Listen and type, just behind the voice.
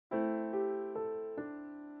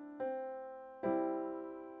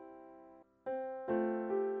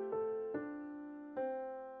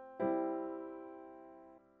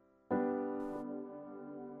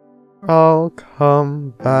I'll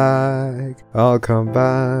come back. I'll come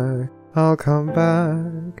back. I'll come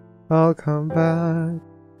back. I'll come back.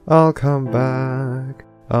 I'll come back.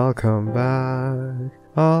 I'll come back.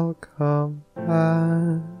 I'll come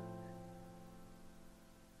back.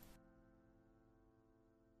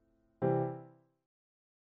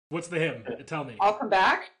 What's the hymn? Tell me. I'll come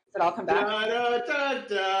back? Is it I'll come back? Da, da,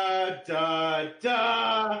 da, da,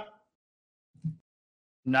 da.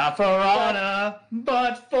 Not for Anna,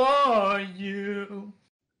 but for you.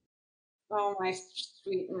 Oh, my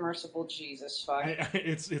sweet and merciful Jesus, fuck.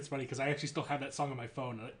 It's funny because I actually still have that song on my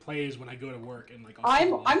phone and it plays when I go to work and like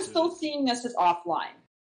I'm still seeing this as offline.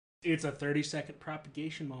 It's a 30-second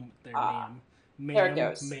propagation moment there, ma'am. There it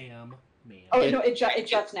goes. Ma'am. Oh, no, it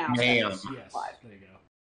juts now. Ma'am. Yes, live. there you go.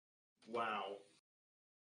 Wow.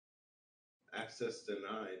 Access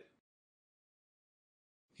denied.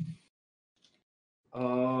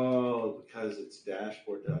 Oh, because it's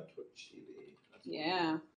dashboard.twitch.tv.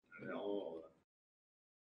 Yeah. Oh.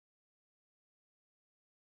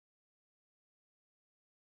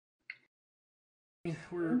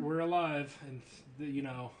 We're alive, and you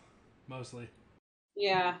know, mostly.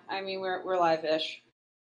 Yeah, I mean we're live-ish.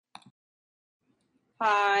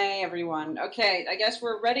 Hi everyone. Okay, I guess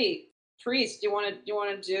we're ready. Priest, do you want to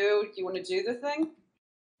do the thing?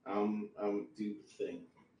 Do the thing.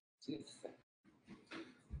 Do the thing.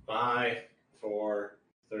 5, 4,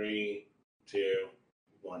 3, 2,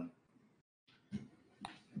 1.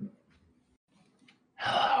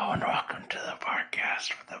 Hello and welcome to the Barcast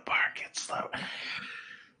where the bar gets slow.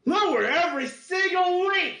 Lower every single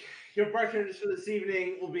week! Your bartenders for this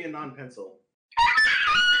evening will be a non-pencil.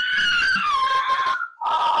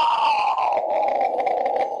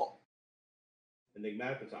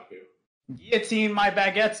 Enigmatic Otaku. Guillotine my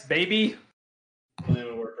baguettes, baby.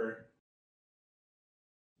 Flame worker.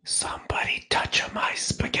 Somebody touch my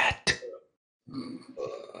spaghetti.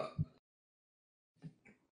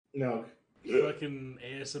 No. Fucking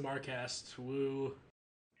ASMR cast. Woo.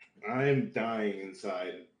 I'm dying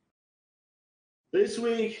inside. This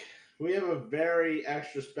week, we have a very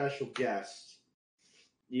extra special guest.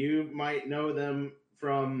 You might know them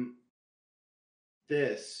from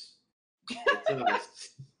this. It's us.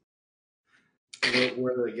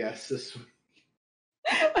 We're the guests this week.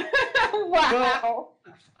 Wow.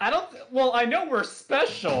 I know we're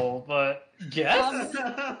special, but yes.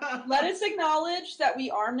 Let us acknowledge that we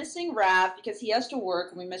are missing Rav because he has to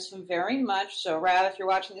work and we miss him very much. So Rav, if you're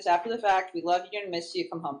watching this after the fact, we love you and miss you.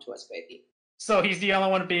 Come home to us, baby. So he's the only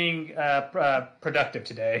one being productive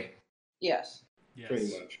today. Yes.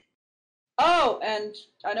 Pretty much. Oh, and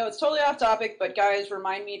I know it's totally off topic, but guys,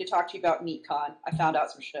 remind me to talk to you about MeatCon. I found out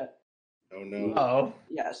some shit. Oh no. Oh.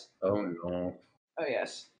 Yes. Oh no. Oh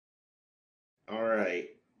yes. Alright.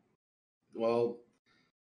 Well,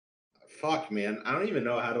 fuck, man. I don't even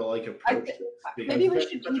know how to approach this because maybe we it's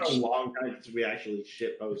should been such a long time since we actually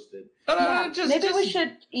shit posted. Maybe we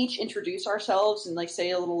should each introduce ourselves and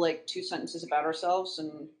say a little 2 sentences about ourselves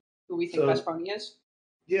and who we think Best Pony is.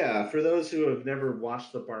 Yeah, for those who have never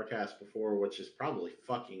watched the Barcast before, which is probably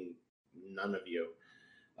fucking none of you,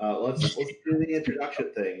 let's do the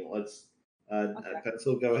introduction thing. Let's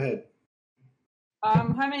Pencil, go ahead. Hi,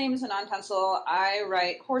 my name is Anand Pencil. I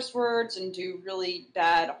write horse words and do really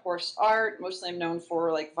bad horse art. Mostly I'm known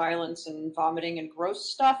for violence and vomiting and gross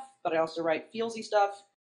stuff, but I also write feelsy stuff.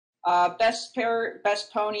 Best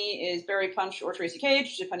pony is Barry Punch or Tracy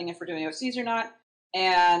Cage, depending if we're doing OCs or not.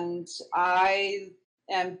 And I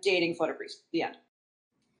am dating Flutter Priest. The end.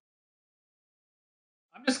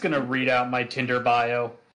 I'm just gonna read out my Tinder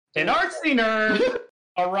bio. An artsy nerd,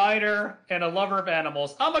 a writer, and a lover of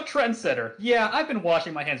animals. I'm a trendsetter. Yeah, I've been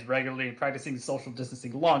washing my hands regularly and practicing social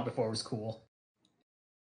distancing long before it was cool.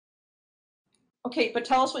 Okay, but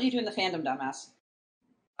tell us what you do in the fandom, dumbass.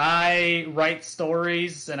 I write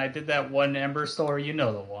stories, and I did that one Ember story. You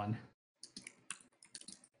know the one.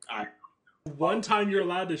 One time you're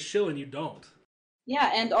allowed to shill and you don't.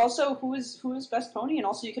 Yeah, and also who is Best Pony, and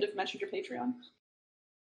also you could have mentioned your Patreon.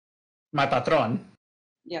 My patron.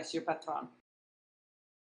 Yes, your patron.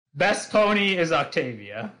 Best pony is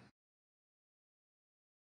Octavia.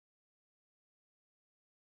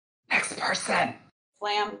 Next person.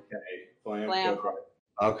 Flam. Okay, Flam. Flam.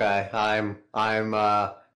 Okay, I'm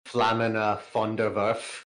Flamin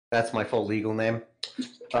Fonderwerf. That's my full legal name.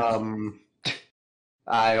 I'm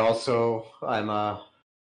a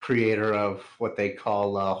creator of what they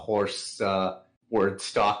call horse word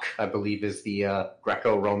stock, I believe is the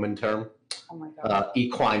Greco-Roman term. Oh my god.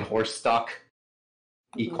 Equine horse stock.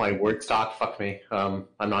 Equine word stock. Fuck me. I'm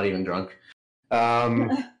not even drunk.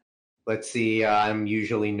 Let's see. I'm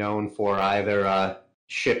usually known for either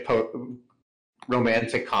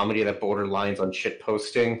romantic comedy that borderlines on shit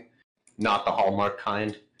posting, not the Hallmark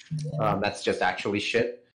kind. That's just actually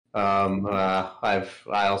shit. I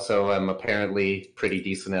also am apparently pretty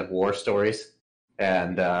decent at war stories,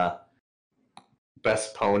 and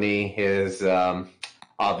best pony is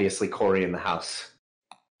obviously Corey in the house.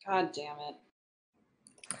 God damn it.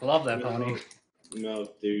 I love that pony. No,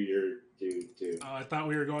 do. Oh, I thought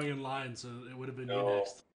we were going in line, so it would have been you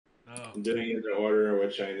next. Oh. I'm doing it in the order in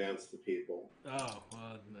which I announce the people. Oh,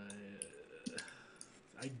 well,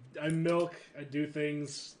 I milk. I do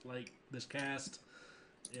things like this cast,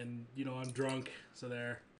 and I'm drunk, so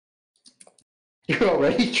there. You're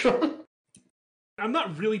already drunk? I'm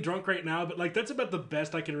not really drunk right now, but like that's about the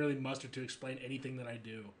best I can really muster to explain anything that I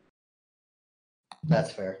do.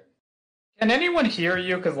 That's fair. Can anyone hear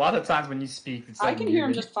you? Because a lot of times when you speak, it's I like can hear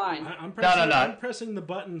him muted. just fine. I'm pressing, No. I'm pressing the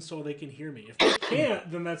button so they can hear me. If they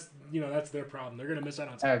can't, then that's their problem. They're gonna miss out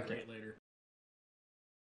on something great later.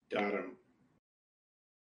 Got him.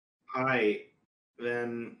 Hi,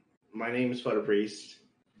 then my name is Flutter Priest.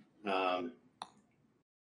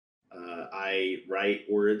 I write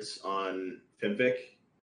words on Fimpfic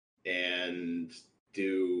and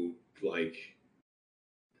do like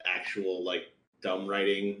actual like dumb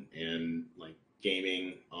writing and like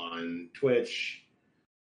gaming on Twitch.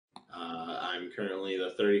 I'm currently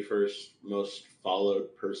the 31st most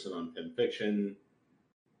followed person on Fanfiction.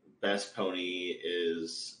 Best pony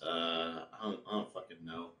is I don't fucking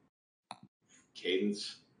know.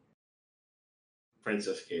 Cadence.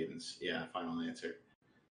 Princess Cadence. Yeah, final answer.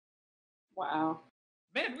 Wow.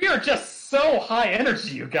 Man, we are just so high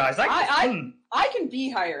energy, you guys. I can be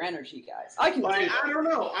higher energy, guys. I can. Like, I don't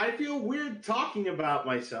know. I feel weird talking about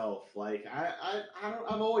myself. Like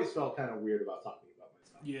I've always felt kind of weird about talking about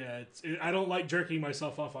myself. Yeah, I don't like jerking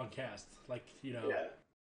myself off on cast. Like Yeah.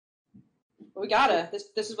 We gotta.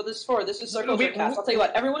 This is what this is for. This is Circle Jerk Cast. I'll tell you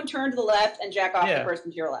what. Everyone turn to the left and jack off the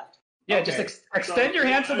person to your left. Yeah, Okay. just extend your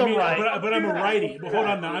hand to the right. But I'm a righty. But hold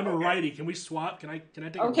on now, I'm a righty. Can we swap? Can I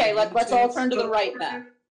take? Okay, let's all turn to the right now.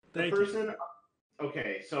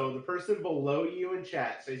 Okay, so the person below you in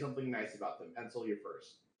chat, say something nice about them. Pencil, you're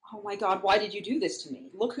first. Oh my God! Why did you do this to me?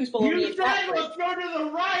 Look who's below me in chat. Let's go to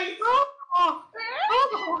the right.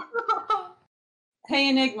 Hey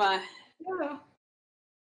Enigma. Yeah.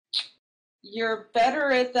 You're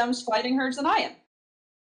better at them fighting herds than I am.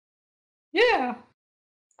 Yeah.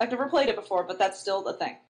 I've never played it before, but that's still the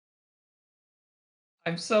thing.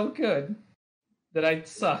 I'm so good that I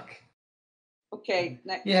suck. Okay,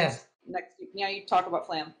 next. Yeah. Next, now you talk about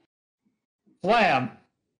Flam. Flam,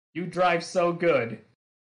 you drive so good.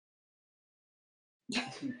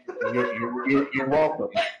 You're welcome.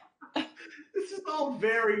 This is all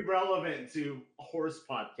very relevant to horse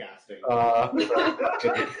podcasting.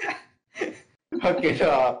 Hook it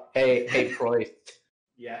up. Hey, Croyce.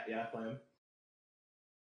 Yeah, Flam.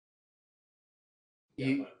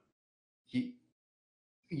 You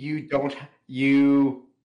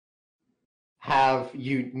have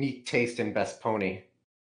unique taste in best pony.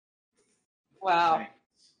 Wow.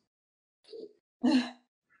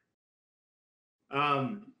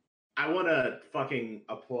 I want to fucking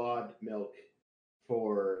applaud Milk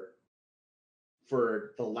for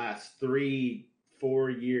the last 3-4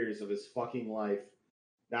 years of his fucking life.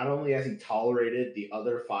 Not only has he tolerated the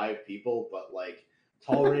other 5 people, but like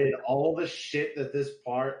tolerated all the shit that this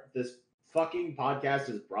fucking podcast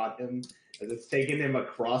has brought him, as it's taken him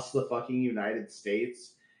across the fucking United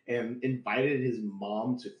States and invited his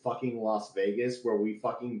mom to fucking Las Vegas, where we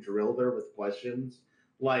fucking drilled her with questions.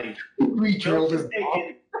 Like, we drilled his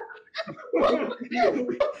mom.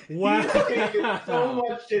 Wow. He's taken so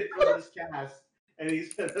much shit from this cast, and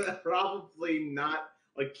he's gonna probably not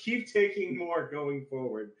keep taking more going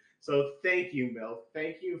forward. So thank you, Milk.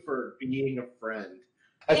 Thank you for being a friend.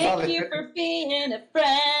 Thank you for being a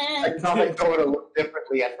friend. I thought it going to look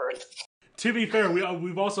differently at first. To be fair,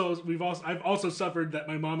 I've also suffered that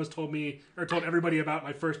my mom has told me or told everybody about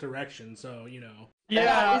my first erection. So Yeah,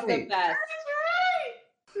 that is the best.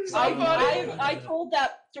 So, I told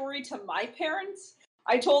that story to my parents.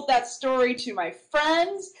 I told that story to my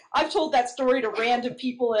friends. I've told that story to random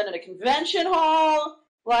people in a convention hall.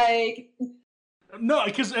 Like, no,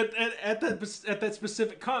 because at that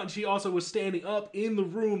specific con, she also was standing up in the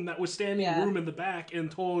room that was standing room in the back and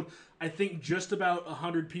told, I think, just about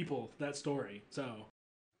 100 people that story. So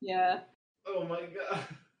yeah. Oh my god.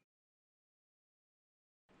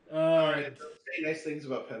 All right, say nice things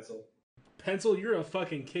about Pencil. Pencil, you're a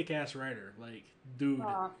fucking kick-ass writer, like, dude.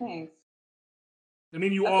 Aw, thanks. I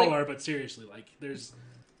mean, you all are, but seriously, like, there's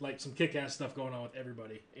like some kick-ass stuff going on with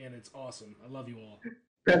everybody, and it's awesome. I love you all.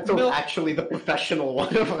 Pencil's actually the professional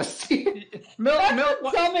one of us. That's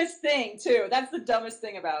the dumbest thing, too. That's the dumbest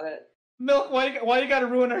thing about it. Milk, why you gotta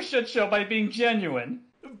ruin our shit show by being genuine?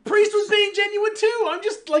 Priest was being genuine too. I'm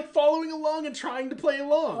just like following along and trying to play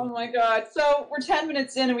along. Oh my god. So we're 10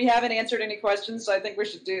 minutes in and we haven't answered any questions, so I think we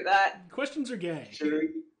should do that. Questions are gay.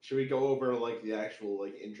 Should we go over like the actual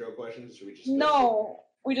like intro questions? Or should we just No,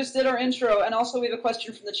 we just did our intro, and also we have a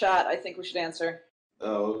question from the chat I think we should answer.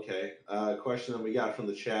 Oh, okay. Question that we got from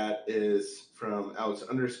the chat is from Alex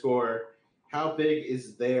 _. How big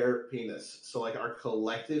is their penis? So like our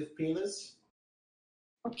collective penis?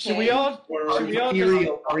 Okay. Should we all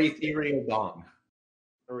Our ethereal dong.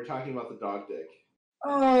 Or we're talking about the dog dick?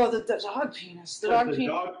 Oh, the dog penis. The dog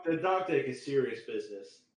penis. The dog dick is serious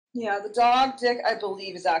business. Yeah, the dog dick, I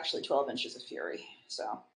believe, is actually 12 inches of fury.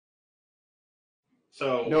 So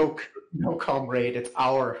No, comrade, it's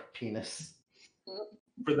our penis.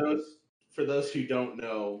 For those who don't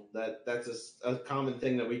know, that's a common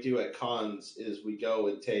thing that we do at cons is we go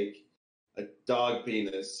and take a dog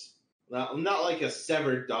penis, not like a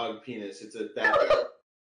severed dog penis. It's a bad.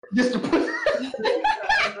 Just to put like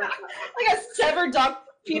a severed dog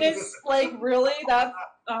penis, like really? That's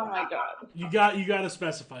oh my god. You got to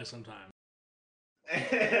specify sometime.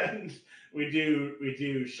 And we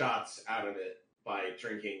do shots out of it by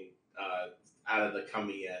drinking out of the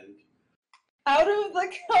cummy end. Out of the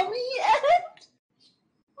cummy end?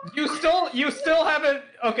 You still haven't.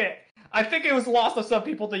 Okay, I think it was lost on some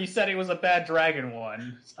people that you said it was a Bad Dragon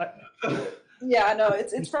one. Yeah, no,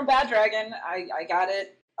 it's from Bad Dragon. I got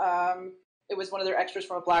it. It was one of their extras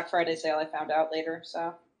from a Black Friday sale. I found out later.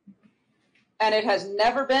 So, and it has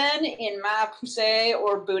never been in my poussé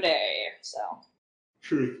or boudet. So,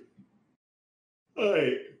 Truth. All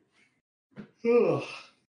right.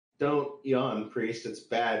 Don't yawn, priest. It's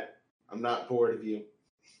bad. I'm not bored of you.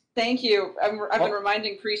 Thank you. I've been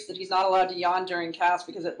reminding Priest that he's not allowed to yawn during cast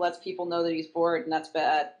because it lets people know that he's bored, and that's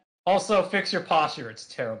bad. Also, fix your posture. It's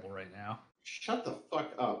terrible right now. Shut the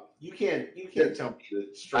fuck up. You can't tell me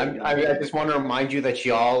to straighten I just want to remind you that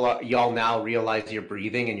y'all now realize you're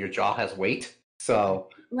breathing and your jaw has weight. So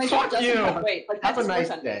My jaw doesn't have weight. Like, have a nice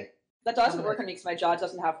day. That doesn't work on me because my jaw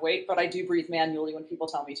doesn't have weight, but I do breathe manually when people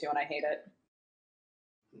tell me to, and I hate it.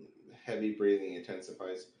 Heavy breathing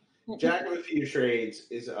intensifies. Jack of a Few Trades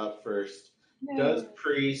is up first. Yay. Does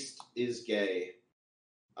Priest is gay?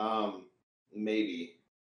 Maybe.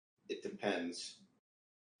 It depends.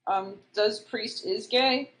 Does Priest is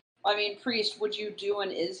gay? I mean, Priest, would you do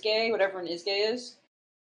an is gay, whatever an is gay is?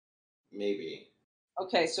 Maybe.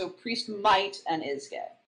 Okay, so Priest might and is gay.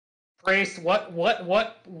 Priest,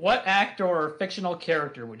 what actor or fictional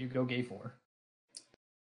character would you go gay for?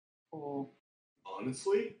 Oh.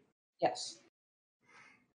 Honestly? Yes.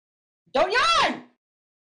 Don't yawn!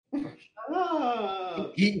 Shut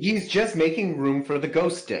up! He's just making room for the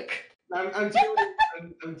ghost dick. I'm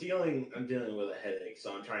dealing with a headache,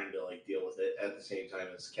 so I'm trying to like deal with it at the same time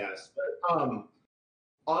as cast. But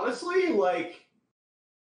honestly, like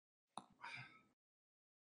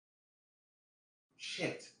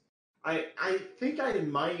shit. I think I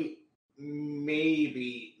might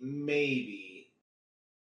maybe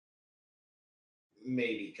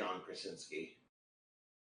John Krasinski.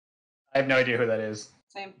 I have no idea who that is.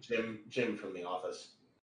 Same. Jim from The Office.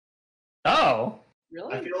 Oh.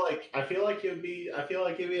 Really? I feel like it'd be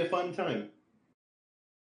a fun time.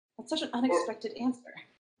 That's such an unexpected answer.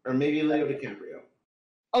 Or maybe Leo DiCaprio.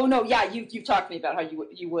 Oh no, yeah, you've talked to me about how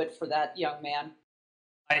you would for that young man.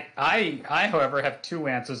 I however have two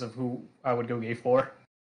answers of who I would go gay for.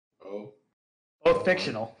 Oh. Both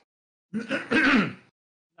fictional.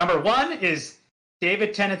 Number one is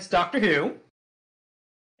David Tennant's Doctor Who.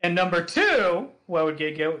 And number two, who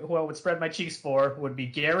I would spread my cheeks for, would be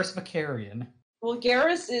Garrus Vakarian. Well,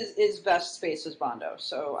 Garrus is best space as Bondo,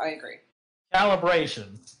 so I agree.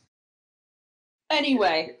 Calibrations.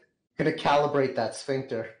 Anyway. Gonna calibrate that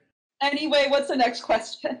sphincter. Anyway, what's the next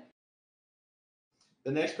question?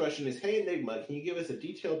 The next question is, hey Enigma, can you give us a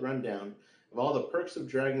detailed rundown of all the perks of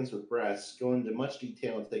dragons with breasts? Go into much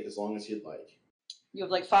detail and take as long as you'd like. You have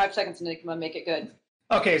like 5 seconds, Enigma, make it good.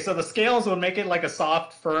 Okay, so the scales would make it like a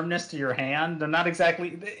soft firmness to your hand. They're not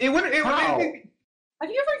exactly... It would. Have you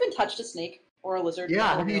ever even touched a snake? Or a lizard?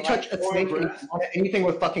 Yeah, have you touched a snake? Anything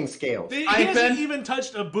with fucking scales? He hasn't even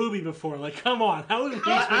touched a booby before. Like, come on. How is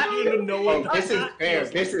he even know what this is fair.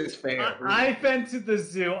 This is fair. I've been to the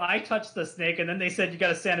zoo. I touched the snake, and then they said you got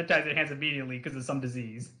to sanitize your hands immediately because of some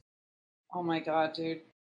disease. Oh my god, dude.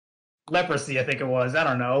 Leprosy, I think it was. I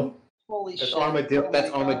don't know. Holy shit.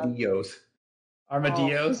 That's armadillos.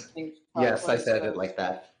 Armadillos? Oh, yes, I said it like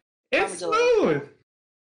that. It's smooth.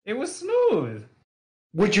 It was smooth.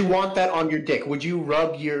 Would you want that on your dick? Would you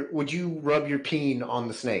rub your peen on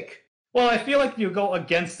the snake? Well, I feel like if you go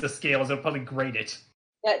against the scales, it'll probably grate it.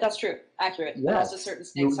 Yeah, that's true. Accurate. But also certain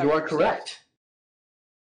snakes you are correct.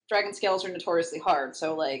 Dragon scales are notoriously hard,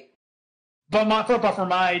 so like. But for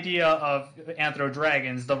my idea of anthro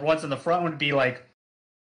dragons, the ones in the front would be like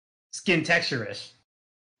skin texture-ish.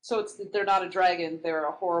 So they're not a dragon; they're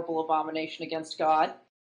a horrible abomination against God.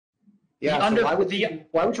 Yeah. Why would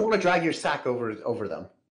you want to drag your sack over them?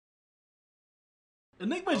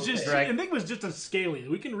 Enigma's just a scaly.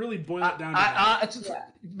 We can really boil it down.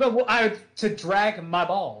 To drag my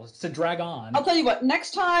balls, to drag on. I'll tell you what.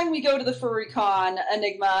 Next time we go to the furry con,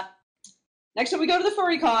 Enigma. Next time we go to the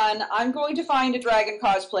furry con, I'm going to find a dragon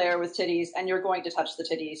cosplayer with titties, and you're going to touch the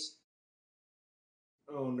titties.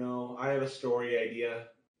 Oh no! I have a story idea.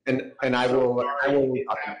 And I will.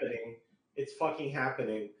 It's happening. It's fucking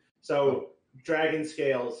happening. So dragon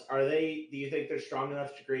scales, do you think they're strong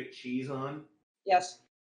enough to grate cheese on? Yes.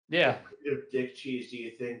 Yeah. What kind of dick cheese do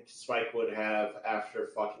you think Spike would have after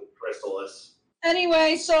fucking Chrysalis?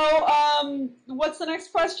 Anyway, so what's the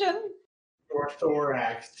next question? Or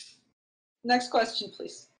thorax. Next question,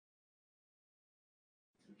 please.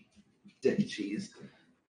 Dick cheese.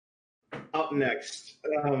 Up next,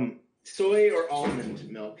 soy or almond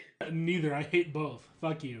milk? Neither. I hate both.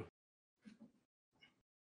 Fuck you.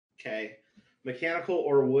 Okay. Mechanical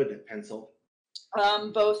or wood pencil?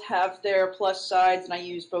 Both have their plus sides, and I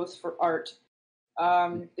use both for art.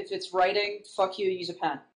 If it's writing, fuck you, use a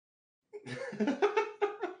pen.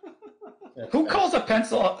 Who calls a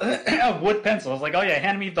pencil a wood pencil? It's like, oh yeah,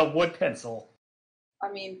 hand me the wood pencil.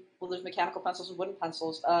 I mean, well, there's mechanical pencils and wooden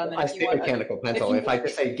pencils. I say mechanical pencil. If I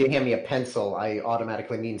just say, hand me a pencil, I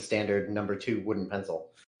automatically mean standard number 2 wooden pencil.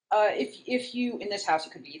 If you, in this house,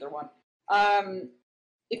 it could be either one.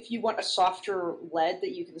 If you want a softer lead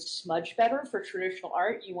that you can smudge better for traditional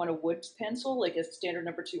art, you want a wood pencil, like a standard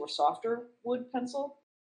number 2 or softer wood pencil.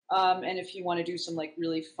 And if you want to do some like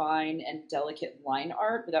really fine and delicate line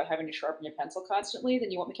art without having to sharpen your pencil constantly, then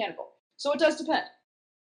you want mechanical. So it does depend.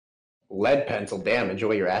 Lead pencil, damn,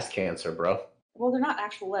 enjoy your ass cancer, bro. Well, they're not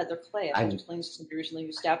actual lead, they're clay. I'm just playing some recently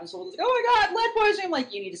who stabbed themselves. Like, oh my god, lead poisoning! I'm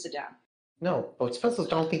like, you need to sit down. No, but pencils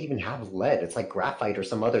don't think even have lead. It's like graphite or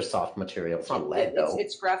some other soft material. It's not lead, though.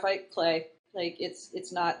 It's graphite, clay. Like,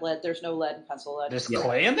 it's not lead. There's no lead in pencil lead. There's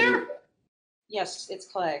clay in there? Yes, it's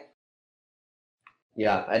clay.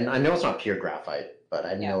 Yeah, and I know it's not pure graphite, but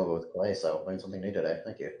I didn't know it was clay, so learned something new today.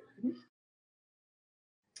 Thank you.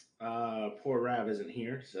 Poor Rav isn't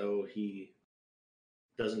here, so he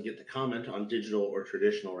doesn't get to comment on digital or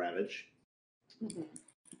traditional Ravage. Mm-hmm.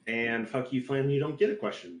 And fuck you, Flam, you don't get a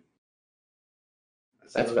question.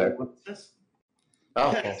 That's fair.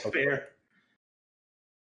 Oh, that's fair.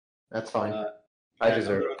 That's fine. I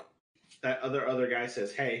deserve it. That other guy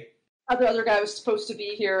says, hey. Other guy was supposed to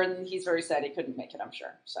be here, and he's very sad he couldn't make it, I'm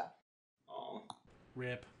sure. So. Aw.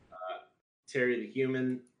 Rip. Terry the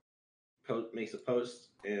Human makes a post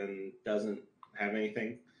and doesn't have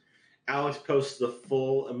anything. Alex posts the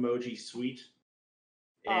full emoji suite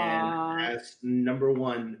and has number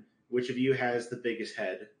 1, which of you has the biggest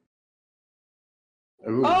head?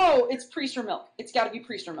 Ooh. Oh, it's Priest or Milk. It's got to be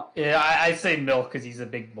Priest or Milk. Yeah, I say Milk because he's a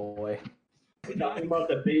big boy. Are you talking about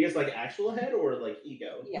the biggest, like, actual head or, like,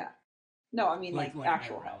 ego? Yeah. No, I mean, like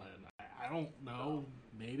actual head. I don't know.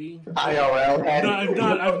 Maybe IRL head. No,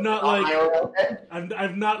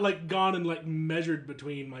 I've not like gone and like measured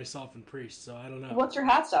between myself and Priest, so I don't know. What's your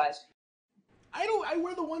hat size? I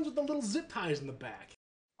wear the ones with the little zip ties in the back.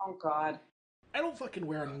 Oh God. I don't fucking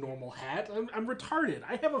wear a normal hat. I'm retarded.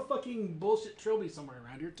 I have a fucking bullshit trilby somewhere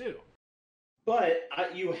around here too. But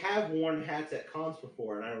you have worn hats at cons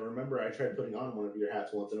before, and I remember I tried putting on one of your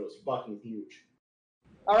hats once, and it was fucking huge.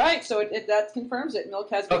 All right, so that confirms it.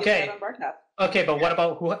 Milk has biggest head on Barcast. Okay, but what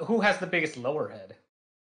about who has the biggest lower head?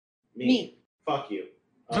 Me. Fuck you.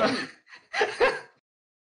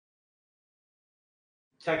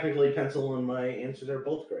 Technically, pencil and my answers are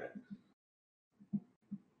both correct.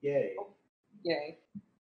 Yay. Yay.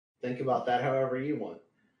 Think about that however you want.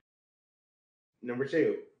 Number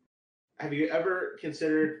 2. Have you ever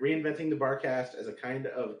considered reinventing the Barcast as a kind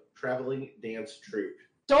of traveling dance troupe?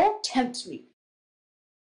 Don't tempt me.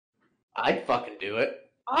 I'd fucking do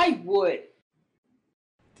it. I would.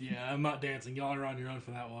 Yeah, I'm not dancing. Y'all are on your own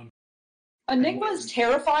for that one. Enigma's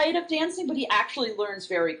terrified of dancing, but he actually learns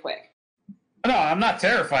very quick. No, I'm not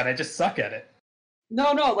terrified. I just suck at it.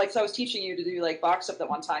 No, like, so I was teaching you to do, like, box up that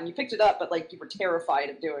one time. You picked it up, but, like, you were terrified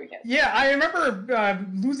of doing it. Yeah, I remember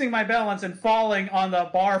losing my balance and falling on the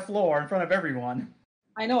bar floor in front of everyone.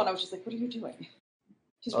 I know, and I was just like, what are you doing?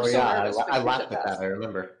 Oh, yeah, I laughed at that, I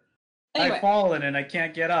remember. Anyway. I've fallen and I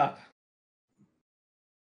can't get up.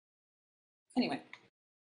 Anyway.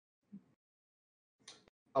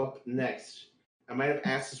 Up next, I might have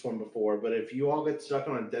asked this one before, but if you all get stuck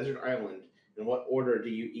on a desert island, in what order do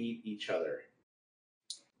you eat each other?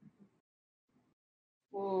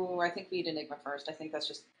 Ooh, I think we eat Enigma first. I think that's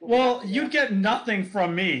just... Well, you'd get nothing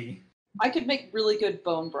from me. I could make really good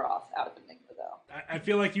bone broth out of Enigma, though. I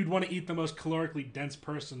feel like you'd want to eat the most calorically dense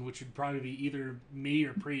person, which would probably be either me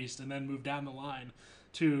or Priest, and then move down the line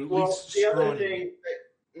to at least the other Scrawny. thing,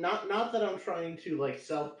 not that I'm trying to like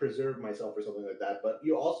self-preserve myself or something like that, but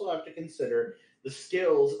you also have to consider the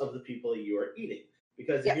skills of the people you are eating.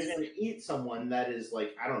 Because if you're going to eat someone that is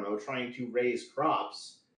like, I don't know, trying to raise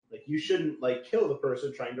crops, like you shouldn't like kill the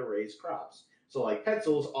person trying to raise crops. So like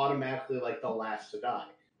Pencil's automatically like the last to die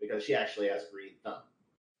because she actually has a green thumb.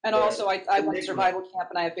 And also, I went to survival camp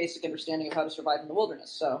and I have basic understanding of how to survive in the wilderness,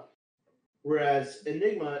 so... Whereas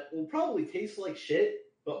Enigma will probably taste like shit,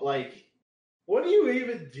 but like, what do you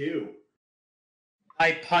even do?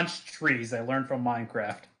 I punch trees. I learned from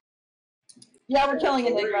Minecraft. Yeah, we're killing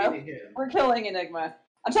Enigma. We're killing Enigma.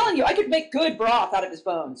 I'm telling you, I could make good broth out of his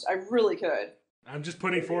bones. I really could. I'm just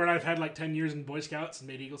putting forward, I've had like 10 years in Boy Scouts and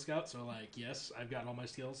made Eagle Scouts, so like, yes, I've got all my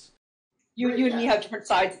skills. You and me have different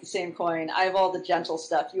sides of the same coin. I have all the gentle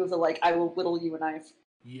stuff. You have the, like, I will whittle you a knife.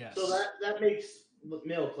 Yes. So that makes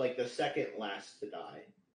Milk like the second last to die.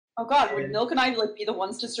 Oh god, would Milk and I like be the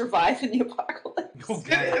ones to survive in the apocalypse? Oh,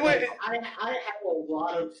 God. Wait, I have a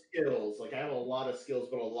lot of skills. Like I have a lot of skills,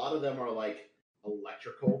 but a lot of them are like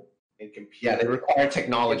electrical and computer. Yeah, they require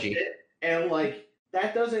technology. And like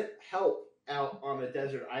that doesn't help out on a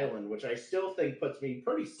desert island, which I still think puts me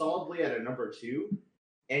pretty solidly at a number 2.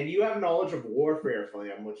 And you have knowledge of warfare,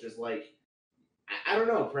 Flam, which is like, I don't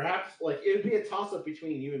know, perhaps like it would be a toss up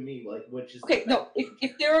between you and me, like which is okay. No,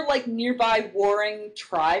 if there are like nearby warring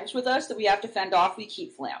tribes with us that we have to fend off, we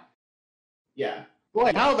keep Flam. Yeah.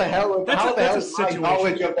 Boy, how the hell is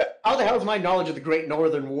my knowledge of the Great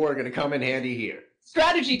Northern War going to come in handy here?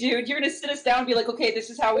 Strategy, dude. You're gonna sit us down and be like, okay, this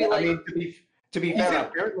is how we like. I mean, to be fair,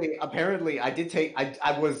 apparently, I did take.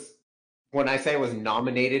 I was, when I say I was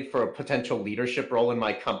nominated for a potential leadership role in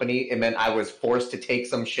my company, it meant I was forced to take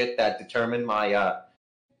some shit that determined my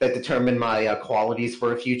qualities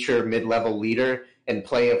for a future mid-level leader and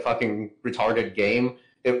play a fucking retarded game.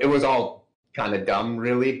 It was all kind of dumb,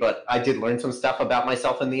 really, but I did learn some stuff about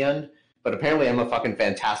myself in the end. But apparently, I'm a fucking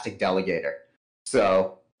fantastic delegator.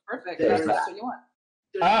 So perfect. That's what you want.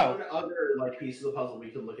 There's one other like piece of the puzzle we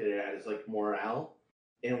could look at it as like morale,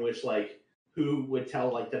 in which like who would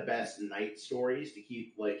tell like the best night stories to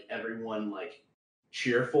keep like everyone like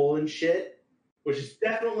cheerful and shit, which is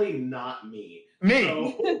definitely not me. Me,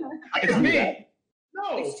 So, it's me.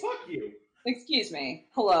 No, fuck you. Excuse me.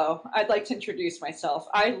 Hello. I'd like to introduce myself.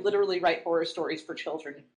 I literally write horror stories for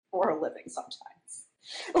children for a living sometimes.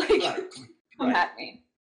 Like, come at me.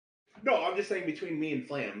 No, I'm just saying between me and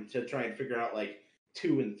Flam to try and figure out like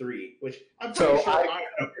 2 and 3, which I'm pretty sure I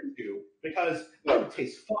can do because it would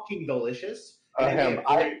taste fucking delicious.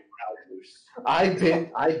 I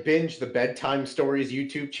binge the bedtime stories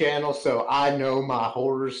YouTube channel, so I know my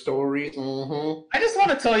horror stories. Mm-hmm. I just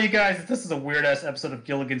want to tell you guys that this is a weird ass episode of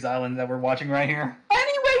Gilligan's Island that we're watching right here.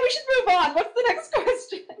 Anyway, we should move on. What's the next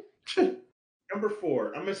question? Number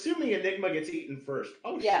 4. I'm assuming Enigma gets eaten first.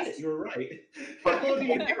 Oh yes. Shit, you're right.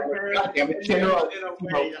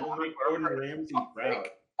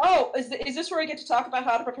 Oh, is this where I get to talk about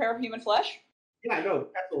how to prepare human flesh? Yeah, no,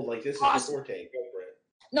 Petzl, like this awesome. Is the forte. Go for it.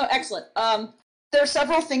 No, excellent. There are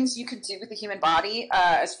several things you could do with the human body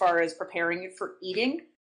as far as preparing it for eating.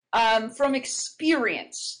 From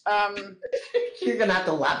experience, you're gonna have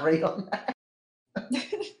to elaborate on that.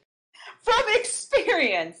 From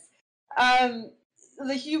experience,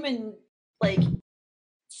 the human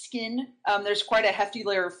skin, there's quite a hefty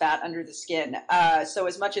layer of fat under the skin. So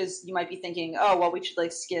as much as you might be thinking, oh well, we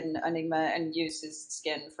should skin Enigma and use his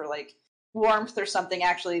skin for warmth or something,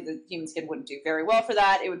 actually the human skin wouldn't do very well for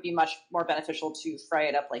that. It would be much more beneficial to fry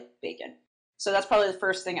it up like bacon. So that's probably the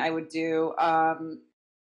first thing I would do.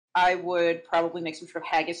 I would probably make some sort of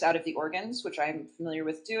haggis out of the organs, which I'm familiar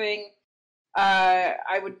with doing.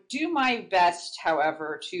 I would do my best,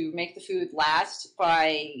 however, to make the food last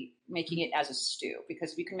by making it as a stew,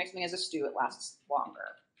 because if you can make something as a stew, it lasts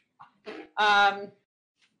longer.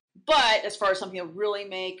 But as far as something to really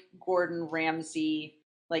make Gordon Ramsay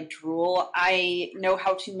drool, I know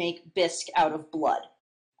how to make bisque out of blood.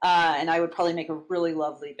 And I would probably make a really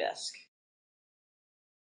lovely bisque.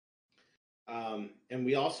 And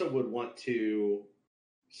we also would want to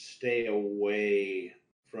stay away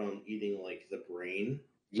from eating the brain.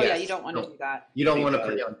 Yes. Oh yeah, you don't want to do that. You don't want to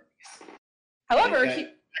put However, I think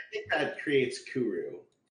that creates Kuru.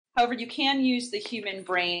 However, you can use the human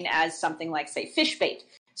brain as something like, say, fish bait.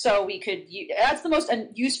 So we could. That's the most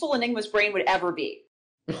useful Enigma's brain would ever be.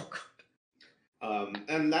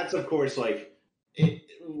 And that's, of course, like,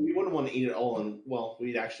 we wouldn't want to eat it all, and, well,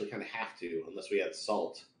 we'd actually kind of have to, unless we had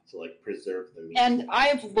salt to, like, preserve the meat. And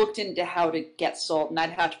I've looked into how to get salt, and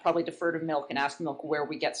I'd have to probably defer to Milk and ask Milk where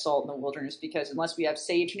we get salt in the wilderness, because unless we have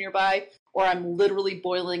sage nearby, or I'm literally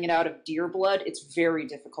boiling it out of deer blood, it's very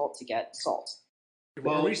difficult to get salt.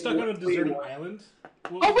 Well, are we stuck on a deserted island?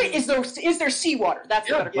 Oh wait, is there seawater? That's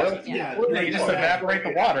a better question. Yeah, you just evaporate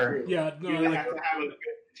the water. Yeah, no, you like, have to have a good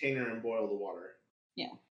container and boil the water. Yeah,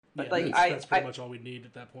 but like that's pretty much all we need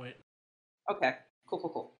at that point. Okay,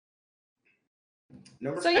 cool.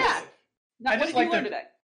 Number so 5. yeah, now, what did you learn today?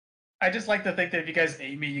 I just like to think that if you guys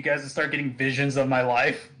ate me, you guys would start getting visions of my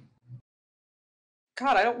life.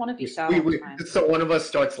 God, I don't want to be sad. So one of us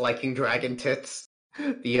starts liking dragon tits.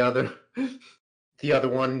 The other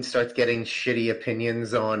one starts getting shitty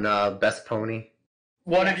opinions on Best Pony.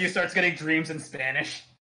 One of you starts getting dreams in Spanish.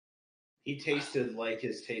 He tasted like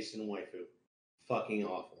his taste in waifu. Fucking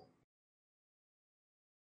awful.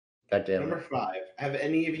 Goddamn. Number 5. Have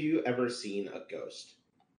any of you ever seen a ghost?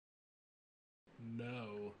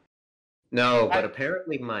 No. No, but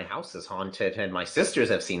apparently my house is haunted, and my sisters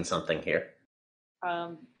have seen something here.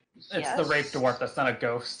 It's the rape dwarf. That's not a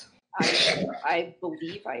ghost. I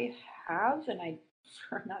believe I have, and I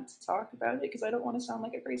prefer not to talk about it because I don't want to sound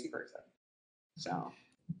like a crazy person. So.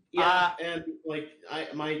 Yeah, and like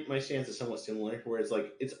my stance is somewhat similar, where it's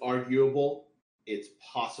like it's arguable, it's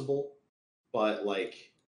possible, but like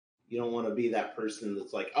you don't want to be that person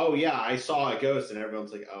that's like, oh yeah, I saw a ghost, and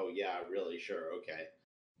everyone's like, oh yeah, really, sure, okay.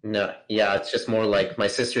 No, yeah, it's just more like my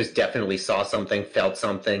sisters definitely saw something, felt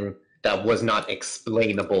something that was not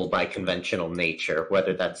explainable by conventional nature.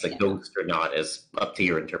 Whether that's a ghost or not is up to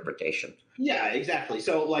your interpretation. Yeah, exactly.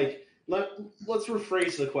 So like let's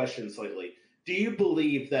rephrase the question slightly. Do you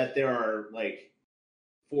believe that there are like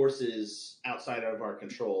forces outside of our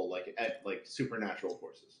control, like supernatural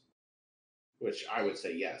forces? Which I would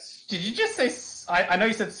say yes. Did you just say? I know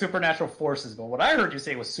you said supernatural forces, but what I heard you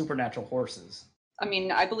say was supernatural horses. I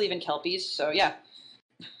mean, I believe in kelpies, so yeah.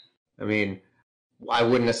 I mean, I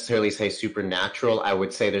wouldn't necessarily say supernatural. I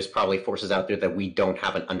would say there's probably forces out there that we don't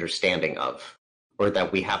have an understanding of, or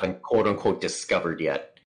that we haven't quote unquote discovered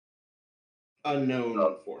yet.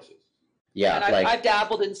 Unknown forces. Yeah, and I've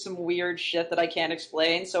dabbled in some weird shit that I can't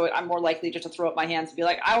explain, so I'm more likely just to throw up my hands and be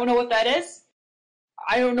like, I don't know what that is.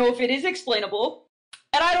 I don't know if it is explainable,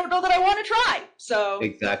 and I don't know that I want to try. So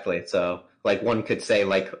exactly. So, like, one could say,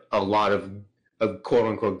 like, a lot of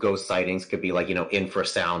quote-unquote ghost sightings could be, like, you know,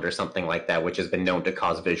 infrasound or something like that, which has been known to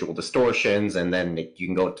cause visual distortions, and then you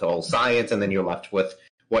can go to all science, and then you're left with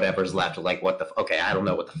whatever's left. Like, what the... Okay, I don't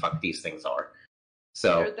know what the fuck these things are.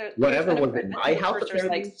 So, whatever was in my house...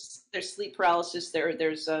 There's sleep paralysis,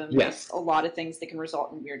 there's yes. a lot of things that can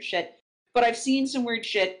result in weird shit. But I've seen some weird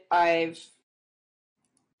shit. And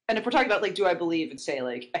if we're talking about, like, do I believe in, say,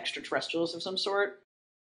 like, extraterrestrials of some sort?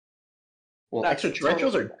 Well,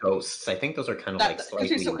 extraterrestrials are ghosts. I think those are kind of like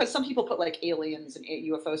slightly... Because some people put, like, aliens and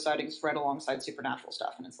UFO sightings right alongside supernatural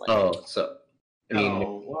stuff, and it's like... Oh, so... I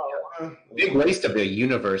mean, big waste of the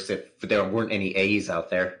universe if there weren't any A's out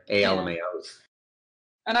there. ALMAOs.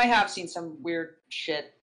 And I have seen some weird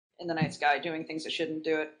shit in the night sky doing things that shouldn't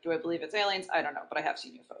do it. Do I believe it's aliens? I don't know, but I have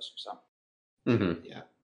seen UFOs, so... Mm-hmm. Yeah.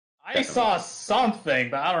 I saw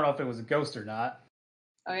something, but I don't know if it was a ghost or not.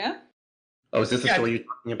 Oh, yeah? Oh, is this the story you're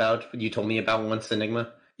talking about? You told me about once,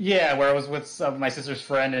 Enigma? Yeah, where I was with my sister's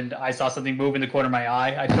friend, and I saw something move in the corner of my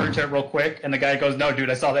eye. I turned to it real quick, and the guy goes, "No,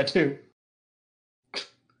 dude, I saw that too."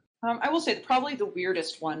 I will say probably the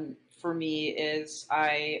weirdest one for me is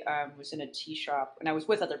I was in a tea shop, and I was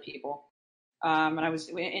with other people. And I was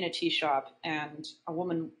in a tea shop, and a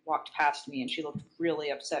woman walked past me, and she looked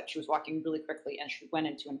really upset. She was walking really quickly, and she went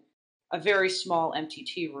into a very small empty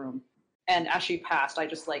tea room. And as she passed, I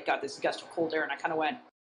just like got this gust of cold air, and I kind of went.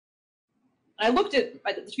 And I looked at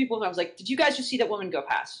the people, and I was like, "Did you guys just see that woman go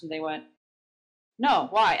past?" And they went, "No,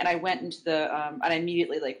 why?" And I went into and I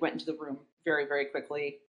immediately like went into the room very, very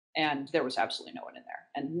quickly, and there was absolutely no one in there,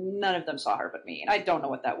 and none of them saw her but me. And I don't know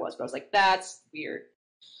what that was, but I was like, "That's weird."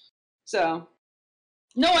 So,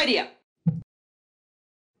 no idea.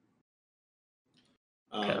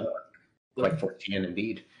 Quite fortunate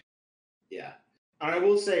indeed. Yeah. I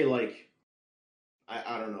will say, like,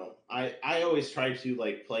 I don't know. I always try to,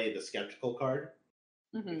 like, play the skeptical card.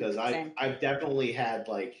 Because I've definitely had,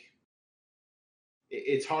 like,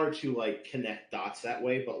 it's hard to, like, connect dots that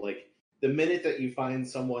way, but, like, the minute that you find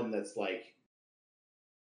someone that's, like,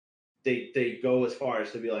 they go as far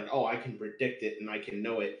as to be like, oh, I can predict it and I can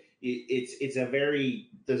know it. It's a very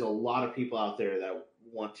there's a lot of people out there that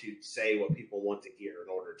want to say what people want to hear in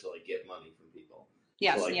order to like get money from people.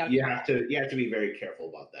 Yes, so, like, yeah. you have to be very careful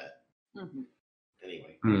about that. Mm-hmm.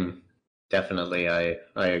 Anyway, definitely, I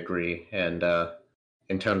agree. And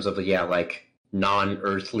in terms of like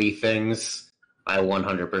non-earthly things, I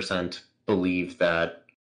 100% believe that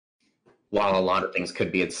while a lot of things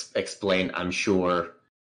could be explained, I'm sure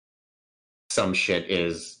some shit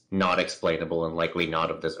is not explainable and likely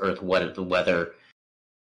not of this earth. Whether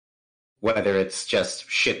it's just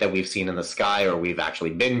shit that we've seen in the sky or we've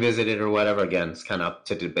actually been visited or whatever, again, it's kind of up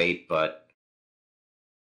to debate, but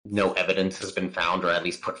no evidence has been found or at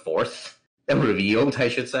least put forth and revealed, I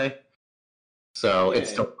should say. So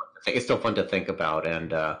it's still fun to think about,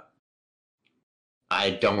 and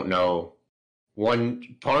I don't know.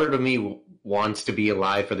 One part of me wants to be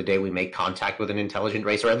alive for the day we make contact with an intelligent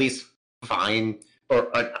race, or at least find or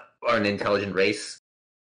an intelligent race.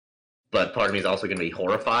 But part of me is also going to be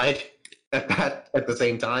horrified at that at the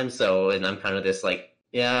same time. So, and I'm kind of this like,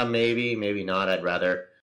 yeah, maybe not. I'd rather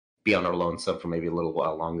be on our lonesome for maybe a little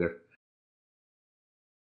while longer.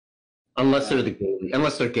 Unless they're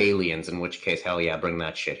Galians, in which case, hell yeah, bring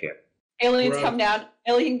that shit here. Aliens come down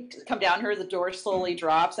here, the door slowly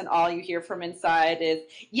drops, and all you hear from inside is,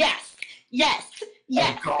 yes, yes,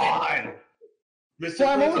 yes. Oh, God.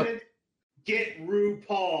 Mr. President, get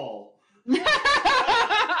RuPaul.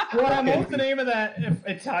 What was the name of that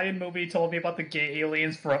Italian movie told me about the gay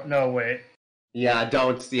aliens from... No, wait. Yeah,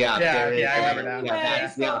 don't. Yeah, I remember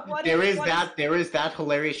now. There is that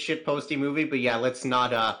hilarious shit posty movie, but yeah, let's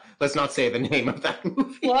not say the name of that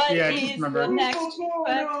movie. What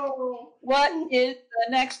is the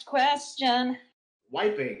next question?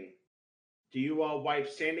 Wiping. Do you wipe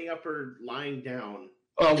standing up or lying down?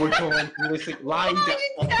 Oh, we're going lying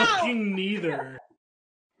down. Neither.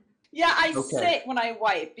 Yeah, I sit when I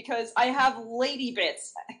wipe because I have lady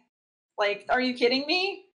bits. Like, are you kidding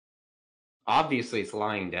me? Obviously, it's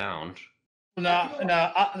lying down. No.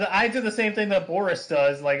 I do the same thing that Boris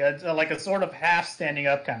does, like a sort of half standing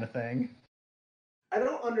up kind of thing. I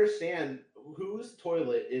don't understand whose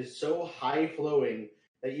toilet is so high flowing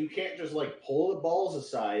that you can't just like pull the balls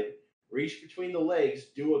aside, reach between the legs,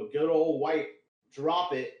 do a good old wipe,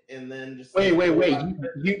 drop it, and then just wait.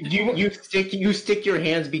 You stick your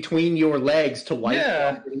hands between your legs to wipe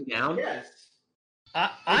down. Yes.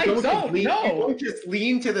 I don't know. You don't just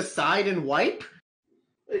lean to the side and wipe?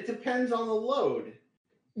 It depends on the load.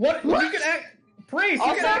 What? You can act... Priest,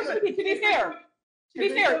 also, to be fair,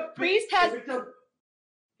 Priest has...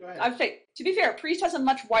 To be fair, Priest has a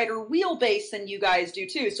much wider wheelbase than you guys do,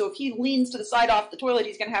 too. So if he leans to the side off the toilet,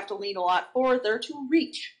 he's going to have to lean a lot further to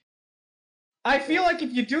reach. I feel like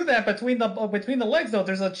if you do that between the legs, though,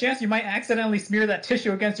 there's a chance you might accidentally smear that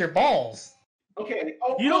tissue against your balls. Okay.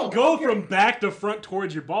 You don't go from back to front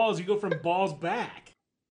towards your balls. You go from balls back.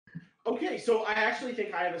 Okay, so I actually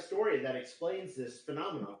think I have a story that explains this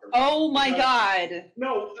phenomenon. For me. Oh my god!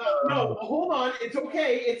 No, hold on. It's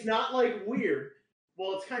okay. It's not like weird.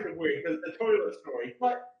 Well, it's kind of weird because the toilet story.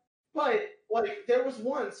 But like there was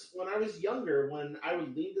once when I was younger, when I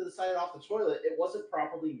would lean to the side off the toilet, it wasn't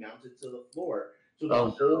properly mounted to the floor, so the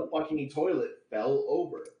whole fucking toilet fell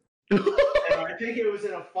over. And I think it was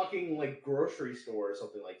in a fucking like grocery store or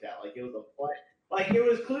something like that. Like it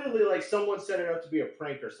was clearly like someone set it up to be a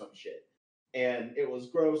prank or some shit, and it was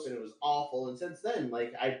gross and it was awful. And since then,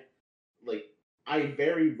 I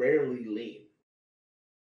very rarely lean.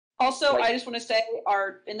 Also, I just want to say,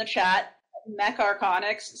 in the chat, Mech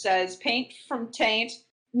Arconics says paint from taint,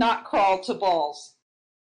 not crawl to balls.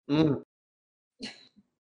 Mm.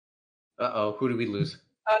 Who did we lose?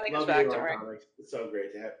 I think it's back to right. It's so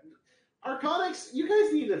great to have Arconics. You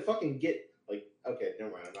guys need to fucking get like. Okay,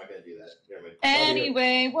 never mind. I'm not gonna do that. Never mind.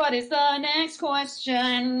 Anyway, what is the next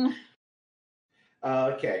question?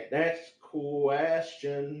 Okay, next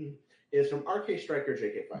question is from RK Striker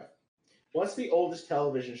JK5. What's the oldest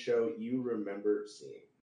television show you remember seeing?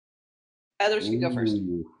 Others can go first.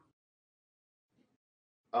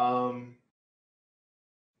 On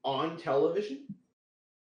television?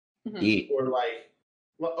 Mm-hmm. Or like,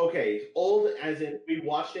 well, okay, old as in we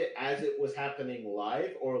watched it as it was happening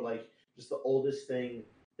live, or like just the oldest thing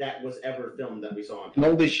that was ever filmed that we saw on television? The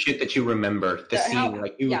oldest shit that you remember, the scene,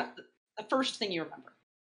 the first thing you remember.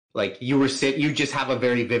 Like you just have a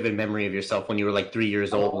very vivid memory of yourself when you were like 3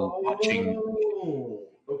 years old watching.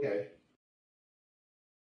 Okay.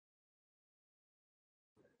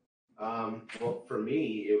 Well, for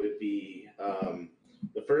me, it would be the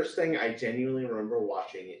first thing I genuinely remember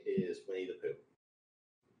watching is Winnie the Pooh.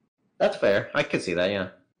 That's fair. I could see that, yeah.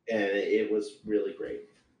 and it was really great.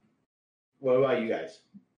 What about you guys?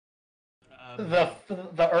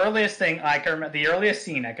 The earliest thing I can remember, the earliest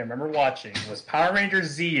scene I can remember watching was Power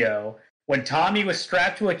Rangers Zeo when Tommy was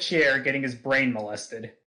strapped to a chair getting his brain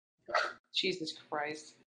molested. Jesus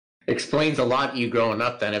Christ. Explains a lot you growing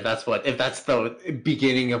up then, if that's the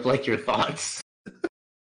beginning of like your thoughts.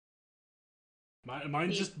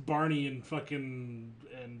 Mine's just Barney and Tommy's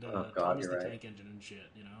the right. tank engine and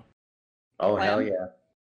shit, you know? Oh, hell yeah.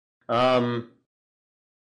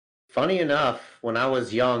 Funny enough, when I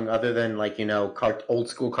was young, other than like, old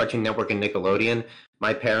school Cartoon Network and Nickelodeon,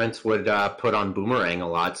 my parents would put on Boomerang a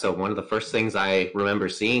lot. So one of the first things I remember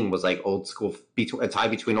seeing was like a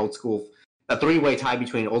three-way tie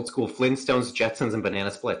between old school Flintstones, Jetsons, and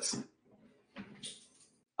Banana Splits.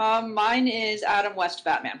 Mine is Adam West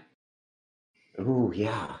Batman. Ooh,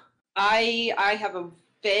 yeah. I have a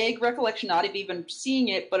vague recollection, not of even seeing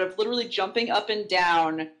it, but of literally jumping up and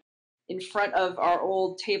down in front of our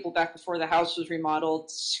old table back before the house was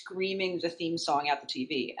remodeled, screaming the theme song at the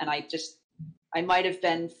TV. And I might have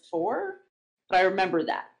been 4, but I remember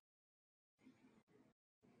that.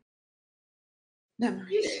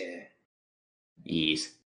 Memories. Yeah. Yes.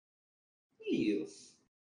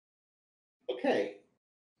 Okay.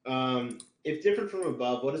 If different from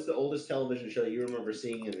above, what is the oldest television show you remember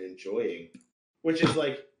seeing and enjoying? Which is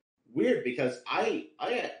like weird because I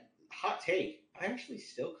hot take. I actually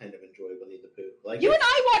still kind of enjoy Winnie the Pooh. Like you and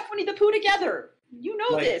I watched Winnie the Pooh together. You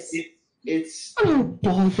know like, this. It's Oh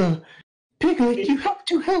bother, Piglet! You have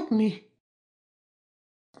to help me.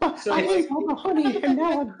 So I it's- ate all the honey and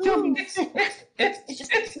now I'm dumb. It's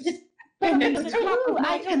just I don't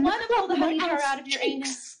want to pull the honey jar out of your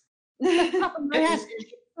anus. it's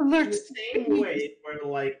the same way where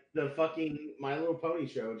like the fucking My Little Pony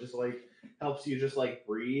show just like helps you just like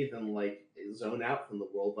breathe and like zone out from the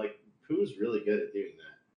world. Like Pooh's really good at doing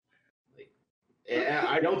that. Like,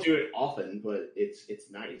 I don't do it often, but it's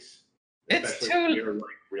nice. Especially if you're like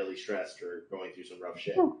really stressed or going through some rough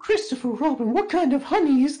shit. Oh, Christopher Robin, what kind of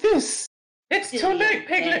honey is this? It's too late,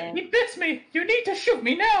 Piglet! He bit me! You need to shoot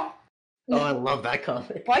me now! Oh, I love that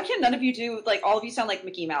comic. Why can none of you do, like, all of you sound like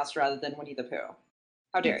Mickey Mouse rather than Winnie the Pooh?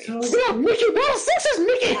 How dare you? Yeah, Mickey Mouse, this is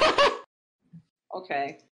Mickey.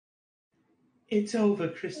 Okay. It's over,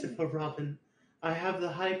 Christopher Robin. I have the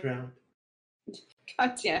high ground.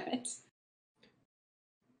 God damn it.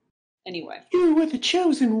 Anyway. You were the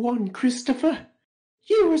chosen one, Christopher.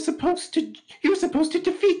 You were supposed to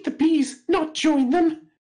defeat the bees, not join them.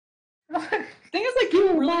 Thing is, like,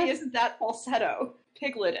 Pooh really isn't that falsetto.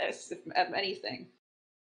 Piglet is, if anything.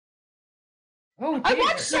 Oh, I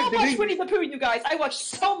watched so much Winnie the Pooh, you guys. I watched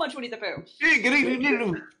so much Winnie the Pooh.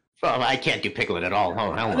 Oh, I can't do Piglet at all.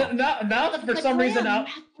 Oh, hell no. Now that for some reason You have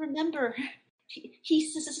to remember, he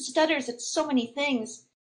stutters at so many things.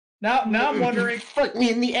 now I'm wondering. Fuck me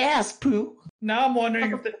in the ass, Pooh. Now I'm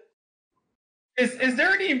wondering if is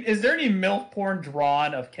there any milk porn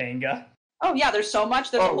drawn of Kanga? Oh yeah, there's so much.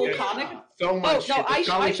 There's a whole yeah. comic. So much. Oh no,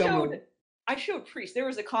 shit. I showed Priest. There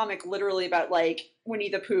was a comic literally about like Winnie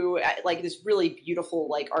the Pooh, like this really beautiful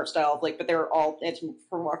like art style of like, but they're all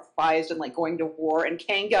anthropomorphized and like going to war. And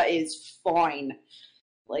Kanga is fine.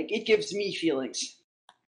 Like it gives me feelings.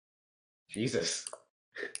 Jesus.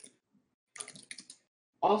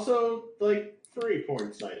 Also, like furry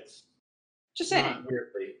porn sites. Just saying. Not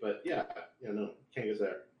weirdly, but yeah, no, Kanga's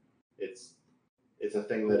there. It's a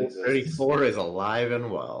thing that exists. 34 is alive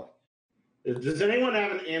and well. Does anyone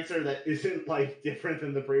have an answer that isn't like different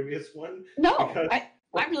than the previous one? No, Because,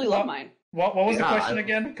 I really love mine. What was the Yeah, question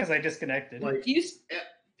again? Because I disconnected. like, You,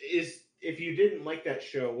 if you didn't like that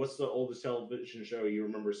show, what's the oldest television show you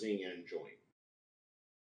remember seeing and enjoying?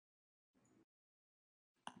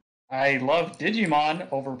 I loved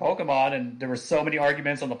Digimon over Pokemon, and there were so many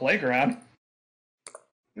arguments on the playground.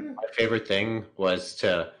 My favorite thing was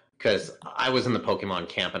because I was in the Pokemon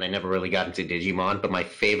camp and I never really got into Digimon, but my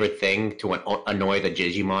favorite thing to annoy the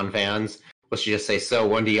Digimon fans was to just say, so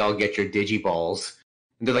when do y'all get your Digiballs?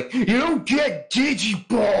 And they're like, you don't get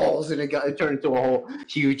Digiballs! And it turned into a whole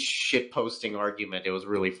huge shit-posting argument. It was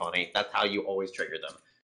really funny. That's how you always trigger them.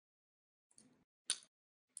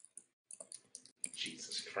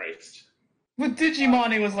 Jesus Christ. With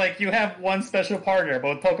Digimon, it was like, you have one special partner,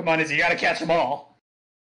 but with Pokemon is you gotta catch them all.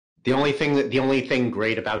 The only thing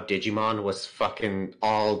great about Digimon was fucking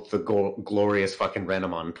all the glorious fucking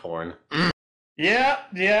Renamon porn. Yeah.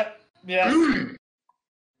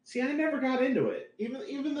 See, I never got into it.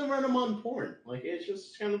 Even the Renamon porn. Like, it's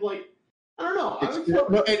just kind of like, I don't know.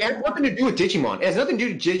 It has nothing to do with Digimon. It has nothing to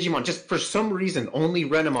do with Digimon. Just for some reason, only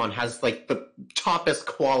Renamon has like the toppest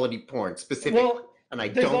quality porn specifically, and I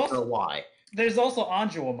don't know why. There's also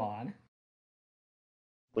Anjuamon,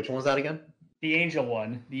 Which one was that again? the angel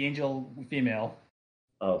one, the angel female.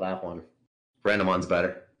 Oh, that one. Randomon's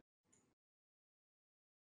better.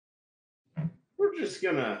 We're just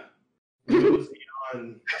gonna mosey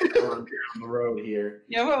on down the road here.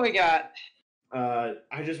 Yeah, what we got?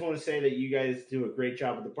 I just want to say that you guys do a great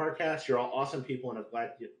job with the Barcast. You're all awesome people, and I'm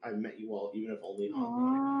glad I've met you all, even if only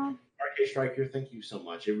online. Barcade Striker, thank you so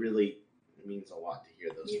much. It means a lot to hear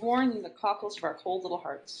those. You warm the cockles of our cold little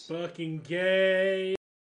hearts. Fucking gay.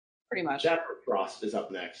 Pretty much. Dapper Frost is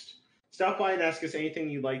up next. Stop by and ask us anything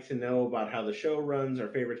you'd like to know about how the show runs, our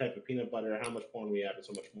favorite type of peanut butter, how much porn we have, and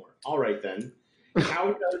so much more. All right, then.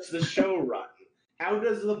 How does the show run? How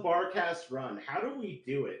does the Barcast run? How do we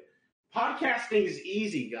do it? Podcasting is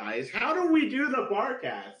easy, guys. How do we do the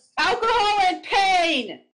Barcast? Alcohol and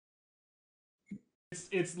pain!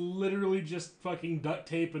 It's literally just fucking duct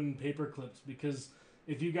tape and paper clips, because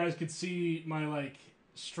if you guys could see my, like,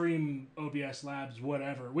 stream OBS Labs,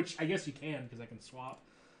 whatever, which I guess you can, because I can swap.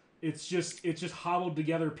 It's just hobbled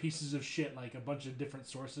together pieces of shit, like a bunch of different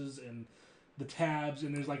sources and the tabs,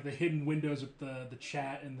 and there's like the hidden windows with the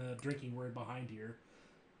chat and the drinking word behind here.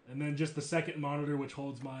 And then just the second monitor, which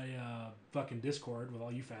holds my fucking Discord with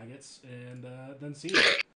all you faggots, and then see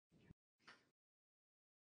it.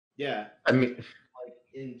 Yeah. I mean, Like,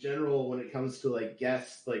 in general, when it comes to, like,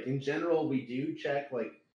 guests, like, in general, we do check,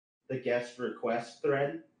 like, the guest request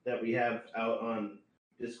thread that we have out on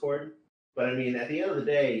Discord. But, I mean, at the end of the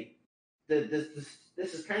day, this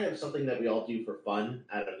is kind of something that we all do for fun,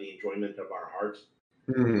 out of the enjoyment of our art.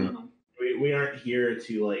 mm-hmm. We aren't here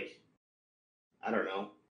to, like, I don't know.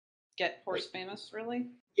 Get horse famous, really?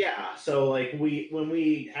 Yeah, so, like, when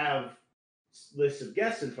we have lists of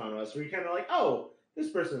guests in front of us, we're kind of like, oh, this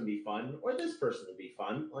person would be fun, or this person would be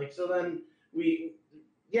fun. Like, so then we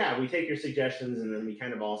take your suggestions, and then we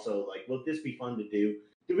kind of also, like, will this be fun to do?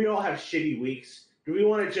 Do we all have shitty weeks? Do we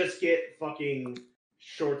want to just get fucking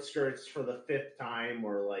short skirts for the 5th time,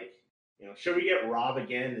 or, like, you know, should we get Rob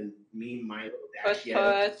again and meme my little dash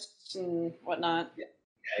yet? Puss and whatnot.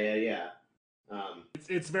 Yeah.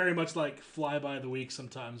 It's very much like fly by the week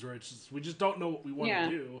sometimes, where it's just, we just don't know what we want to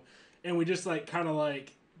do, and we just like kind of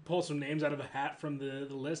like pull some names out of a hat from the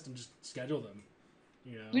list and just schedule them.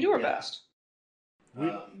 You know, We do our best.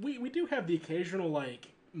 we do have the occasional like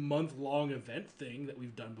month-long event thing that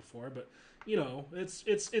we've done before, but you know, it's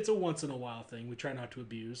a once in a while thing. We try not to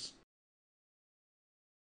abuse.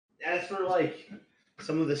 As for like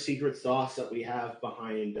some of the secret sauce that we have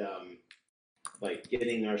behind like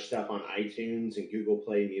getting our stuff on iTunes and Google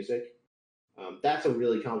Play Music, that's a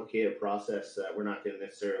really complicated process that we're not going to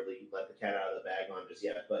necessarily let the cat out of the bag on just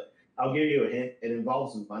yet. But I'll give you a hint: it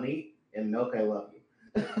involves money, and Milk, I love you.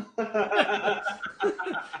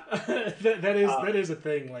 that is a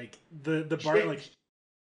thing. Like the bar, like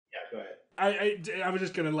yeah, go ahead. I was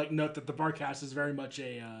just gonna like note that the Barcast is very much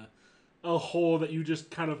a hole that you just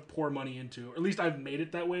kind of pour money into. Or at least I've made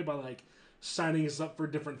it that way by like signing us up for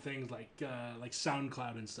different things like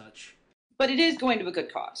SoundCloud and such. But it is going to a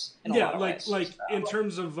good cause. In a lot of ways, so. in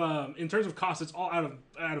terms of cost, it's all out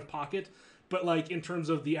of pocket. But like in terms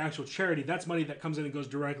of the actual charity, that's money that comes in and goes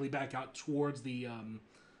directly back out towards the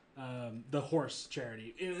horse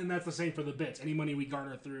charity, and that's the same for the bits. Any money we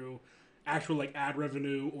garner through actual like ad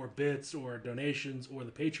revenue or bits or donations or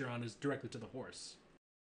the Patreon is directly to the horse.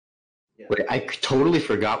 Yeah. Wait, I totally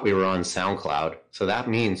forgot we were on SoundCloud. So that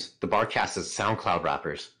means the Barcast is SoundCloud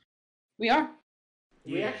rappers. We are.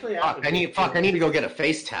 We actually have I need to go get a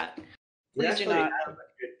face tat. We Please actually do not. have a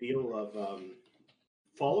good deal of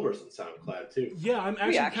followers on SoundCloud too. Yeah, I'm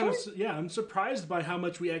I'm surprised by how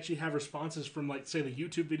much we actually have responses from, like, say, the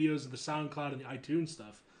YouTube videos and the SoundCloud and the iTunes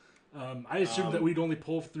stuff. I assumed that we'd only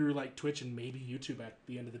pull through like Twitch and maybe YouTube at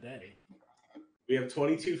the end of the day. We have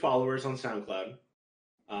 22 followers on SoundCloud.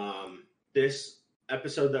 This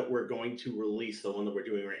episode that we're going to release, the one that we're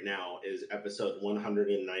doing right now, is episode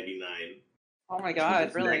 199. Oh my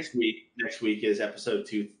god, really? Next week is episode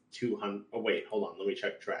 200. Oh wait, hold on. Let me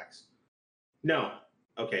check tracks. No.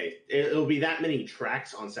 Okay. It'll be that many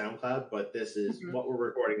tracks on SoundCloud, but this is what we're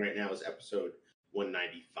recording right now is episode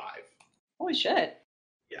 195. Holy shit.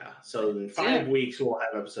 Yeah. So in 5 weeks we'll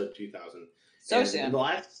have episode 2000. So soon. In the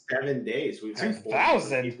last 7 days we've had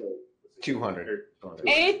 2,000? 200.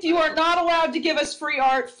 Eighth, you are not allowed to give us free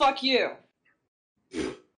art. Fuck you.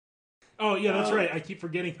 Oh yeah, that's right. I keep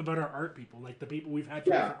forgetting about our art people. Like the people we've had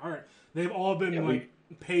for different art, they've all been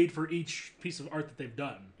paid for each piece of art that they've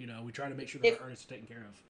done. You know, we try to make sure that our artists are taken care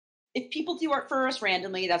of. If people do art for us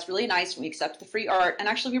randomly, that's really nice, and we accept the free art. And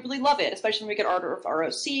actually, we really love it, especially when we get art of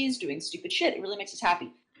ROCs doing stupid shit. It really makes us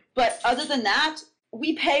happy. But other than that,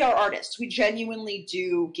 we pay our artists. We genuinely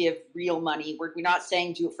do give real money. We're not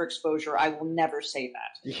saying do it for exposure. I will never say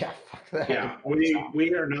that. Yeah, fuck that. Yeah,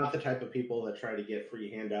 we are not the type of people that try to get free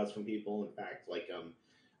handouts from people. In fact, like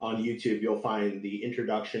on YouTube, you'll find the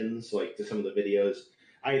introductions, like to some of the videos.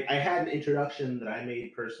 I had an introduction that I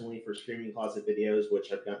made personally for Screaming Closet videos,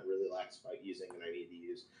 which I've gotten really lax about using and I need to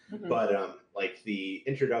use. Mm-hmm. But like the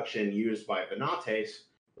introduction used by Benates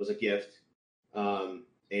was a gift,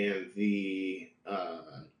 and the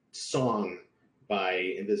song by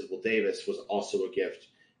Invisible Davis was also a gift.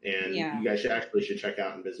 And you guys should check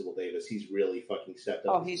out Invisible Davis. He's really fucking stepped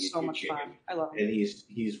up. Oh, he's so much fun. I love him. And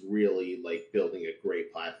he's really like building a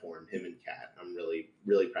great platform. Him and Kat. I'm really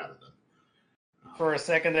really proud of them. For a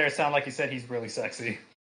second there, it sounded like you said he's really sexy.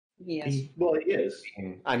 He is. Well, he is.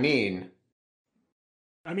 I mean,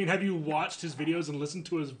 have you watched his videos and listened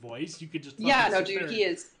to his voice? You could just he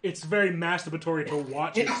is. It's very masturbatory to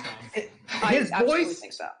watch his stuff. I absolutely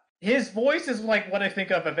think so. His voice is like what I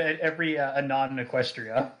think of every Anon in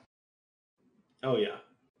Equestria. Oh yeah,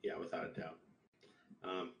 without a doubt.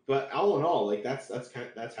 But all in all, like that's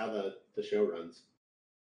how the show runs.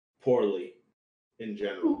 Poorly, in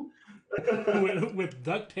general. with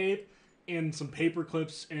duct tape and some paper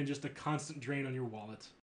clips and just a constant drain on your wallet.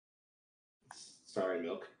 Sorry,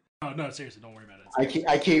 Milk. Oh no, seriously, don't worry about it.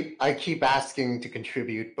 I keep asking to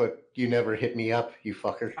contribute, but you never hit me up, you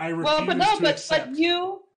fucker. I refuse but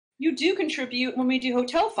you do contribute when we do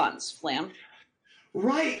hotel funds, Flam.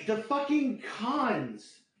 Right, the fucking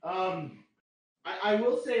cons. I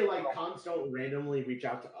will say, like, cons don't randomly reach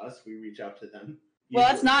out to us. We reach out to them. Well,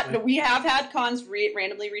 that's not. We have had cons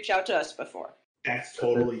randomly reach out to us before. That's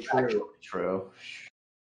totally true. True.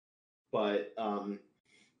 But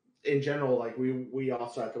in general, like we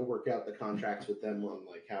also have to work out the contracts with them on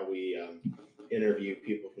like how we interview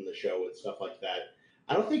people from the show and stuff like that.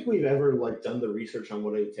 I don't think we've ever like done the research on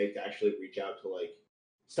what it would take to actually reach out to like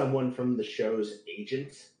someone from the show's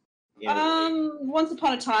agent. Once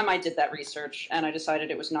upon a time, I did that research, and I decided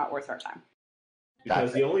it was not worth our time.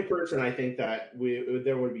 Because the only person I think that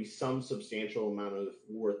there would be some substantial amount of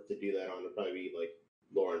worth to do that on would probably be like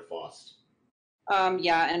Lauren Faust.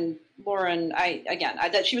 Yeah, and Lauren,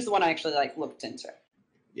 that she was the one I actually like looked into.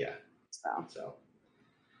 Yeah. So.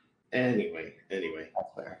 Anyway,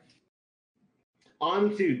 That's fair.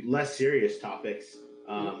 on to less serious topics.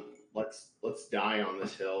 Let's die on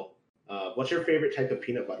this hill. What's your favorite type of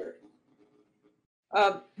peanut butter?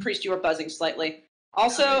 Priest, you are buzzing slightly.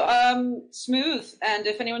 Also, smooth, and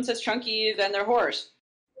if anyone says chunky, then they're whores.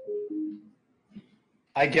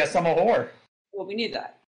 I guess I'm a whore. Well, we need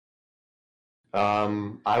that.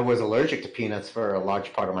 I was allergic to peanuts for a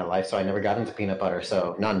large part of my life, so I never got into peanut butter,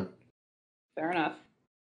 so none. Fair enough.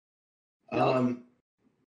 Oh,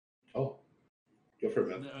 go for it,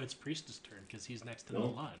 man. No, it's Priest's turn because he's next to the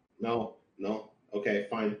line. No. Okay,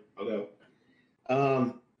 fine. I'll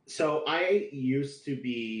go. So I used to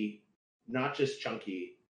be not just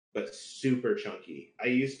chunky, but super chunky. I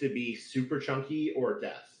used to be super chunky or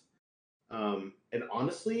death. And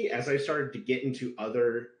honestly, as I started to get into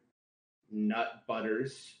other nut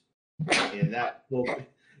butters, and that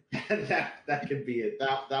could be it.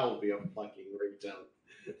 That will be a fucking ringtone.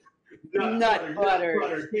 Nut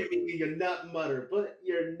butter. Give me your nut butter. Put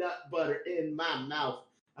your nut butter in my mouth.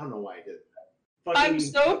 I don't know why I did that. I'm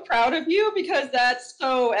so proud of you because that's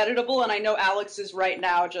so editable, and I know Alex is right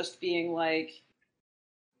now just being like,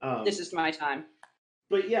 this is my time.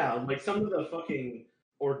 But yeah, like some of the fucking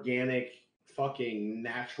organic, fucking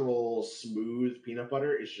natural, smooth peanut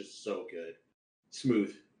butter is just so good.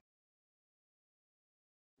 Smooth.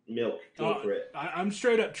 Milk, go for it. I'm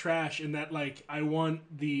straight up trash in that, like, I want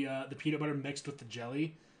the peanut butter mixed with the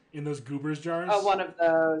jelly in those Goobers jars. Oh, one of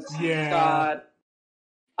those. Yeah. God.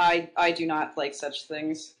 I do not like such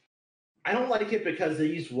things. I don't like it because they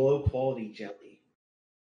use low quality jelly.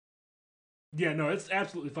 Yeah, no, it's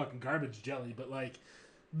absolutely fucking garbage jelly, but like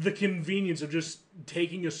the convenience of just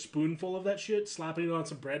taking a spoonful of that shit, slapping it on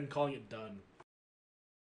some bread, and calling it done.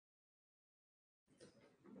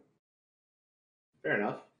 Fair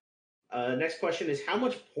enough. Next question is, how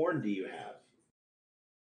much porn do you have?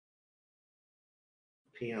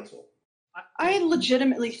 Pencil. I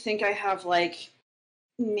legitimately think I have like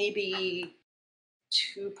maybe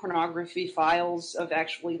 2 pornography files of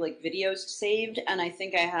actually like videos saved, and I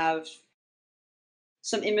think I have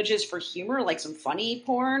some images for humor, like some funny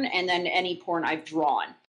porn, and then any porn I've drawn.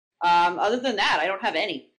 Other than that, I don't have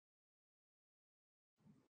any.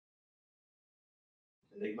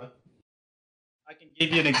 Enigma? I can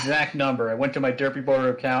give you an exact number. I went to my Derpy Border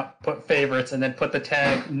account, put favorites, and then put the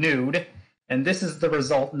tag nude, and this is the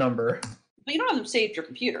result number. But you don't have them saved to your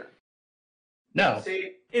computer. No.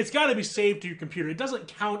 See, It's got to be saved to your computer. It doesn't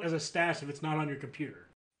count as a stash if it's not on your computer.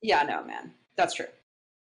 Yeah, no, man. That's true.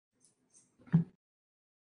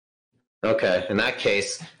 Okay, in that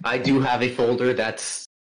case, I do have a folder that's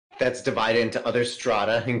divided into other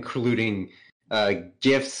strata, including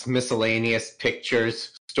gifs, miscellaneous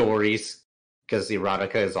pictures, stories, because the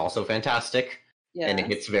erotica is also fantastic, and it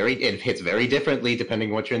hits very differently depending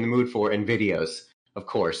on what you're in the mood for, and videos, of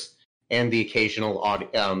course, and the occasional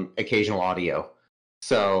audio.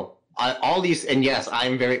 So all these, and yes,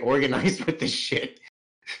 I'm very organized with this shit.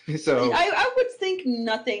 So I would think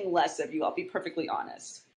nothing less of you. I'll be perfectly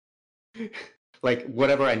honest. like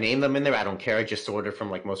whatever I name them in there, I don't care. I just order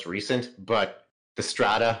from like most recent, but the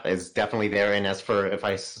strata is definitely there. And as for if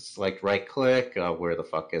I like right click, where the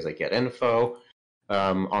fuck is I get info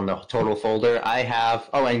on the total folder? I have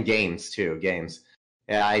and games too. Games.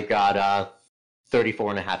 Yeah, I got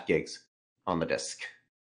 34.5 gigs on the disk.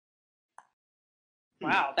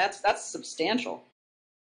 Wow, that's substantial.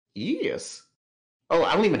 Yes. Oh,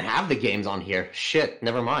 I don't even have the games on here. Shit,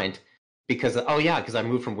 never mind. Because I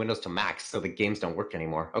moved from Windows to Mac, so the games don't work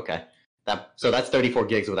anymore. Okay, so that's 34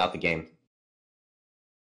 gigs without the game.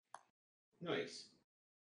 nice.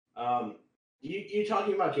 You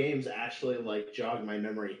talking about games actually like jogged my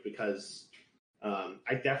memory because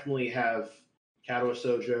I definitely have Kato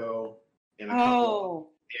Sojo and a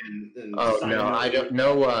couple. And No, I don't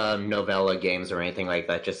know novella games or anything like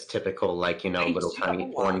that. Just typical, like, little tiny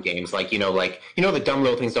porn games. Like, the dumb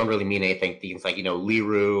little things don't really mean anything. Things like,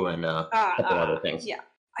 Liru and a couple other things. Yeah,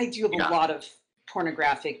 I do have a lot of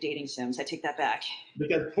pornographic dating sims. I take that back.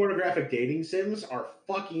 Because pornographic dating sims are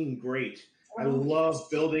fucking great. I love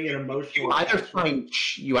building an emotional. You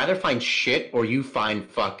either find shit or you find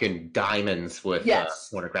fucking diamonds with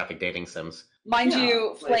pornographic dating sims. Mind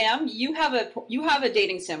you, Flam, you have a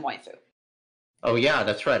dating sim waifu. Oh yeah,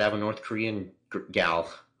 that's right. I have a North Korean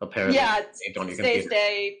gal. Apparently, yeah,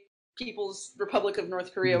 stay People's Republic of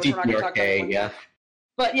North Korea, which we're not going to talk about. Yeah,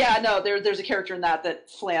 but yeah, no, there's a character in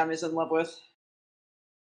that Flam is in love with.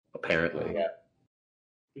 Apparently, yeah.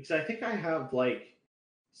 Because I think I have like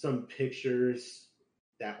some pictures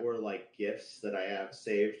that were like GIFs that I have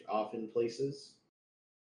saved off in places,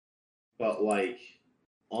 but like.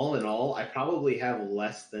 All in all, I probably have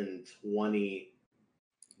less than 20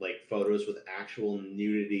 like photos with actual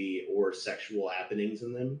nudity or sexual happenings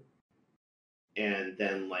in them. And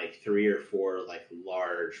then like 3 or 4 like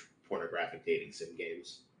large pornographic dating sim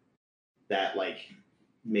games that like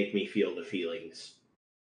make me feel the feelings.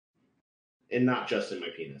 And not just in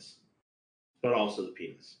my penis, but also the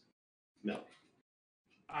penis. Milk.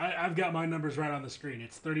 I've got my numbers right on the screen.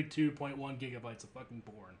 It's 32.1 gigabytes of fucking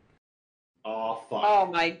porn. Oh fuck! Oh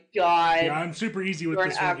my god! Yeah, I'm super easy with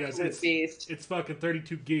this one, guys. It's fucking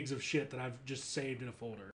 32 gigs of shit that I've just saved in a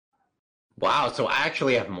folder. Wow, so I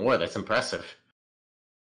actually have more. That's impressive.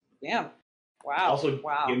 Damn! Wow. Also,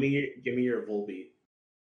 give me your Volbeat.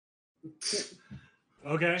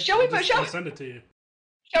 Okay. I'll send it to you.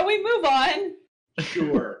 Shall we move on?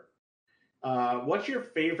 Sure. What's your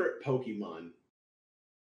favorite Pokemon?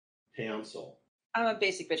 Hansel. I'm a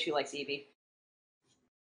basic bitch who likes Eevee.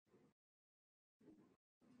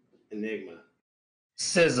 Enigma.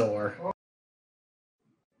 Scizor.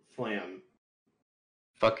 Flam.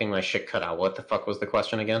 Fucking my shit cut out. What the fuck was the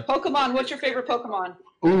question again? Pokemon. What's your favorite Pokemon?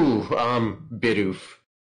 Ooh, Bidoof.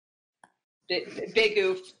 Big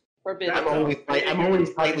Oof or Bidoof. I'm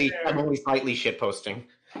only slightly shit posting.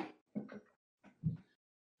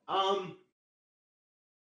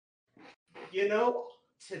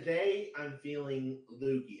 Today I'm feeling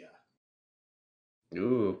Lugia.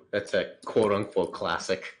 Ooh, that's a quote unquote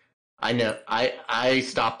classic. I know. I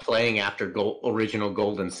stopped playing after original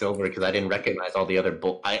Gold and Silver because I didn't recognize all the other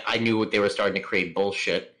I knew what they were starting to create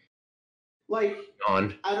bullshit. I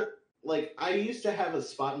used to have a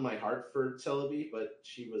spot in my heart for Celebi, but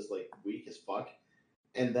she was like weak as fuck.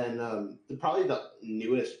 And then probably the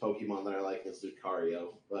newest Pokemon that I like is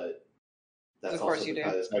Lucario, but that's also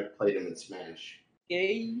because I played him in Smash.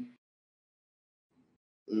 Yay.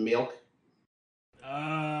 Milk.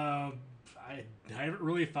 I haven't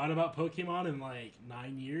really thought about Pokemon in like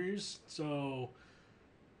 9 years, so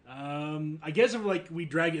I guess if like we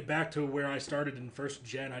drag it back to where I started in first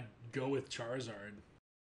gen, I'd go with Charizard.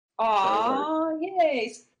 Aww,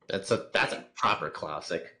 yay! That's a proper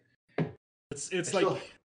classic. It's just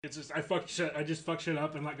I just fucked shit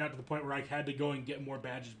up and like got to the point where I had to go and get more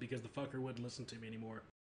badges because the fucker wouldn't listen to me anymore.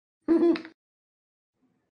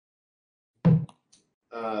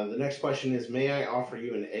 The next question is, may I offer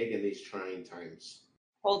you an egg in these trying times?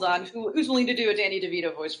 Hold on. Who's willing to do a Danny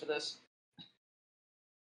DeVito voice for this?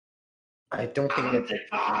 I don't think I'm the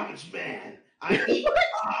garbage man. I eat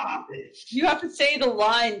garbage. You have to say the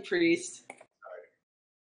line, priest.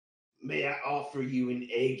 May I offer you an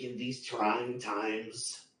egg in these trying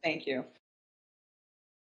times? Thank you.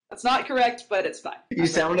 That's not correct, but it's fine. You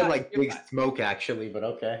sounded like You're Big fine. Smoke, actually, but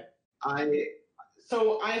okay. I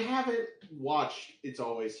haven't watched It's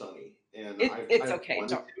Always Sunny, and It's I've okay.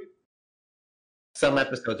 wanted Don't. to. Some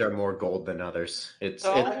episodes are more gold than others. It's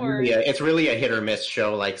Don't worry. really a hit or miss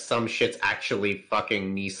show. Like some shit's actually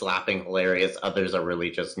fucking knee slapping hilarious. Others are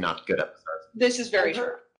really just not good episodes. This is very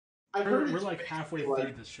true. I've heard We're it's like halfway like-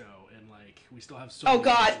 through this show, and like we still have so. Oh many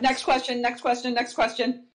God! episodes. Next question. Next question. Next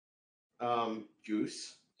question.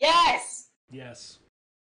 Goose, Yes. Yes.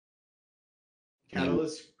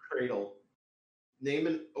 Catalyst Cradle. Name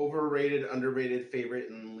an overrated, underrated, favorite,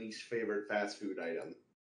 and least favorite fast food item.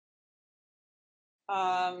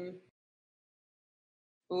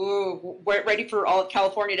 Ooh, ready for all of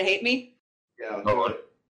California to hate me? Yeah. Go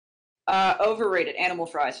on. Overrated. Animal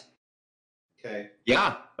fries. Okay.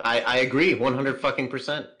 Yeah, I agree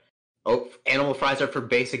 100%. Oh, animal fries are for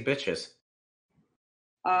basic bitches.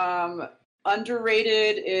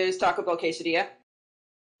 Underrated is Taco Bell quesadilla.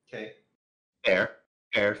 Okay. Fair.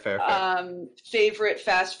 Favorite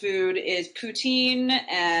fast food is poutine,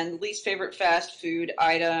 and least favorite fast food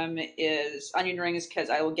item is onion rings because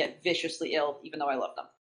I will get viciously ill even though I love them.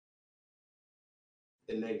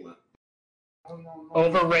 Enigma.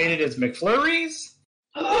 Overrated is McFlurries.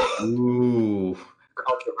 Ooh,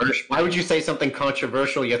 controversial. Why would you say something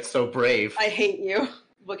controversial yet so brave? I hate you.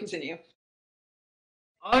 We'll continue.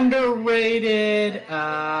 Underrated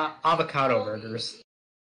avocado burgers.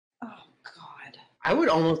 Oh God. I would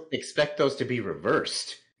almost expect those to be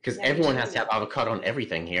reversed because Yeah, me everyone too. has to have avocado on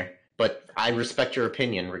everything here. But I respect your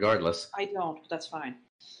opinion regardless. I don't, but that's fine.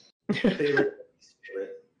 Favorite.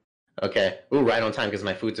 Okay. Ooh, right on time because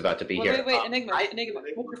my food's about to be here. Wait, Enigma. Enigma.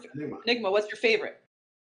 Enigma. Enigma, what's your favorite?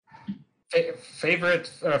 Favorite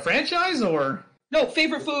franchise or No,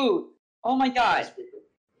 favorite food. Oh my God.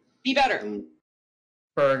 Be better.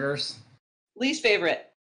 burgers? Least favorite.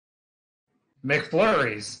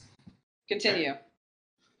 McFlurries. Continue.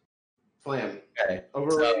 Flam. Okay.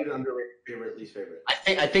 Overrated, underrated, favorite, least favorite.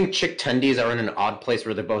 I think chick tendies are in an odd place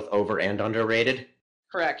where they're both over and underrated.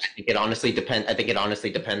 Correct. I think it honestly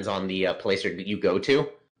depends on the place you go to.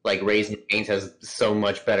 Like Raising Cane's has so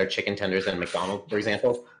much better chicken tenders than McDonald's, for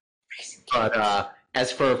example. But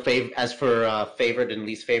as for favorite and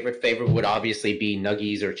least favorite would obviously be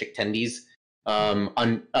nuggies or chick tendies.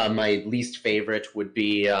 My least favorite would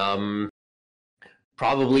be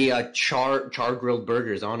probably char grilled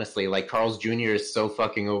burgers. Honestly, like Carl's Jr. is so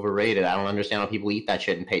fucking overrated. I don't understand how people eat that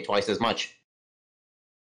shit and pay twice as much.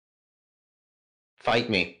 Fight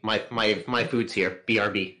me. My food's here.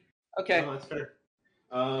 BRB. Okay. No, that's fair.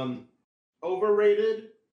 Overrated.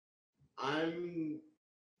 I'm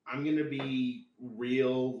gonna be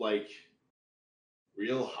real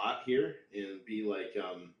hot here and be like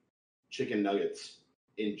chicken nuggets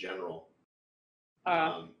in general.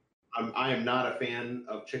 I am not a fan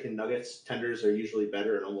of chicken nuggets. Tenders are usually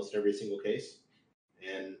better in almost every single case,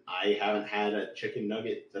 and I haven't had a chicken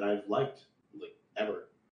nugget that I've liked like ever.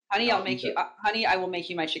 Honey, I'll I'll make eat you. them. Honey, I will make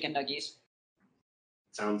you my chicken nuggies.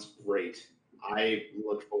 Sounds great. I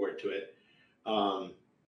look forward to it.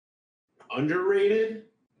 Underrated.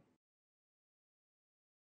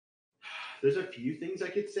 There's a few things I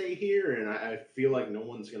could say here, and I feel like no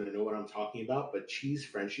one's gonna know what I'm talking about. But cheese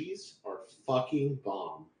Frenchies are fucking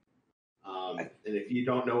bomb. And if you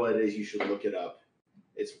don't know what it is, you should look it up.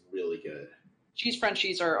 It's really good. Cheese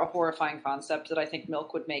Frenchies are a horrifying concept that I think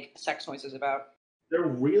Milk would make sex noises about. They're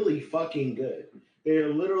really fucking good. They're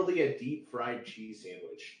literally a deep fried cheese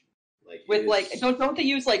sandwich. Like With it like, is- don't they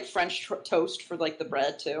use like French toast for like the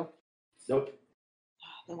bread too? Nope.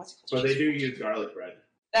 Then what's it called? But they Cheese do French? use garlic bread.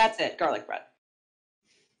 That's it, garlic bread.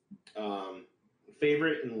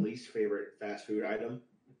 Favorite and least favorite fast food item.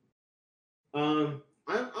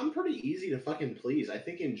 I'm pretty easy to fucking please. I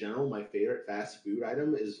think in general my favorite fast food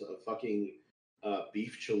item is a fucking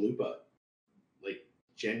beef chalupa, like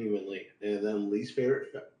genuinely. And then least favorite.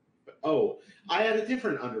 I had a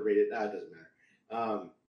different underrated. That doesn't matter.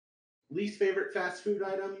 Least favorite fast food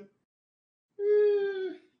item.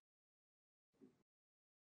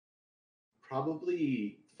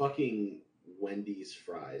 Probably fucking Wendy's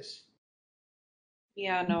fries.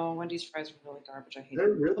 Yeah, no, Wendy's fries are really garbage. I hate They're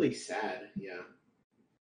them. really sad. Yeah.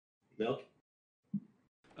 Milk.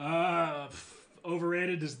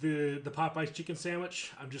 Overrated is the Popeyes chicken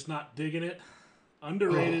sandwich. I'm just not digging it.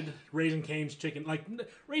 Underrated Raising Cane's chicken. Like,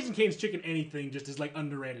 Raising Cane's chicken anything just is, like,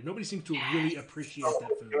 underrated. Nobody seems to really appreciate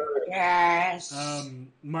that food. Yes.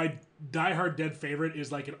 My diehard dead favorite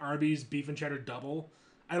is, like, an Arby's beef and cheddar double.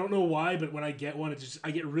 I don't know why, but when I get one,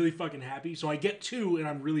 I get really fucking happy. So I get two, and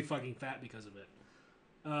I'm really fucking fat because of it.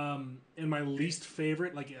 And my least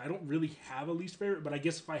favorite, like, I don't really have a least favorite, but I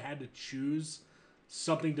guess if I had to choose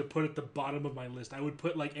something to put at the bottom of my list, I would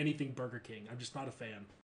put, like, anything Burger King. I'm just not a fan.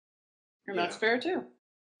 And that's fair, too.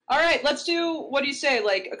 All right, let's do, what do you say,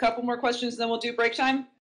 like, a couple more questions, then we'll do break time?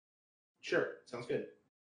 Sure, sounds good.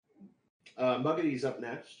 Muggady's up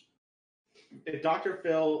next. If Dr.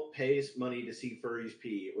 Phil pays money to see furries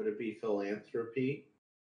pee, would it be philanthropy?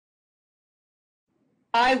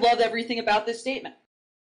 I love everything about this statement.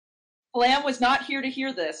 Lamb was not here to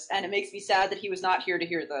hear this, and it makes me sad that he was not here to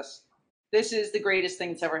hear this. This is the greatest thing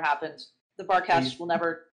that's ever happened. The Barcast will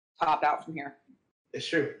never top out from here. It's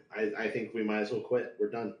true. I think we might as well quit. We're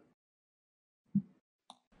done.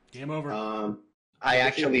 Game over. I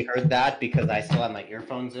actually heard that because I still have my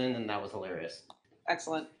earphones in, and that was hilarious.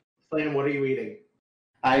 Excellent. Slam, what are you eating?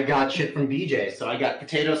 I got shit from BJ, so I got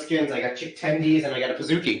potato skins, I got chick tendies, and I got a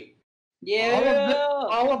Pizookie. Yeah.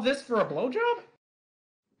 All of this for a blowjob?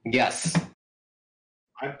 Yes.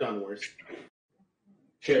 I've done worse.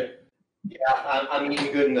 Shit. Yeah, I'm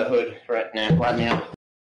eating good in the hood right now.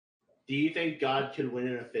 Do you think God could win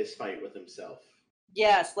in a fist fight with himself?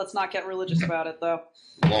 Yes, let's not get religious about it, though.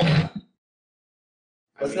 Well,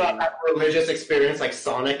 let's not have a religious experience like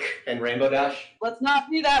Sonic and Rainbow Dash. Let's not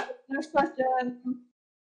do that. Next question.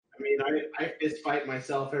 I mean, I fist fight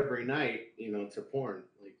myself every night, to porn.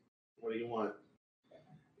 Like, what do you want?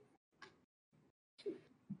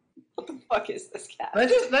 What the fuck is this cat?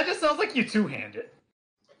 That just sounds like you two-handed.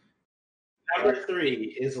 Number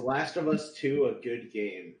 3, is Last of Us 2 a good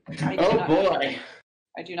game? Oh boy.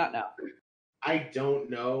 I do not know. I don't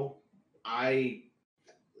know. I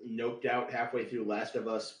noped out halfway through Last of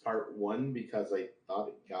Us Part 1 because I thought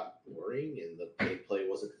it got boring and the gameplay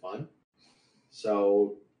wasn't fun.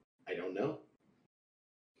 So, I don't know.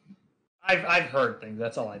 I've heard things,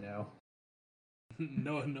 that's all I know.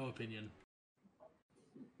 No opinion.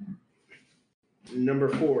 Number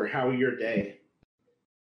 4, how your day?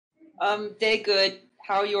 Day good.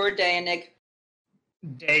 How your day, Nick?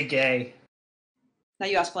 Day gay. Now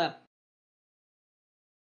you ask Flam.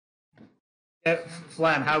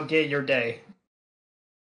 Flam, how gay your day?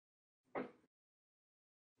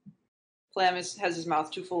 Flam has his mouth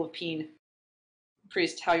too full of peen.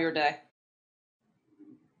 Priest, how your day?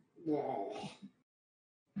 Well,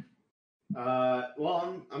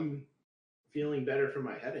 I'm feeling better from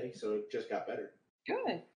my headache, so it just got better.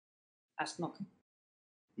 Good. Ask Milk.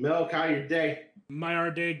 Milk, how your day? My our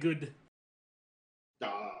day good.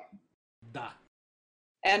 Da.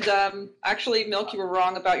 And actually, Milk, you were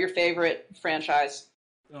wrong about your favorite franchise.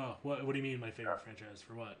 Oh, what do you mean my favorite franchise?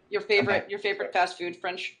 For what? Your favorite fast food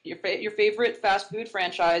your favorite fast food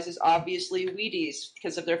franchise is obviously Wheaties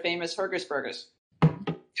because of their famous Hurgus Burgers.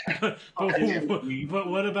 but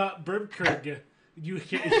what about Burpkurg? You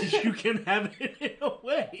can have it in a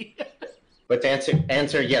way. But to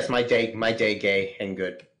answer, yes, my day gay and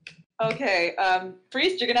good. Okay,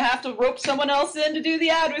 Priest, you're gonna have to rope someone else in to do the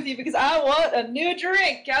ad with you because I want a new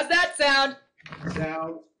drink. How's that sound?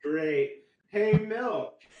 Sounds great. Hey,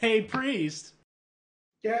 Milk. Hey, Priest.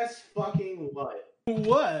 Guess fucking what?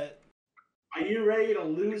 What? Are you ready to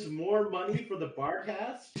lose more money for the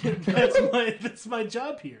Barcast? that's my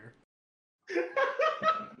job here. I'm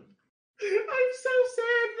so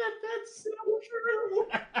sad that's so true.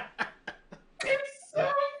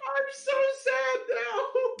 I'm so sad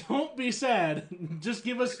now. Don't be sad. Just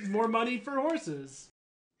give us more money for horses.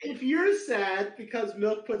 If you're sad because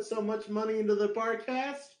Milk put so much money into the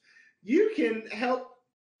Barcast, you can help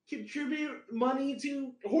contribute money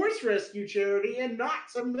to horse rescue charity and not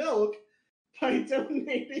to Milk by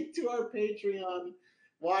donating to our Patreon,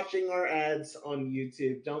 watching our ads on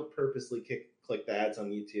YouTube. Don't purposely click the ads on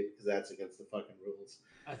YouTube because that's against the fucking rules.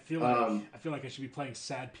 I feel like I should be playing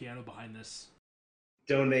sad piano behind this.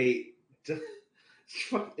 Donate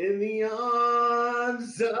in the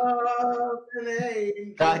arms of an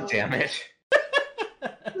angel. God damn it.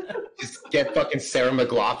 Just get fucking Sarah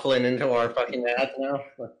McLachlan into our fucking ads now.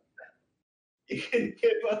 You can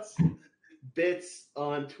give us bits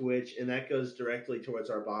on Twitch, and that goes directly towards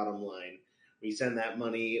our bottom line. We send that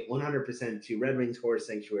money 100% to Red Wings Horse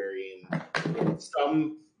Sanctuary in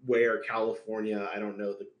somewhere, California. I don't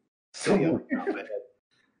know the city off the top of my head.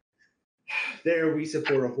 There, we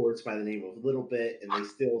support a horse by the name of Little Bit, and they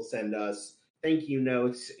still send us thank you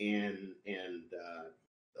notes and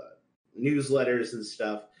newsletters and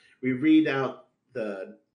stuff. We read out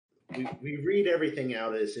we read everything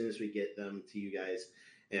out as soon as we get them to you guys,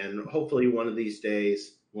 and hopefully one of these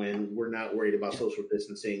days when we're not worried about social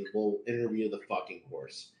distancing, we'll interview the fucking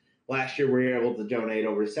horse. Last year we were able to donate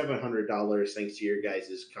over $700 thanks to your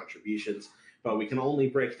guys' contributions, but we can only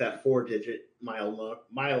break that 4-digit mile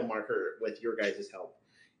marker with your guys' help.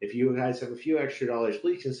 If you guys have a few extra dollars,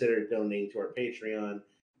 please consider donating to our Patreon,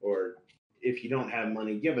 or if you don't have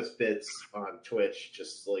money, give us bits on Twitch.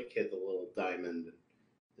 Just like hit the little diamond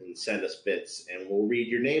and send us bits, and we'll read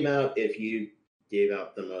your name out if you gave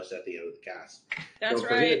out the most at the end of the cast. That's Don't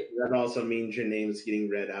right. forget, that also means your name is getting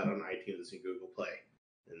read out on iTunes and Google Play,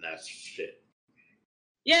 and that's shit.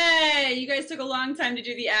 Yay! You guys took a long time to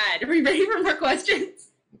do the ad. Are we ready for more questions?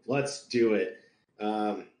 Let's do it.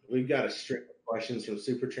 We've got a string of questions from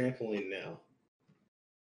Super Trampoline now.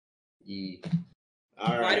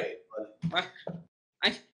 All right.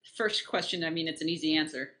 First question, I mean, it's an easy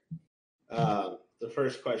answer. The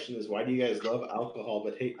first question is, why do you guys love alcohol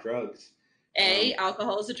but hate drugs?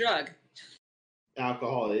 Alcohol is a drug.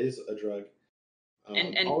 Alcohol is a drug.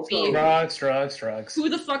 And also, B, Drugs. who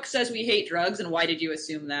the fuck says we hate drugs, and why did you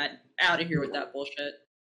assume that? Out of here with that bullshit.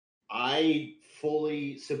 I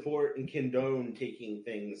fully support and condone taking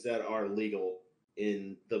things that are legal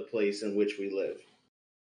in the place in which we live.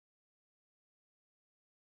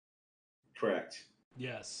 Correct.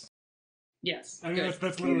 Yes. Yes. I mean, good.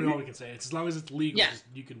 that's literally all we can say. It's as long as it's legal, Yeah.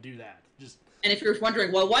 you can do that. Just And if you're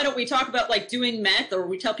wondering, well, why don't we talk about like doing meth, or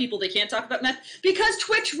we tell people they can't talk about meth? Because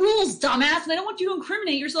Twitch rules, dumbass, and I don't want you to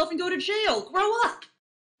incriminate yourself and go to jail. Grow up.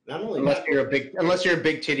 Not only Unless that, you're a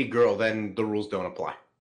big titty girl, then the rules don't apply.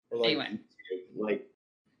 or like, Anyway. like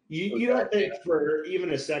you don't think for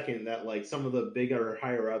even a second that like some of the bigger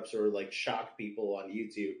higher ups or like shock people on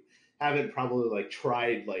YouTube haven't probably like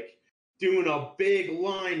tried like doing a big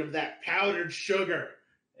line of that powdered sugar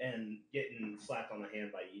and getting slapped on the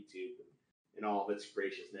hand by YouTube in all of its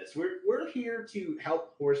graciousness. We're here to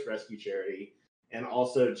help horse rescue charity and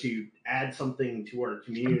also to add something to our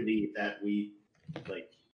community that we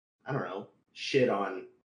like, I don't know, shit on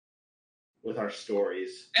with our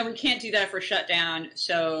stories. And we can't do that if we're shut down.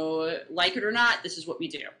 So, like it or not, this is what we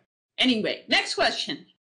do. Anyway, next question.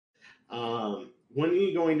 When are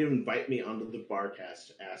you going to invite me onto the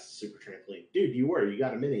Barcast? Asked Super Trampoline. Dude, you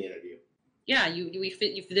got a mini interview. Yeah,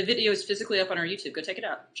 the video is physically up on our YouTube. Go check it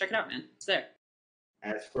out. Check it out, man. It's there.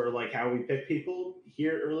 As for like how we pick people,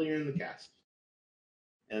 here earlier in the cast.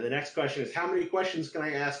 And the next question is, how many questions can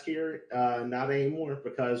I ask here? Not anymore,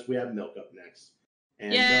 because we have Milk up next. And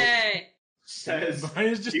Milk Yay! says, mine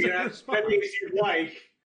is just "Do you a have response. spending you like?"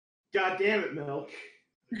 God damn it, Milk.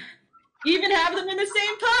 Even have them in the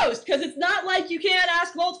same post, because it's not like you can't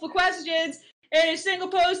ask multiple questions in a single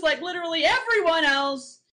post like literally everyone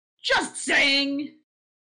else. Just saying.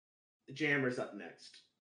 The Jammer's up next.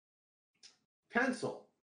 Pencil.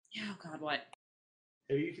 Oh God, what?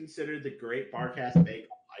 Have you considered the Great Barcast Bake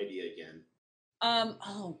Off idea again?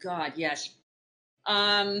 Oh God, yes.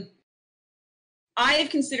 I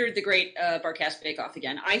have considered the Great Barcast Bake Off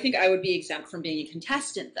again. I think I would be exempt from being a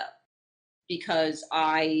contestant, though, because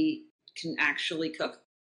I can actually cook.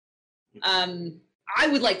 I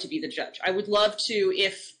would like to be the judge. I would love to,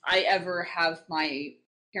 if I ever have my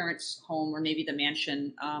parents' home or maybe the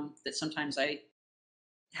mansion that sometimes I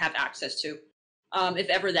have access to. If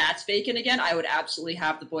ever that's vacant again, I would absolutely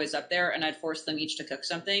have the boys up there, and I'd force them each to cook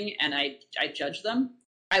something, and I'd judge them.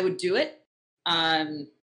 I would do it.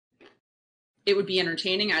 It would be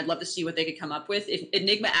entertaining. I'd love to see what they could come up with. If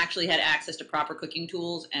Enigma actually had access to proper cooking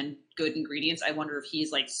tools and good ingredients, I wonder if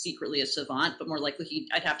he's like secretly a savant, but more likely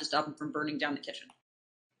I'd have to stop him from burning down the kitchen.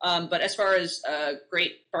 But as far as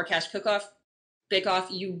Great Barcast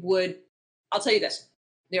Bake-Off, I'll tell you this.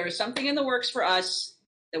 There is something in the works for us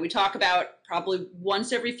that we talk about probably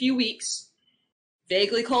once every few weeks,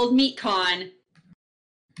 vaguely called MeatCon.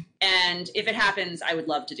 And if it happens, I would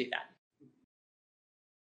love to do that.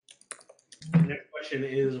 The next question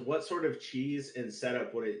is, what sort of cheese and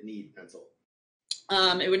setup would it need, Pencil?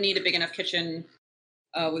 It would need a big enough kitchen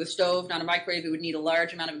with a stove, not a microwave. It would need a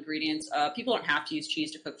large amount of ingredients. People don't have to use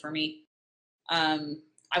cheese to cook for me.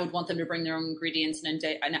 I would want them to bring their own ingredients and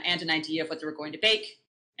an idea of what they were going to bake,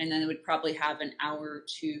 and then they would probably have an hour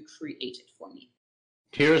to create it for me.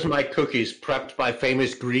 Here's my cookies, prepped by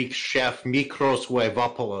famous Greek chef Mikros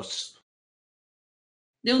Wevopoulos.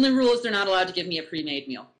 The only rule is they're not allowed to give me a pre-made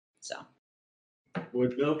meal. So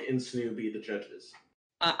Would Milk and Snoo be the judges?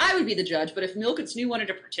 I would be the judge, but if Milk and Snoo wanted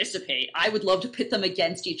to participate, I would love to pit them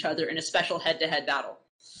against each other in a special head-to-head battle.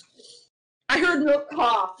 I heard Milk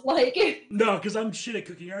cough, like... No, because I'm shit at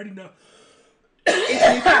cooking. I already know. Is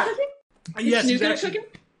Snoo good at cooking? Yes, Snoo he's good at actually. cooking?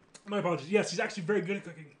 My apologies. Yes, he's actually very good at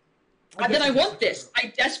cooking. Then I want this.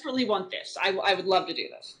 I desperately want this. I would love to do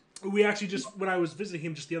this. We actually just, when I was visiting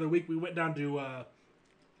him just the other week, we went down to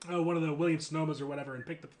one of the Williams Sonomas or whatever and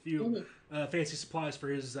picked up a few fancy supplies for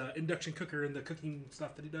his induction cooker and the cooking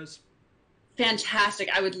stuff that he does. Fantastic.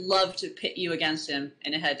 I would love to pit you against him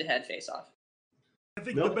in a head-to-head face-off. I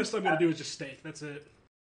think the best I'm going to do is just steak. That's it.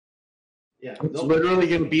 Yeah, It's literally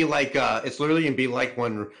gonna be like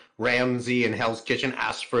when Ramsay in Hell's Kitchen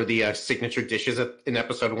asked for the signature dishes in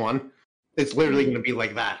episode 1. It's literally gonna be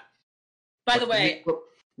like that. By the way,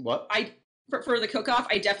 what? For the cook-off,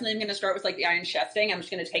 I definitely am going to start with like the Iron Chef thing. I'm just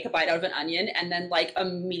going to take a bite out of an onion and then like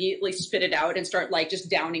immediately spit it out and start like just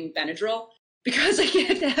downing Benadryl because I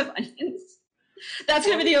can't have onions. That's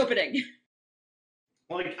going to be the opening.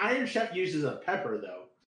 Like, Iron Chef uses a pepper, though.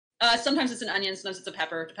 Sometimes it's an onion, sometimes it's a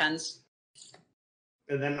pepper. Depends.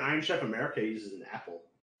 And then Iron Chef America uses an apple.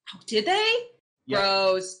 Oh, did they? Yeah.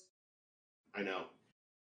 Gross. I know.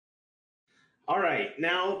 All right,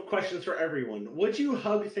 now questions for everyone. Would you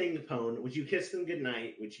hug Thingpone? Would you kiss them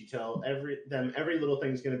goodnight? Would you tell every little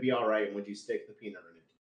thing's going to be all right? And would you stick the peanut in it?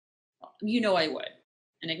 You know I would.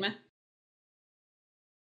 Enigma?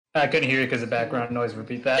 I couldn't hear you because of background noise.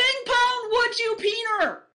 Repeat that. Thingpone, would you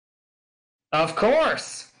peener? Of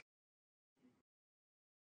course.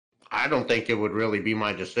 I don't think it would really be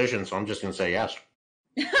my decision, so I'm just gonna say yes.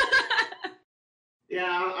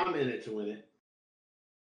 Yeah, I'm in it to win it.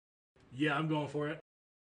 Yeah, I'm going for it.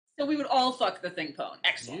 So we would all fuck the Thingpone.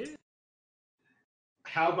 Excellent. Yeah.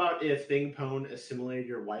 How about if Thingpone assimilated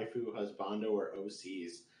your waifu, husbando, or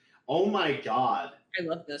OCs? Oh my god. I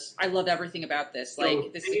love this. I love everything about this.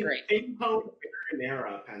 Like, this is great. Thingpone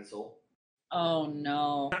Marinara pencil. Oh,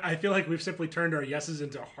 no. I feel like we've simply turned our yeses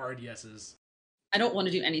into hard yeses. I don't want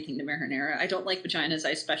to do anything to Marinara. I don't like vaginas. I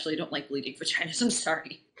especially don't like bleeding vaginas. I'm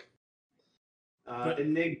sorry.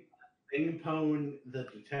 Enigma, Thingpone the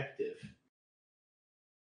detective.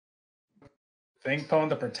 Thingpone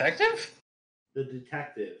the Protective? The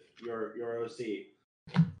detective, your OC.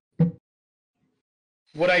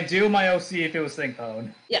 Would I do my OC if it was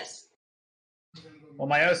Thingpone? Yes. Well,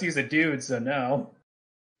 my OC is a dude, so no.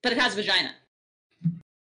 But it has vagina.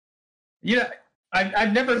 You know,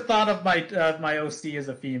 I've never thought of my OC as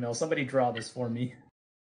a female. Somebody draw this for me.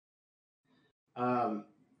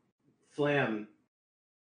 Flam,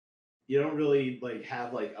 you don't really like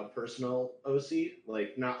have like a personal OC,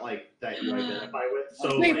 like not like that you identify with.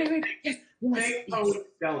 So Wait. Yes. Thingpone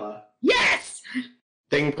Stella. Yes!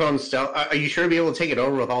 Thingpone Stella, are you sure to be able to take it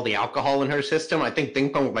over with all the alcohol in her system? I think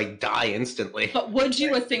Thingpone would like die instantly. But would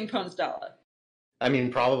you a Thingpone Stella? I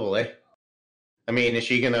mean, probably. I mean, is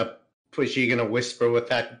she gonna whisper with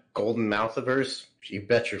that golden mouth of hers? You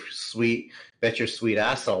bet your sweet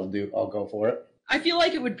ass I'll go for it. I feel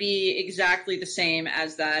like it would be exactly the same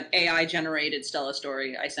as that AI-generated Stella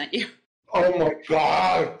story I sent you. Oh my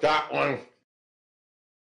god, that one.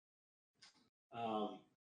 A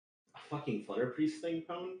fucking Flutterpriest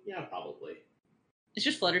Thingpone? Yeah, probably. It's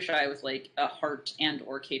just Fluttershy with like a heart and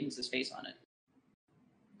or Cadence's face on it.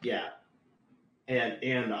 Yeah.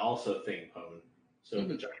 And also Thingpone. So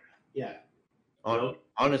vagina. Yeah.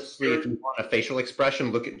 Honestly, if you want a facial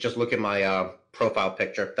expression, just look at my profile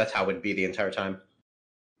picture. That's how it'd be the entire time.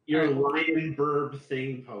 You're lion burb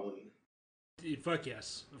Thingpone. Fuck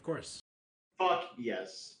yes, of course. Fuck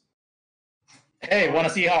yes. Hey, want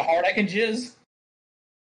to see how hard I can jizz?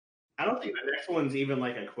 I don't think the next one's even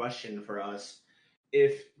like a question for us.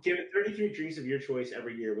 If given 33 drinks of your choice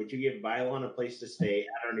every year, would you give Vylon a place to stay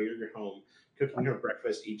at or near your home, cooking her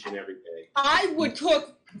breakfast each and every day? I would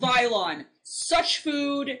cook Vylon such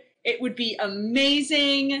food. It would be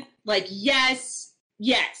amazing. Like, yes.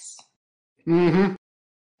 Mm-hmm.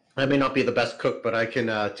 I may not be the best cook, but I can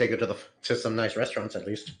take her to some nice restaurants at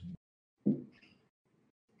least.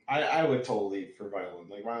 I would totally for Vylon.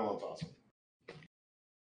 Like, Vylon's awesome.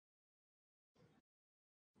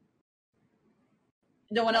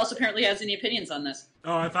 No one else apparently has any opinions on this.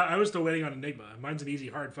 Oh, I was still waiting on Enigma. Mine's an easy,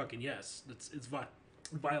 hard fucking yes. It's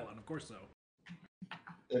Vylon, of course so.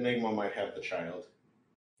 Enigma might have the child.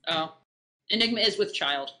 Oh. Enigma is with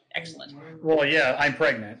child. Excellent. Well, yeah, I'm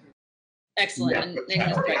pregnant. Excellent. Yeah.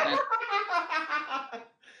 Enigma's pregnant.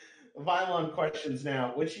 Vylon questions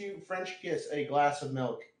now. Would you French kiss a glass of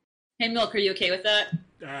milk? Hey, Milk, are you okay with that?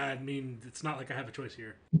 I mean, it's not like I have a choice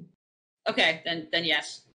here. Okay, then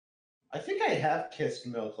yes. I think I have kissed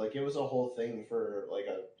milk. Like, it was a whole thing for, like,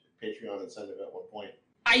 a Patreon incentive at one point.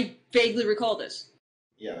 I vaguely recall this.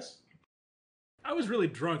 Yes. I was really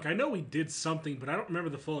drunk. I know we did something, but I don't remember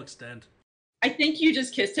the full extent. I think you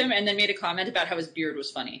just kissed him and then made a comment about how his beard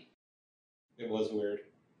was funny. It was weird.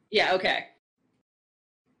 Yeah, okay.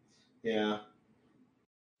 Yeah.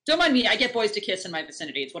 Don't mind me. I get boys to kiss in my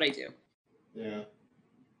vicinity. It's what I do. Yeah.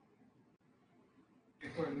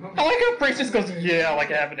 I like how Brace just goes, yeah, like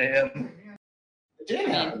it happened to him. It did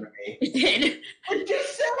happen to me. It did. I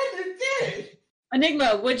just said it did.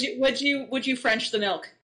 Enigma, would you French the milk?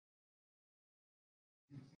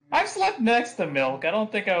 I've slept next to Milk. I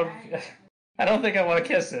don't think I would. I don't think I want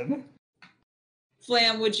to kiss him.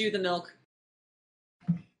 Flam, would you the milk?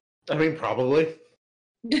 I mean, probably.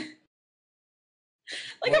 Like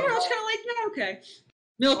everyone's kind of like, yeah, okay.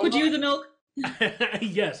 Milk, would you the milk?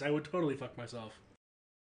 Yes, I would totally fuck myself.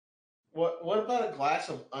 What about a glass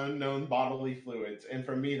of unknown bodily fluids? And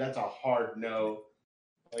for me, that's a hard no.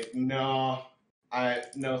 Like, no,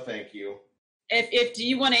 no, thank you. If do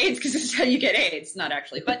you want AIDS? Because this is how you get AIDS. Not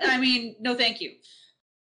actually, but I mean, no, thank you.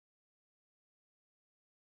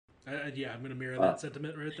 Yeah, I'm gonna mirror that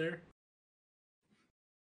sentiment right there.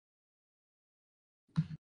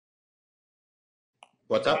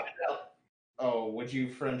 What's up? Oh, would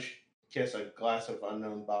you French kiss a glass of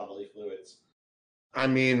unknown bodily fluids? I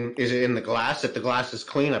mean, is it in the glass? If the glass is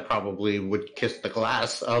clean, I probably would kiss the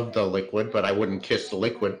glass of the liquid, but I wouldn't kiss the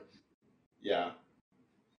liquid. Yeah.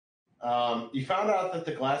 You found out that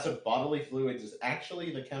the glass of bodily fluids is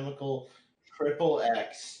actually the chemical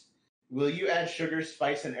XXX. Will you add sugar,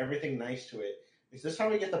 spice, and everything nice to it? Is this how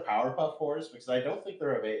we get the Powerpuff whores? Because I don't think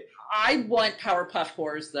they're of age. I want Powerpuff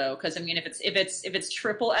whores though, because I mean, if it's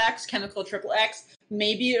XXX, chemical XXX,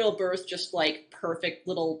 maybe it'll birth just like perfect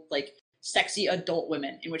little like sexy adult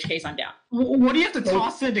women. In which case, I'm down. What do you have to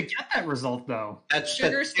toss in to get that result, though?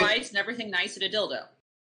 Sugar, spice, and everything nice in a dildo.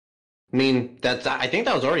 I mean, I think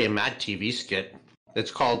that was already a Mad TV skit.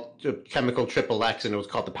 It's called Chemical XXX, and it was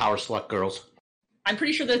called the Power Slut Girls. I'm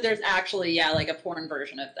pretty sure that there's actually, like a porn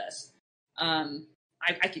version of this. I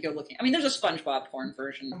could go looking. I mean, there's a SpongeBob porn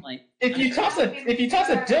version. Like, If you toss a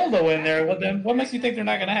dildo in there, well, then what makes you think they're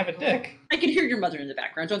not going to have a dick? I can hear your mother in the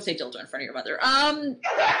background. Don't say dildo in front of your mother.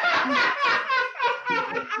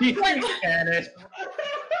 You speak Spanish.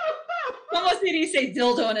 ¿Cómo se dice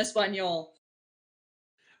dildo en español?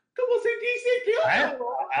 ¿Cómo se dice I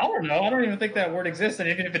don't know. I don't even think that word exists, and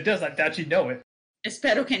even if it does, I doubt you know it.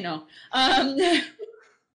 Espero que no.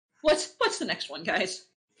 What's the next one, guys?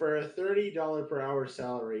 For a $30 per hour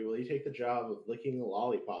salary, will you take the job of licking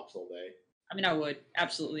lollipops all day? I mean, I would.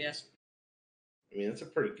 Absolutely, yes. I mean, that's a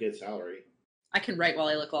pretty good salary. I can write while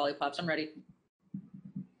I lick lollipops. I'm ready.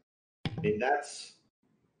 I mean, that's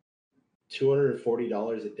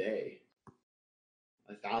 $240 a day.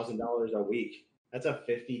 $1,000 a week. That's a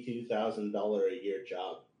 $52,000 a year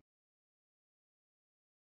job.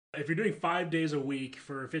 If you're doing 5 days a week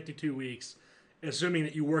for 52 weeks, assuming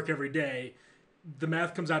that you work every day, the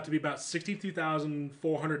math comes out to be about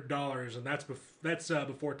 $62,400, and that's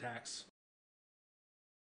before tax.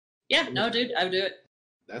 Yeah, no, dude, I would do it.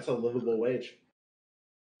 That's a livable wage.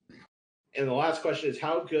 And the last question is,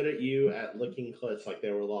 how good are you at licking clits like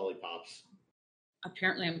they were lollipops?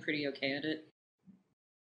 Apparently, I'm pretty okay at it.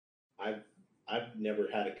 I've never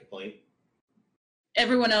had a complaint.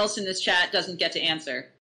 Everyone else in this chat doesn't get to answer.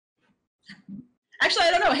 Actually,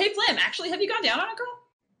 I don't know. Hey, Flam, actually, have you gone down on a girl?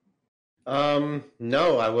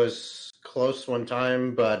 No, I was close one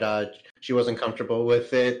time, but she wasn't comfortable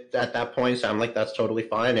with it at that point, so I'm like, that's totally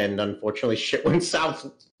fine, and unfortunately shit went south,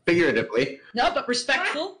 figuratively. No, but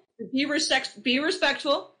respectful. Be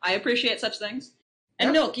respectful. I appreciate such things.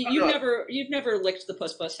 And Milk, you've never licked the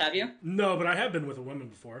puss, have you? No, but I have been with a woman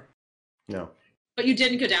before. No. But you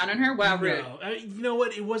didn't go down on her? Wow, rude. No. You know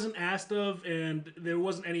what? It wasn't asked of, and there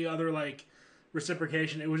wasn't any other, like,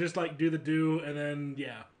 reciprocation. It was just, like, do, and then,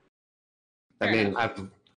 yeah. I mean,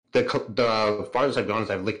 the farthest I've gone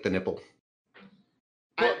is I've licked the nipple.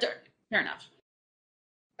 Well, fair enough.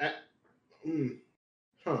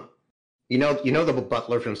 Huh. You know the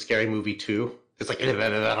butler from Scary Movie 2? It's like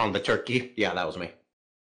on the turkey. Yeah, that was me.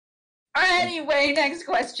 Anyway, next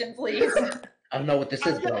question, please. I don't know what this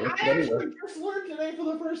is, though. I actually just learned today for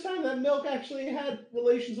the first time that Milk actually had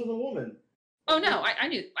relations with a woman. Oh no, I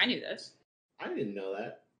knew this. I didn't know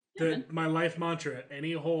that. My life mantra: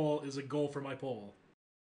 any hole is a goal for my pole.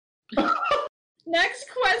 Next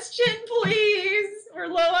question, please. We're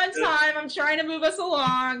low on time. I'm trying to move us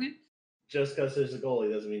along. Just because there's a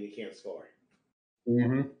goalie doesn't mean you can't score.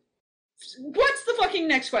 Mm-hmm. What's the fucking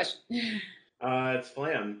next question? It's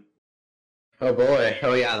Flam. Oh boy.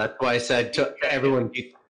 Oh yeah, that's why I said to everyone. Do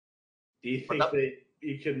you think that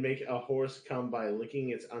you could make a horse come by licking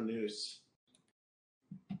its anus?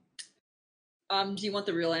 Do you want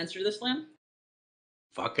the real answer to this, Flam?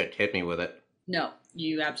 Fuck it, hit me with it. No,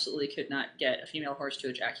 you absolutely could not get a female horse to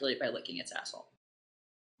ejaculate by licking its asshole.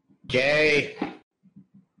 Gay.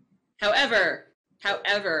 However,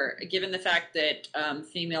 given the fact that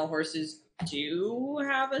female horses do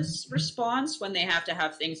have a response when they have to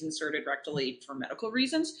have things inserted rectally for medical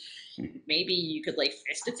reasons, maybe you could like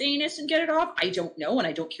fist its anus and get it off. I don't know, and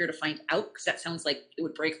I don't care to find out because that sounds like it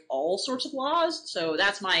would break all sorts of laws. So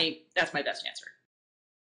that's my best answer.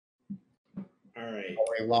 All right.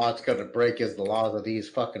 The only law it's going to break is the laws of these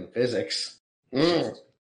fucking physics.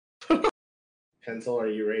 Pencil, are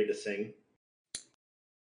you ready to sing?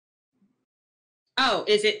 Oh,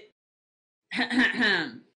 is it?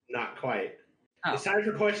 Not quite. Oh. It's time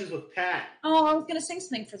for questions with Pat. Oh, I was gonna sing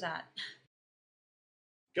something for that.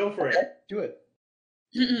 Go for it. Do it.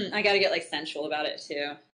 I gotta get like sensual about it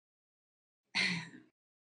too.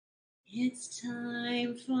 It's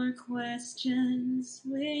time for questions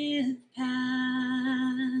with Pat.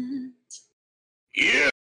 Yeah.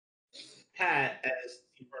 Pat, as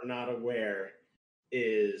you are not aware,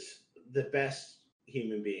 is the best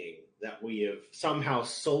human being that we have somehow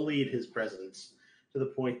sullied his presence to the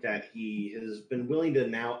point that he has been willing to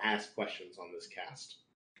now ask questions on this cast.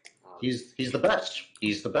 He's the best.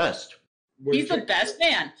 He's the best. He's the best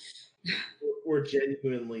man. We're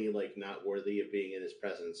genuinely like not worthy of being in his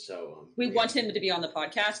presence, so we want him to be on the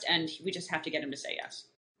podcast, and we just have to get him to say yes.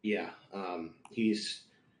 Yeah,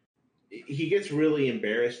 he gets really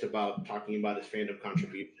embarrassed about talking about his fandom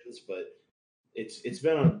contributions, but it's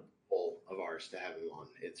been a goal of ours to have him on.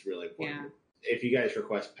 It's really important. Yeah. If you guys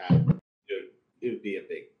request Pat, it would be a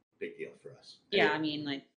big deal for us. Yeah, Anyway, I mean,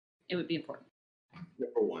 like, it would be important.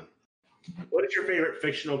 number one, what is your favorite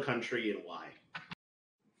fictional country and why?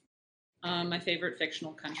 My favorite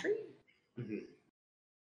fictional country? Mm-hmm.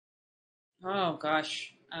 Oh,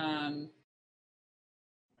 gosh. I'm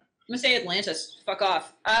going to say Atlantis. Fuck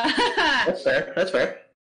off. That's fair. That's fair.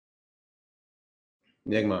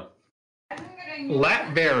 Enigma.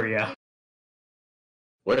 Latveria.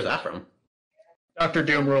 Where's that from? Dr.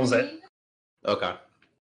 Doom rules it. Okay.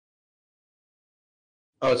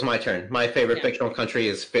 Oh, it's my turn. My favorite fictional country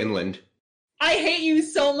is Finland. I hate you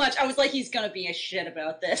so much. I was like, he's going to be a shit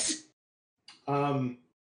about this.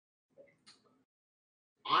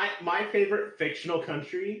 My favorite fictional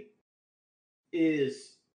country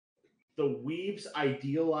is the weeb's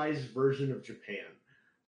idealized version of Japan.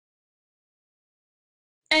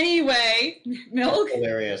 Anyway, Milk.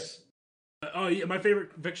 Hilarious. Oh yeah, my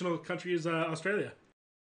favorite fictional country is Australia.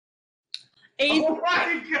 Faith, Oh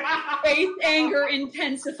my god! Faith anger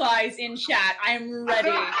intensifies in chat. I am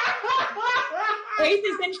ready. Faith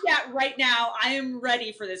is in chat right now. I am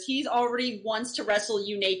ready for this. He's already wants to wrestle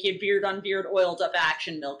you naked, beard on beard, oiled up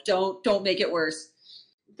action, Milk. Don't make it worse.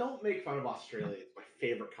 Don't make fun of Australia. It's my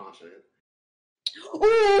favorite continent.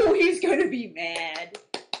 Ooh, he's gonna be mad.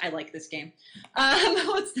 I like this game.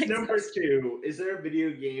 What's next? Number 2, is there a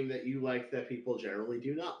video game that you like that people generally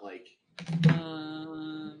do not like?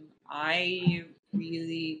 I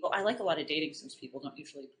like a lot of dating sims people don't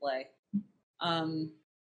usually play.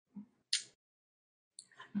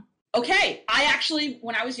 Okay, I actually,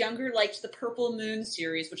 when I was younger, liked the Purple Moon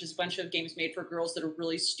series, which is a bunch of games made for girls that are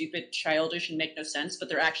really stupid, childish, and make no sense, but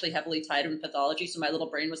they're actually heavily tied in pathology, so my little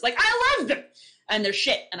brain was like, I love them! And they're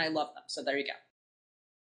shit, and I love them, so there you go.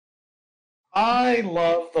 I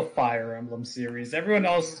love the Fire Emblem series. Everyone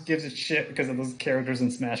else gives a shit because of those characters in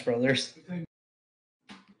Smash Brothers.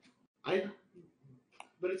 But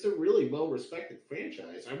it's a really well-respected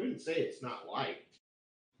franchise. I wouldn't say it's not liked.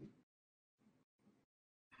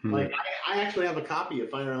 Like, I actually have a copy of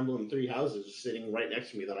Fire Emblem 3 Houses sitting right next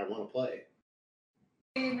to me that I want to play.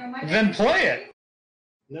 Then play it!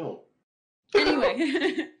 No. Anyway,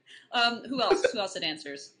 who else? Who else had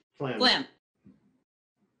answers? Flam.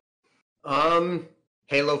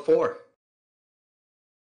 Halo 4.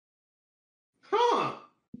 Huh.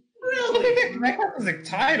 Really? That was a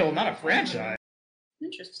title, not a franchise.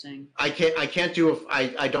 Interesting. I can't do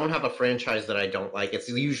I don't have a franchise that I don't like. It's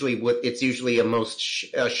usually a most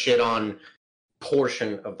shit on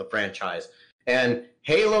portion of the franchise. And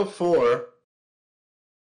Halo 4,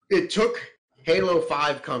 it took Halo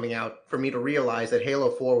 5 coming out for me to realize that Halo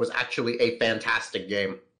 4 was actually a fantastic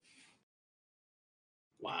game.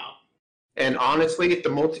 Wow. And honestly,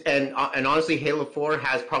 honestly, Halo 4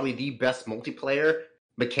 has probably the best multiplayer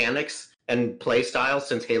mechanics and play style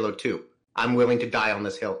since Halo 2. I'm willing to die on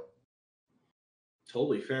this hill.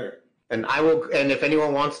 Totally fair. And I will. And if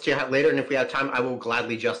anyone wants to later, and if we have time, I will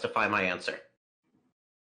gladly justify my answer.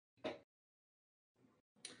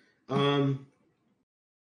 I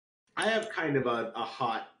have kind of a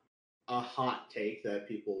hot take that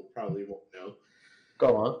people probably won't know.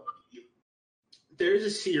 Go on. There's a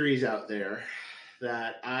series out there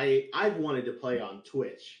that I've wanted to play on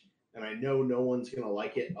Twitch and I know no one's going to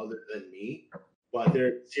like it other than me, but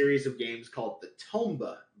they're a series of games called the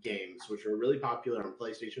Tomba games, which were really popular on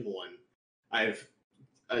PlayStation 1. I've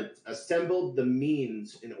assembled the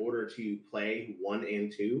means in order to play 1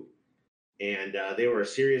 and 2, and they were a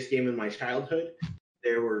serious game in my childhood.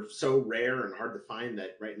 They were so rare and hard to find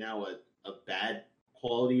that right now a bad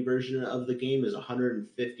quality version of the game is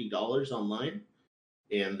 $150 online,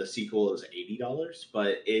 and the sequel is $80.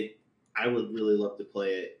 But I would really love to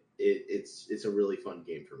play it. It's a really fun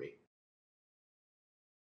game for me.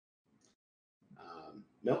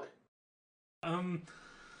 Milk?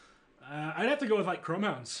 I'd have to go with like Chrome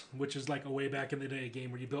Hounds, which is like a way back in the day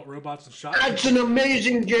game where you built robots and shot. That's an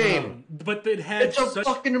amazing game. But it had It's a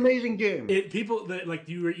fucking amazing game. People that like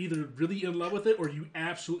you were either really in love with it or you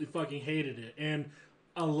absolutely fucking hated it, and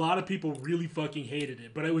a lot of people really fucking hated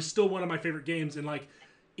it. But it was still one of my favorite games, and like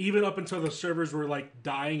even up until the servers were like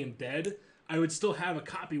dying and dead, I would still have a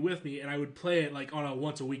copy with me, and I would play it like on a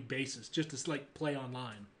once a week basis just to like play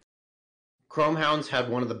online. Chrome Hounds had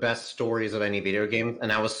one of the best stories of any video game,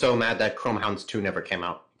 and I was so mad that Chrome Hounds 2 never came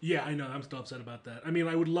out. Yeah, I know. I'm still upset about that. I mean,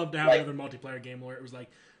 I would love to have another multiplayer game where it was like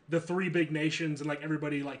the 3 big nations and like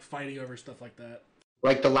everybody like fighting over stuff like that.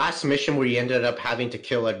 Like the last mission where you ended up having to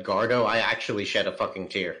kill Edgardo, I actually shed a fucking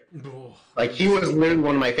tear. Oh, Like he was literally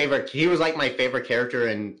one of my favorite. He was like my favorite character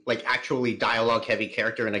and like actually dialogue heavy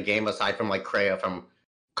character in a game aside from like Kreia from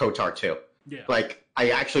KOTOR 2. yeah. Like I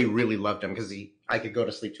actually really loved him because I could go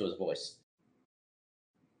to sleep to his voice.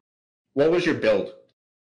 What was your build?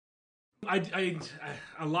 A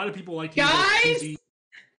lot of people like Guys!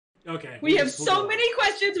 Okay. We have so many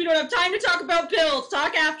questions. We don't have time to talk about builds.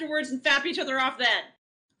 Talk afterwards and fap each other off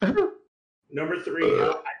then. Number 3,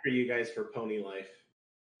 how hype are you guys for Pony Life?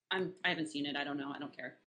 I haven't seen it. I don't know. I don't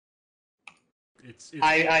care.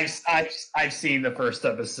 I've seen the first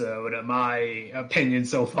episode. My opinion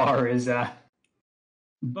so far is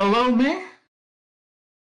below me.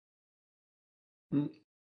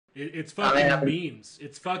 It's fucking memes.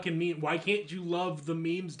 It's fucking meme. Why can't you love the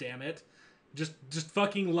memes, damn it? Just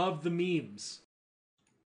fucking love the memes.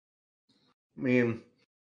 I mean,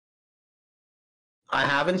 I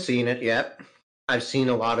haven't seen it yet. I've seen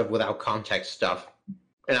a lot of without context stuff,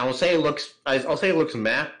 and I'll say it looks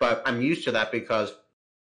meh, but I'm used to that because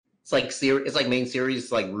it's like main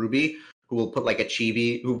series like Ruby, who will put like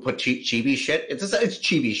chibi shit. It's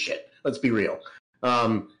chibi shit. Let's be real.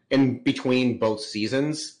 In between both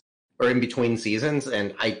seasons. Or in between seasons,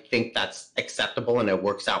 and I think that's acceptable and it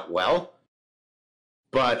works out well.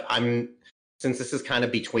 But since this is kind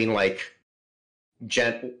of between like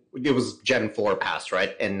it was Gen 4 past,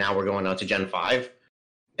 right? And now we're going on to Gen 5.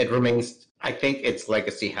 It remains, I think its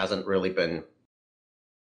legacy hasn't really been,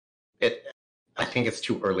 I think it's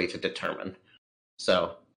too early to determine.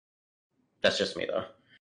 So, that's just me though.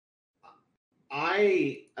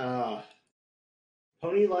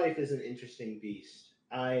 Pony Life is an interesting beast.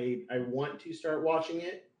 I want to start watching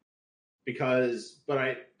it but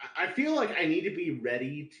I feel like I need to be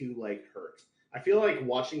ready to like hurt. I feel like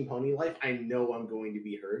watching Pony Life, I know I'm going to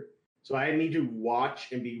be hurt. So I need to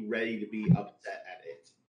watch and be ready to be upset at it.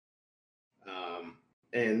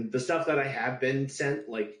 And the stuff that I have been sent,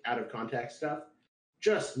 like out of context stuff,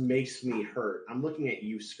 just makes me hurt. I'm looking at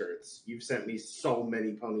you, Skirts. You've sent me so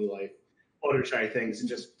many Pony Life Fluttershy things that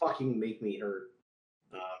just fucking make me hurt.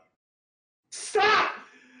 Stop!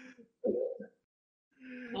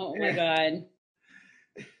 Oh my god.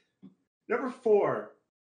 Number 4.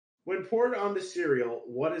 When poured on the cereal,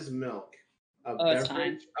 what is milk? A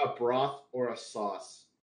beverage, a broth, or a sauce?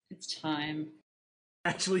 It's time. I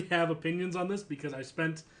actually have opinions on this because I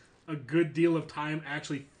spent a good deal of time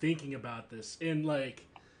actually thinking about this. And like,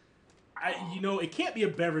 it can't be a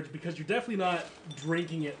beverage because you're definitely not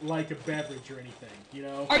drinking it like a beverage or anything, you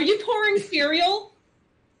know? Are you pouring cereal?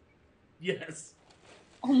 Yes.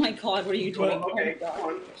 Oh my god, what are you doing? Okay,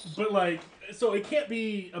 but like, so it can't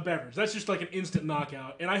be a beverage. That's just like an instant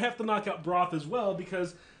knockout. And I have to knock out broth as well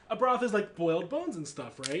because a broth is like boiled bones and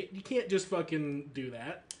stuff, right? You can't just fucking do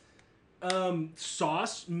that.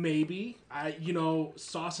 Sauce, maybe.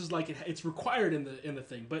 Sauce is like it's required in the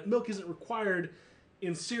thing, but milk isn't required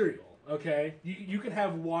in cereal. Okay, you can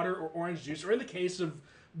have water or orange juice, or in the case of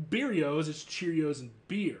Cheerios, it's Cheerios and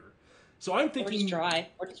beer. So I'm thinking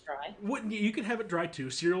or just dry. You can have it dry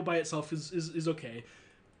too. Cereal by itself is okay,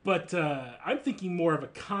 but I'm thinking more of a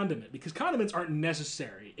condiment because condiments aren't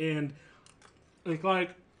necessary, and it's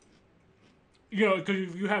like because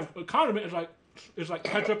if you have a condiment, it's like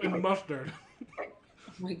ketchup and mustard, Oh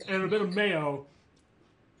my god. and a bit of mayo,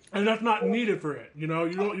 and that's not needed for it. You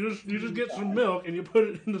just get some milk and you put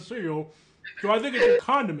it in the cereal. So I think it's a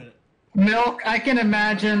condiment. Milk, I can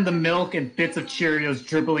imagine the milk and bits of Cheerios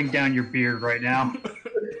dribbling down your beard right now.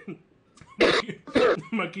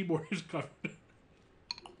 My keyboard is covered.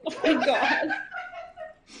 Oh my god.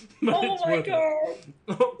 But Oh it's my worth it. god.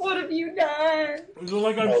 What have you done? So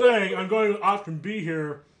like I'm saying, I'm going to option B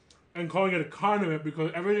here and calling it a condiment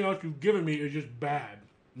because everything else you've given me is just bad.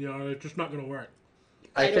 You know, it's just not going to work.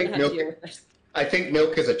 I don't think know how to milk. deal with this. I think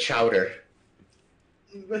milk is a chowder.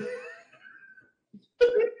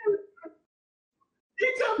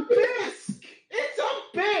 It's a bisque! It's a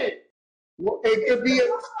bit! It could be a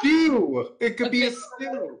stew. It could be a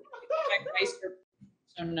stew.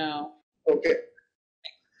 So no. Okay.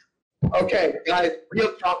 Okay, guys,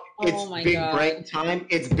 real talk. It's Oh my big God. brain time.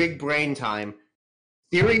 It's big brain time.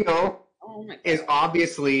 Cereal Oh my god. is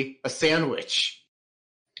obviously a sandwich.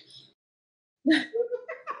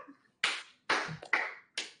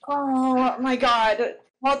 Oh my god.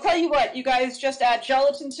 Well, I'll tell you what, you guys just add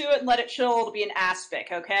gelatin to it and let it chill. It'll be an aspic,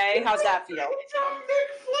 okay? How's that feel? It's a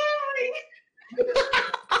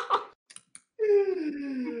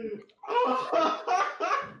McFlurry!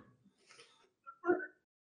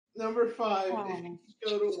 Number 5. If you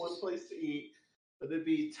could go to one place to eat, would it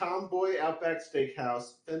be Tomboy Outback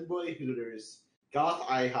Steakhouse, Femboy Hooters, Goth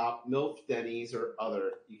IHOP, MILF Denny's, or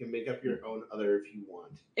other? You can make up your own other if you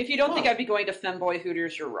want. If you don't think I'd be going to Femboy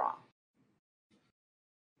Hooters, you're wrong.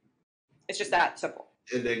 It's just that simple.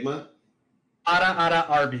 Enigma? Ara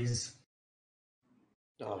Arby's.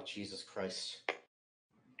 Oh, Jesus Christ.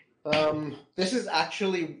 This is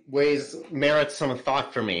actually merits some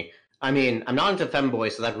thought for me. I mean, I'm not into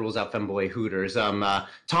femboy, so that rules out Femboy Hooters.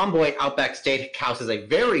 Tomboy Outback Steakhouse is a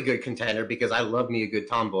very good contender because I love me a good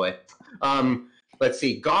tomboy. Let's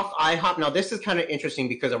see, Goth IHOP. Now, this is kind of interesting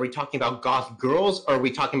because are we talking about goth girls or are we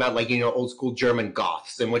talking about, like, you know, old school German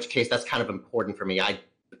goths? In which case, that's kind of important for me.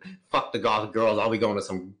 Fuck the goth girls. I'll be going to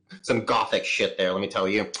some gothic shit there, let me tell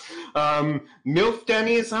you. MILF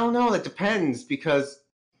Denny's, I don't know. That depends because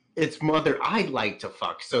it's mother I'd like to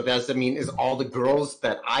fuck. So does it mean is all the girls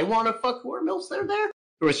that I want to fuck who are MILFs that are there?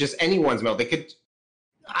 Or is just anyone's MILF? They could...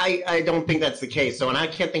 I don't think that's the case. So, and I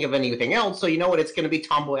can't think of anything else. So you know what? It's going to be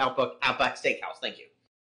Tomboy Outback Steakhouse. Thank you.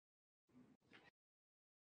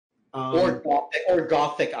 Or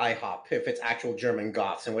Gothic IHOP if it's actual German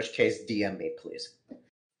goths. In which case, DM me, please.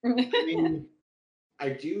 I mean, I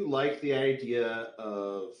do like the idea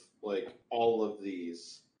of, like, all of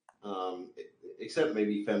these, except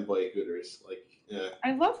maybe Femboy Hooters. Like, yeah.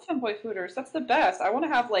 I love Femboy Hooters. That's the best. I want to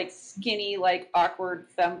have, like, skinny, like, awkward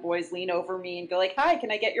femboys lean over me and go like, hi, can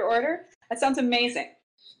I get your order? That sounds amazing.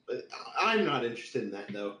 But I'm not interested in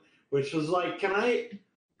that, though. Which was like, can I...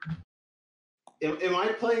 Am I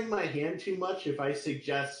playing my hand too much if I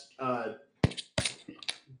suggest,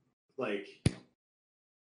 like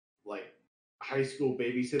high school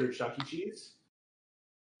babysitter Chuck E. Cheese?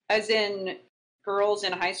 As in girls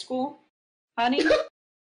in high school? Honey?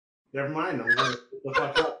 Never mind. I'm gonna put the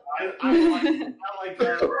fuck up. I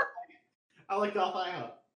like Goth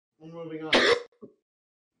IHOP. We're moving on.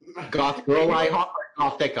 Goth Girl IHOP or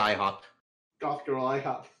Gothic IHOP? Goth Girl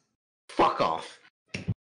IHOP. Fuck off.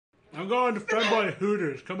 I'm going to Femboy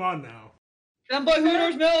Hooters. Come on now. Femboy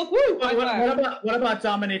Hooters milk. Woo! What about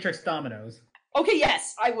Dominatrix Domino's? Okay,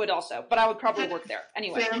 yes, I would also, but I would probably work there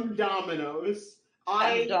anyway. Fem Domino's.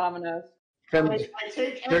 Fem Domino's. I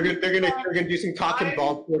take. They're gonna do some cock and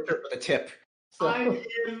ball torture with a tip. So.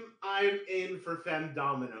 I'm in for Fem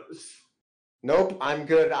Domino's. Nope, I'm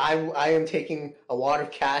good. I am taking a lot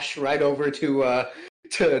of cash right over to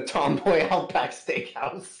Tomboy Outback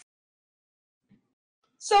Steakhouse.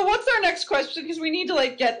 So what's our next question? Because we need to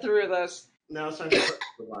like get through this. Now it's time for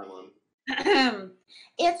the Dylon.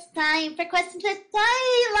 It's time for questions with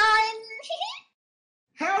Dylon.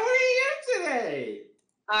 How are you today?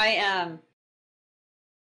 I am.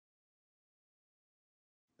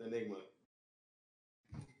 Enigma.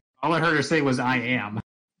 All I heard her say was "I am."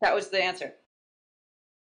 That was the answer.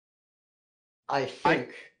 I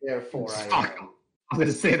think, therefore, I Fuck. am. I was going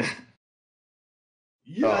to say that.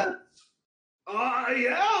 Yes, I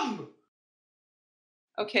am.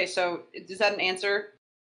 Okay, so is that an answer?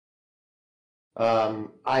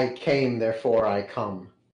 I came, therefore I come.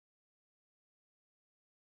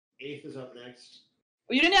 Eighth is up next.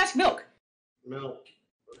 Well, you didn't ask Milk. Milk.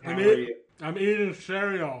 How I'm are you? eating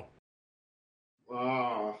cereal.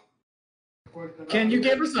 Oh. Can you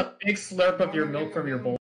give us a big slurp of your milk from your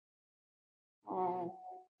bowl? Oh,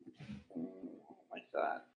 like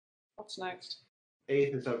that. What's next?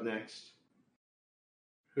 Eighth is up next.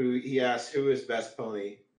 He asks, who is best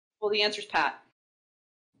pony? Well, the answer's Pat.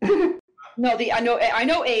 No, I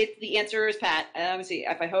know eighth. The answer is Pat. Let me see.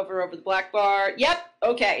 If I hover over the black bar, yep.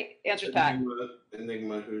 Okay, answer's Pat.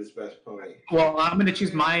 Enigma, who's best pony? Well, I'm going to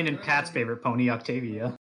choose mine and Pat's favorite pony,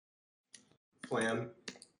 Octavia. Flam,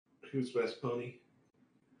 who's best pony?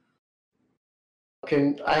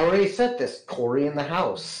 I already said this. Corey in the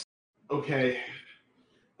house. Okay.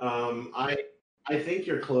 I think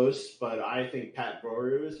you're close, but I think Pat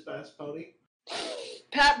Boru is best pony.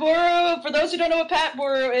 Pat Boru. For those who don't know what Pat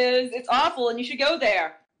Boru is, it's awful, and you should go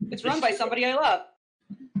there. It's run by somebody I love.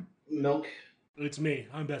 Milk. It's me.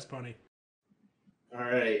 I'm best pony. All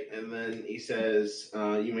right, and then he says,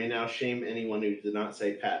 "You may now shame anyone who did not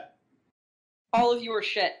say Pat." All of you are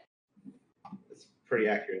shit. That's pretty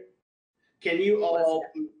accurate. Can you all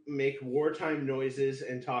make wartime noises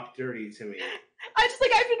and talk dirty to me? I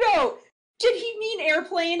have to know. Did he mean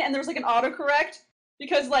airplane and there was like an autocorrect?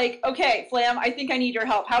 Because okay, Flam, I think I need your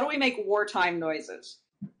help. How do we make wartime noises?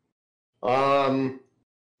 A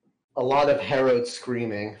lot of Herod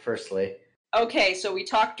screaming, firstly. Okay, so we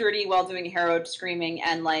talk dirty while doing Herod screaming,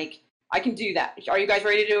 and I can do that. Are you guys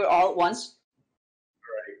ready to do it all at once?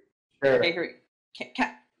 All right. Sure. Okay, here.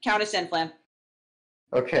 Count us in, Flam.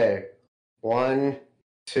 Okay. 1,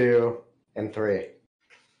 2, and 3.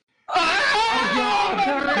 Oh,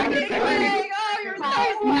 God! you're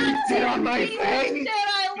so Sit on my face!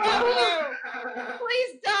 I love you!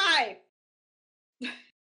 Please die!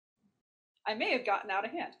 I may have gotten out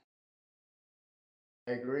of hand.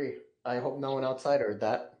 I agree. I hope no one outside heard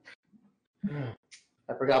that.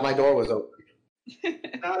 I forgot my door was open.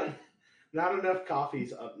 Not enough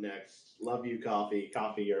coffee's up next. Love you, coffee.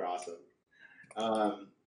 Coffee, you're awesome.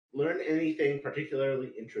 Learned anything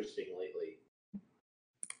particularly interesting lately?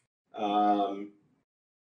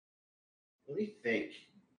 Let me think.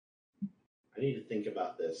 I need to think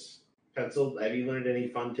about this. Pencil, have you learned any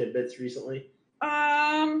fun tidbits recently?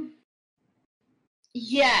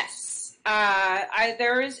 Yes.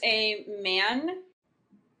 There is a man.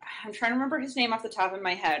 I'm trying to remember his name off the top of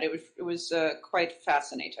my head. It was quite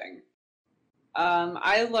fascinating.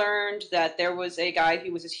 I learned that there was a guy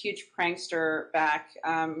who was this huge prankster back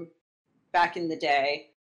in the day,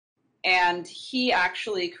 and he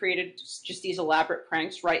actually created just these elaborate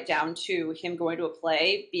pranks, right down to him going to a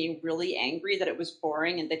play, being really angry that it was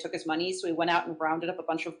boring and they took his money. So he went out and rounded up a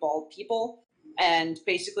bunch of bald people and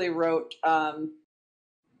basically wrote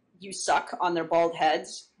 "You suck" on their bald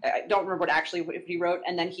heads. I don't remember what he wrote.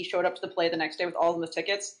 And then he showed up to the play the next day with all of them with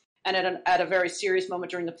tickets. And at a very serious moment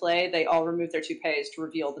during the play, they all removed their toupees to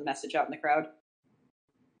reveal the message out in the crowd.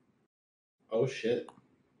 Oh, shit.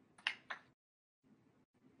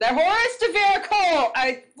 The Horace de Veracole!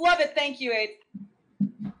 I love it. Thank you, Aid.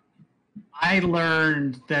 I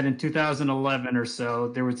learned that in 2011 or so,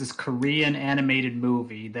 there was this Korean animated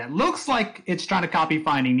movie that looks like it's trying to copy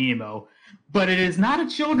Finding Nemo, but it is not a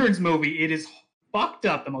children's movie. It is fucked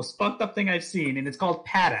up, the most fucked up thing I've seen, and it's called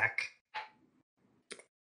Paddock.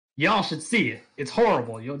 Y'all should see it. It's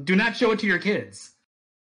horrible. Do not show it to your kids.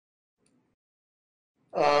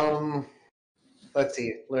 Let's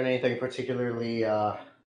see. Learn anything particularly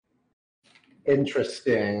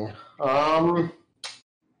interesting? I'm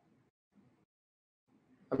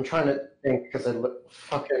trying to think because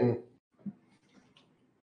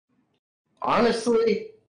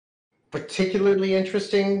honestly, particularly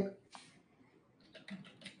interesting.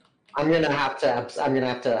 I'm gonna have to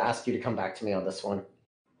ask you to come back to me on this one.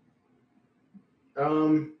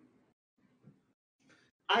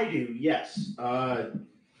 I do, yes.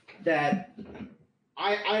 That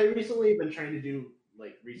I recently have been trying to do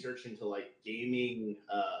research into gaming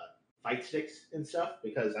fight sticks and stuff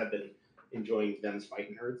because I've been enjoying them's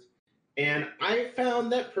fighting herds. And I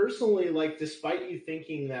found that personally, despite you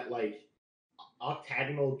thinking that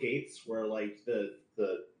octagonal gates where the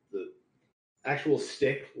actual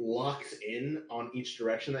stick locks in on each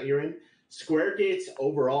direction that you're in, square gates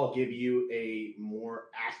overall give you a more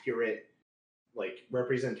accurate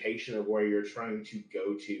representation of where you're trying to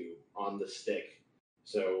go to on the stick.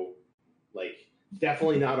 So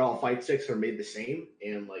definitely not all fight sticks are made the same,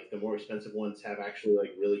 and the more expensive ones have actually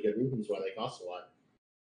really good reasons why they cost a lot.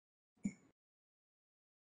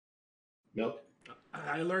 Milk?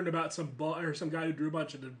 I learned about some guy who drew a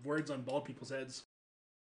bunch of words on bald people's heads.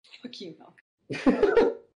 Fuck you, Milk.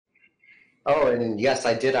 Oh, and yes,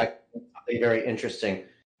 I did something very interesting.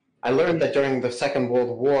 I learned that during the Second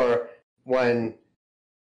World War, when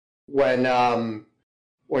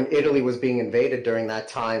Italy was being invaded during that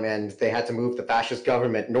time and they had to move the fascist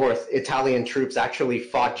government north, Italian troops actually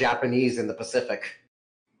fought Japanese in the Pacific.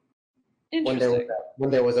 Interesting. When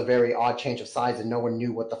there was a very odd change of sides and no one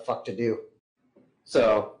knew what the fuck to do.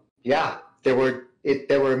 So, yeah, there were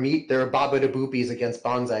There were Baba the Boopies against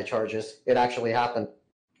bonsai charges. It actually happened.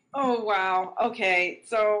 Oh, wow. Okay,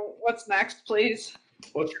 so what's next, please?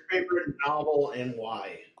 What's your favorite novel and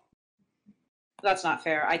why? That's not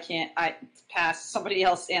fair. I pass. Somebody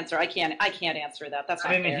else answer. I can't answer that. That's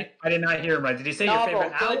not fair. I did not hear him right. Did he say Novel, your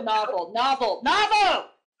favorite owl? good novel.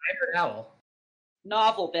 Favorite owl.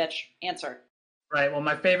 Novel, bitch. Answer. Right. Well,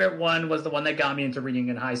 my favorite one was the one that got me into reading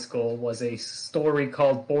in high school. Was a story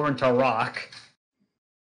called Born to Rock.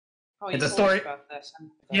 Oh, It's you a told us story. about this.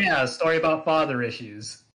 Yeah, a story about father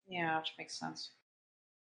issues. Yeah, which makes sense.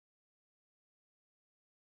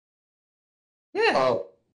 Yeah. Oh,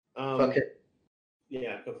 Fuck it.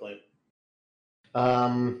 Yeah, go play.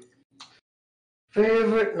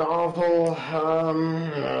 Favorite novel? I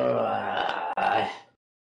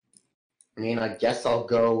mean, I guess I'll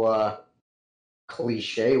go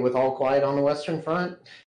cliche with All Quiet on the Western Front.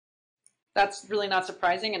 That's really not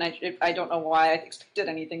surprising, and I don't know why I expected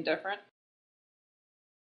anything different.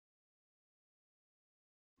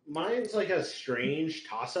 Mine's like a strange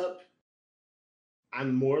toss-up.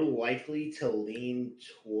 I'm more likely to lean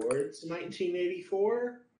towards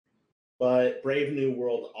 1984, but Brave New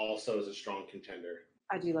World also is a strong contender.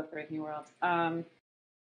 I do love Brave New World.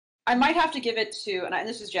 I might have to give it to, and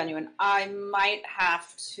this is genuine, I might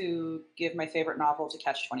have to give my favorite novel to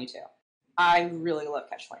Catch-22. I really love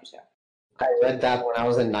Catch-22. I read that when I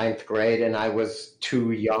was in 9th grade, and I was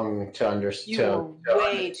too young to understand. You were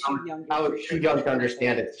way too young. I was too young to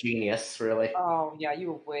understand its genius, really. Oh, yeah, you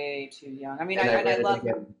were way too young. I mean, And I read it love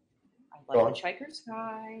again. I love Hitchhiker's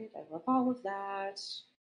Guide. I love all of that.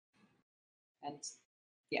 And,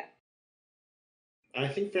 yeah. I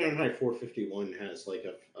think Fahrenheit 451 has like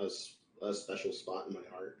a special spot in my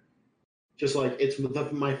heart. Just like it's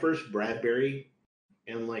my first Bradbury,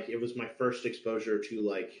 and like it was my first exposure to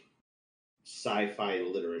like sci-fi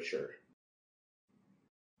literature.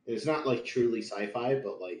 It's not like truly sci-fi,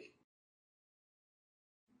 but like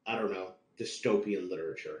I don't know, dystopian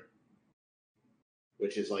literature,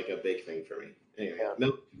 which is like a big thing for me. Anyway,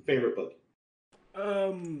 no favorite book.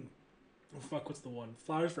 Oh fuck, what's the one?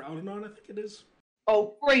 Flowers for Algernon, I think it is.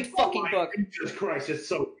 Oh, great fucking book. Jesus Christ, it's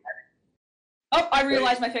so. Oh, I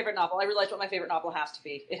realized my favorite novel. I realized what my favorite novel has to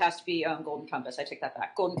be. It has to be Golden Compass. I take that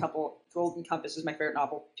back. Golden Compass is my favorite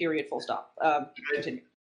novel. Period. Full stop. Continue.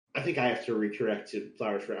 I think I have to recorrect to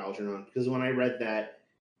Flowers for Algernon because when I read that,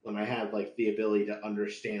 when I had like the ability to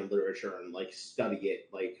understand literature and like study it,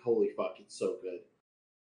 like holy fuck, it's so good.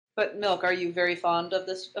 But Milk, are you very fond of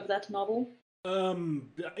that novel?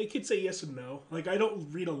 I could say yes and no. Like, I don't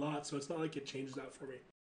read a lot, so it's not like it changes that for me.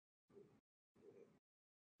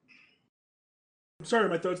 I'm sorry,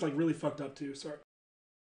 my throat's like really fucked up too. Sorry.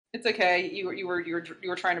 It's okay. You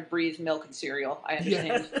were trying to breathe milk and cereal. I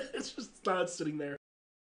understand. Yeah, it's just not sitting there.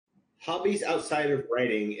 Hobbies outside of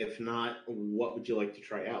writing, if not, what would you like to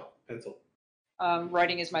try out? Pencil.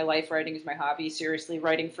 Writing is my life. Writing is my hobby. Seriously,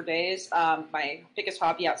 writing for days. My biggest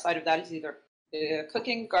hobby outside of that is either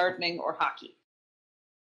cooking, gardening, or hockey.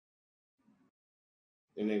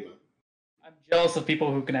 Enigma. I'm jealous of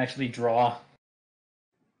people who can actually draw.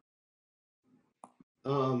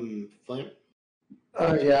 Flam?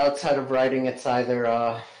 Yeah, outside of writing, it's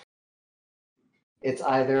either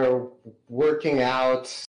working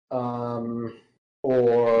out,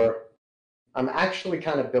 or I'm actually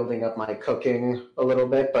kind of building up my cooking a little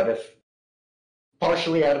bit, but if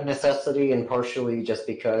partially out of necessity and partially just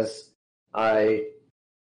because I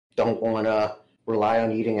don't want to rely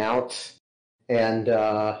on eating out and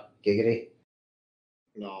giggity.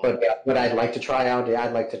 No. But yeah, what I'd like to try out, yeah,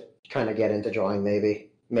 I'd like to kind of get into drawing, maybe.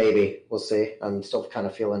 Maybe. We'll see. I'm still kind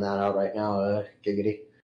of feeling that out right now, giggity.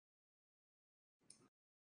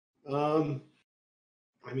 I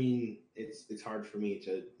mean, it's hard for me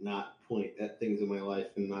to not point at things in my life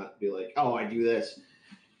and not be like, oh, I do this.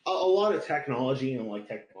 A lot of technology and like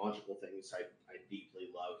technological things I deeply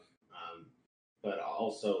love. But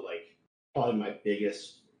also like probably my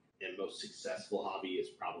biggest and most successful hobby is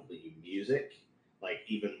probably music. Like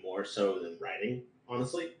even more so than writing,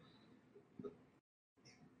 honestly.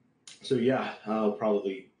 So yeah,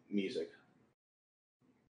 probably music.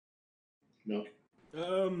 Milk.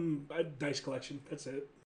 Dice collection. That's it.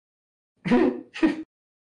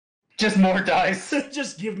 Just more dice.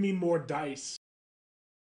 Just give me more dice.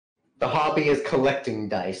 The hobby is collecting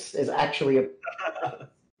dice. Is actually a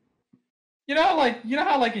You know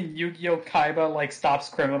how like in Yu-Gi-Oh! Kaiba like stops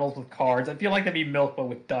criminals with cards? I feel like that'd be Milk but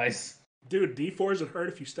with dice. Dude, D4s would hurt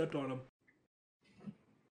if you stepped on them.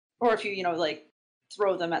 Or if you like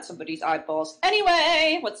throw them at somebody's eyeballs.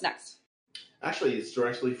 Anyway, what's next? Actually, it's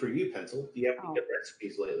directly for you, Pencil. Do you have any good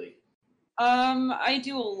recipes lately? I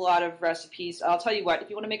do a lot of recipes. I'll tell you what, if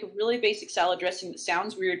you want to make a really basic salad dressing that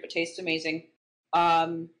sounds weird but tastes amazing,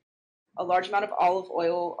 a large amount of olive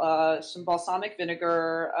oil, some balsamic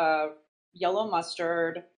vinegar, yellow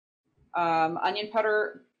mustard, onion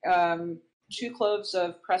powder, 2 cloves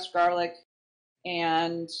of pressed garlic,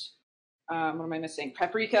 and what am I missing?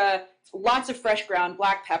 Paprika, lots of fresh ground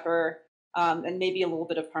black pepper, and maybe a little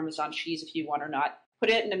bit of Parmesan cheese if you want or not. Put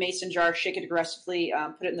it in a mason jar, shake it aggressively,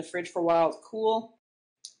 put it in the fridge for a while to cool,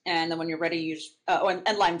 and then when you're ready, you just,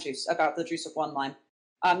 and lime juice, about the juice of 1 lime.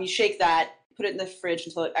 You shake that, put it in the fridge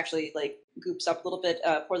until it actually like goops up a little bit.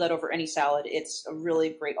 Pour that over any salad. It's a really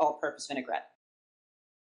great all-purpose vinaigrette.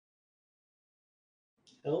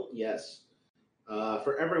 Hell yes.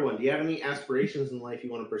 For everyone, do you have any aspirations in life you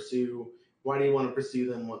want to pursue? Why do you want to pursue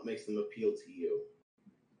them? What makes them appeal to you?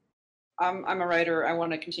 I'm a writer. I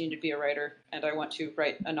want to continue to be a writer, and I want to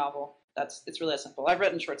write a novel. It's really simple. I've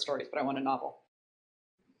written short stories, but I want a novel.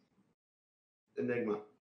 Enigma.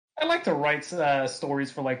 I like to write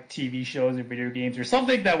stories for like TV shows or video games or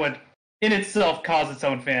something that would, in itself, cause its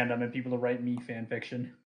own fandom and people to write me fan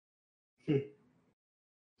fiction.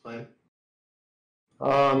 Plan?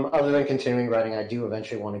 Other than continuing writing, I do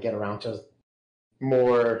eventually want to get around to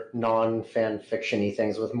more non-fan fiction-y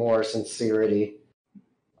things with more sincerity.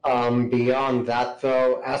 Beyond that,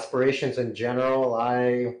 though, aspirations in general,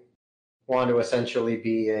 I want to essentially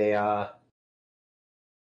be a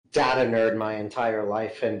data nerd my entire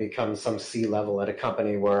life and become some C-level at a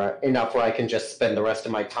company where I can just spend the rest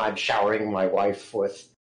of my time showering my wife with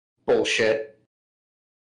bullshit.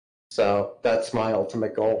 So that's my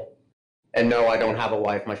ultimate goal. And no, I don't have a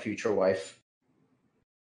wife, my future wife.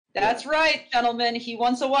 That's right, gentlemen. He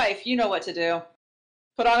wants a wife. You know what to do.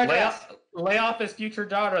 Put on a dress. Lay off his future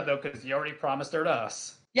daughter, though, because he already promised her to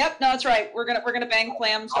us. Yep, no, that's right. We're gonna bang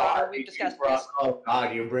Clam's daughter. We've discussed this. Oh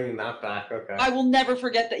God, you're bringing that back. Okay. I will never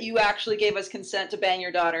forget that you actually gave us consent to bang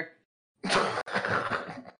your daughter.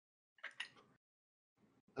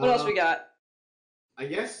 What else we got? I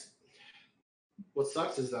guess what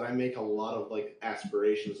sucks is that I make a lot of like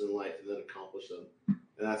aspirations in life and then accomplish them,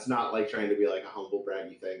 and that's not like trying to be like a humble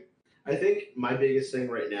braggy thing. I think my biggest thing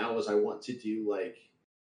right now is I want to do like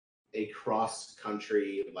a cross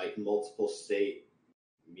country, like multiple state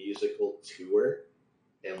musical tour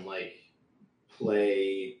and like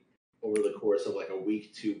play over the course of like a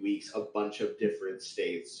week, 2 weeks, a bunch of different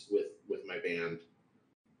states with my band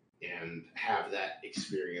and have that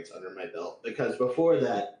experience under my belt. Because before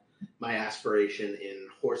that, my aspiration in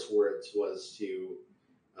Horse Words was to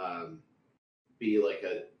be like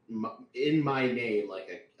in my name,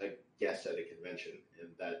 like a guest at a convention, and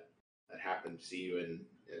that happened to see you in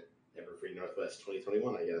Everfree Northwest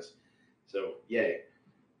 2021, I guess. So yay.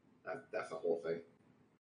 That's the whole thing.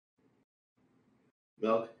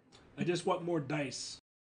 Milk? I just want more dice.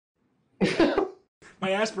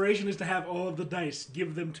 My aspiration is to have all of the dice.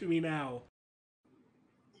 Give them to me now.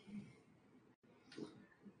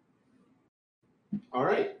 All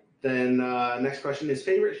right. Then next question is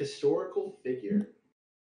favorite historical figure.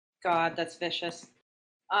 God, that's vicious.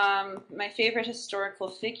 My favorite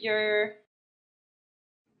historical figure.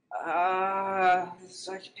 So I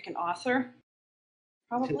have to pick an author.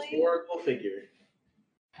 Probably. Historical figure.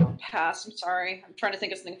 Pass. I'm sorry. I'm trying to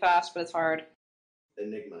think of something fast, but it's hard.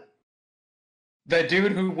 Enigma. The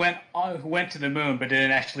dude who went to the moon but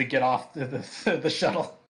didn't actually get off the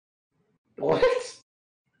shuttle. What?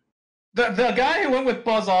 The guy who went with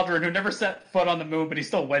Buzz Aldrin, who never set foot on the moon, but he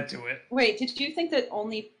still went to it. Wait, did you think that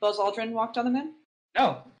only Buzz Aldrin walked on the moon?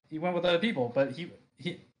 No, he went with other people, but he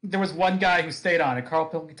there was one guy who stayed on it. Carl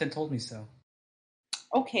Pilkington told me so.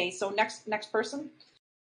 Okay, so next person.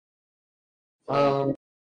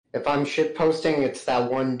 If I'm shitposting, it's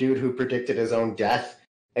that one dude who predicted his own death,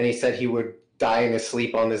 and he said he would die in his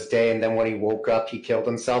sleep on this day, and then when he woke up, he killed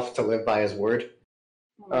himself to live by his word.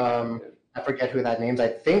 I forget who that names. I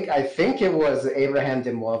think it was Abraham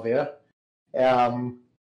de Moivre.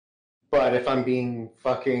 But if I'm being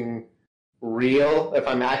fucking real, if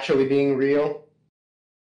I'm actually being real,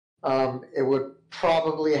 it would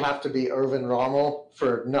probably have to be Irvin Rommel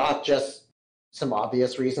for not just some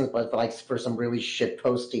obvious reasons, but like for some really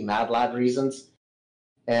shitposty Mad Lad reasons.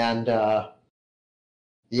 And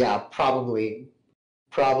yeah, probably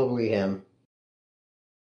him.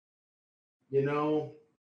 You know,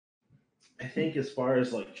 I think as far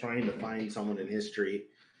as like trying to find someone in history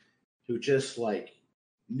who just like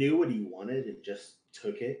knew what he wanted and just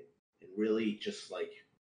took it and really just like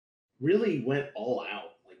really went all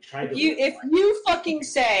out, like tried to. If you fucking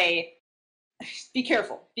say, be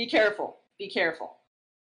careful, be careful, be careful.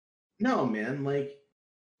 No, man, like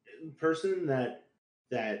person that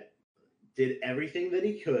did everything that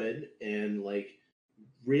he could and like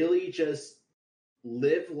really just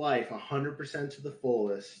lived life 100% to the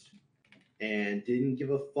fullest and didn't give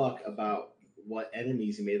a fuck about what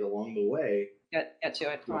enemies he made along the way. Get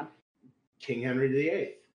to it. Come on. King Henry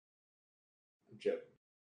VIII. I'm joking.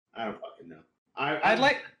 I don't fucking know. I'd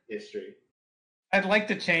like history. I'd like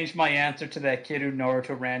to change my answer to that kid who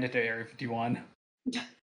Naruto ran into Area 51.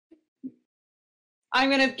 I'm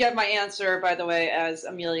going to get my answer, by the way, as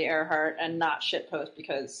Amelia Earhart and not shitpost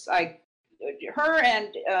because her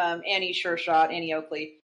and Annie Shershot, Annie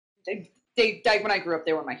Oakley, they when I grew up,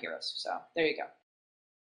 they were my heroes. So there you go.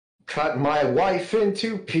 Cut my wife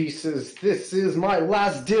into pieces. This is my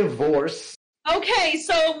last divorce. Okay,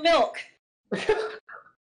 so milk.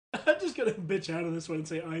 I'm just going to bitch out of this one and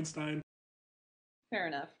say Einstein. Fair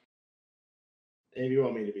enough. If you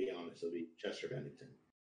want me to be honest, it'll be Chester Bennington.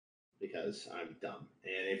 Because I'm dumb.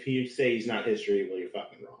 And if you say he's not history, well, you're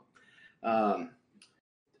fucking wrong.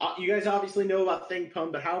 You guys obviously know about Think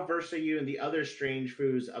Pone, but how versed are you in the other strange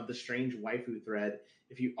foods of the strange waifu thread?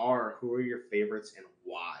 If you are, who are your favorites and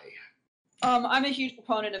why? I'm a huge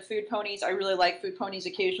proponent of food ponies. I really like food ponies.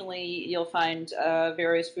 Occasionally, you'll find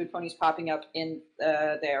various food ponies popping up in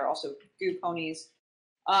there. Also, goo ponies.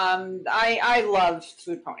 I love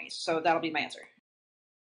food ponies, so that'll be my answer.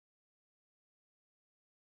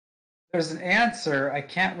 There's an answer. I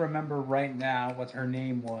can't remember right now what her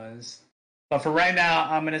name was. But for right now,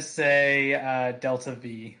 I'm going to say Delta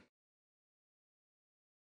V.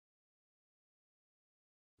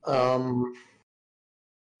 I've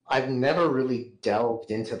never really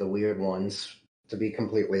delved into the weird ones, to be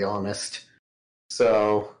completely honest.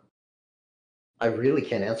 So, I really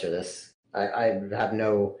can't answer this. I have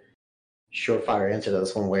no surefire answer to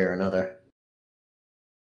this one way or another.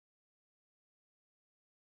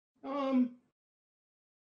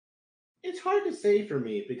 It's hard to say for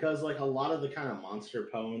me because like a lot of the kind of monster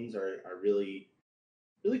pones are really,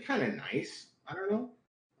 really kind of nice. I don't know.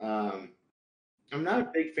 I'm not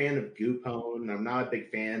a big fan of Goo Pone. I'm not a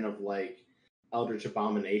big fan of like Eldritch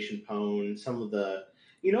Abomination Pone. Some of the,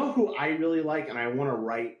 you know, who I really like, and I want to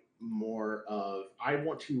write more of. I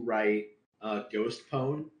want to write Ghost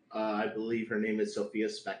Pone. I believe her name is Sophia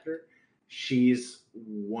Spector. She's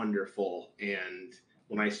wonderful, and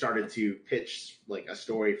when I started to pitch like a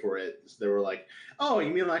story for it, they were like, "Oh,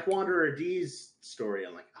 you mean like Wanderer D's story?"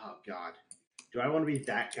 I'm like, "Oh God, do I want to be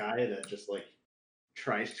that guy that just like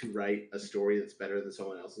tries to write a story that's better than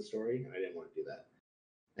someone else's story?" And I didn't want to do that.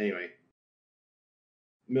 Anyway,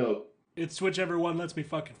 Milk. It's whichever one lets me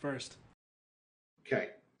fuck it first. Okay.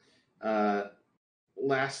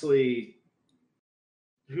 Lastly,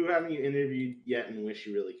 who haven't you interviewed yet and wish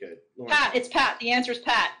you really could? Lauren. Pat, it's Pat. The answer's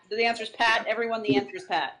Pat. The answer's Pat. Everyone, the answer's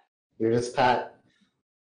Pat. You're just Pat.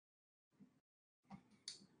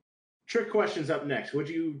 Trick questions up next. Would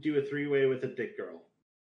you do a 3-way with a dick girl?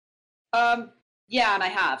 Yeah, and I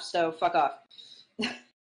have, so fuck off.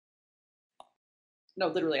 No,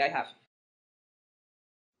 literally, I have.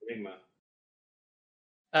 Enigma.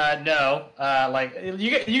 No. Like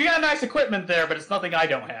you got nice equipment there, but it's nothing I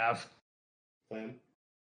don't have. Plan.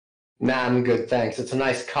 Nah, I'm good, thanks. It's a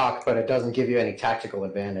nice cock, but it doesn't give you any tactical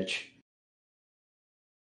advantage.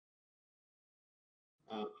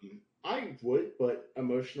 I would, but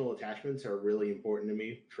emotional attachments are really important to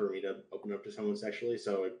me for me to open up to someone sexually,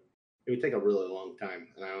 so it would take a really long time,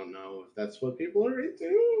 and I don't know if that's what people are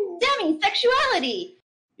into. Demisexuality.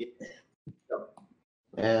 Yeah.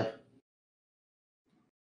 Yeah.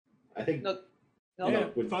 I think No, Yeah,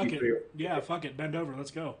 would fuck be it. pretty- Yeah, fuck it. Bend over.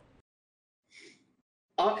 Let's go.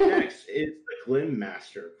 Up next is the Glim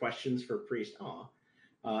Master. Questions for Priest. Aw.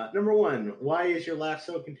 Number 1, why is your laugh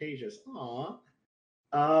so contagious? Aw.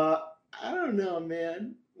 I don't know,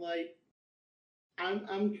 man. Like,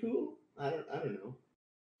 I'm cool. I don't know.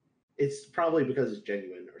 It's probably because it's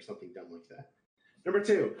genuine or something dumb like that. Number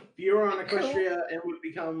 2, if you were on Equestria and would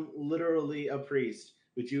become literally a priest,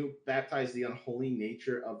 would you baptize the unholy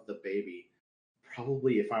nature of the baby?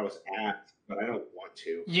 Probably if I was asked, but I don't want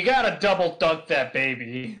to. You gotta double dunk that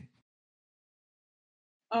baby.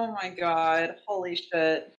 Oh my god. Holy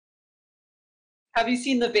shit. Have you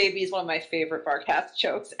seen The Baby is one of my favorite Barcast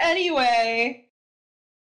jokes. Anyway.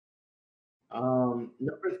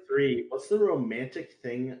 Number 3, what's the most romantic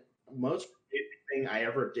thing I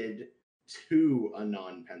ever did to a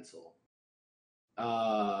non-pencil?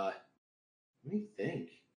 Let me think.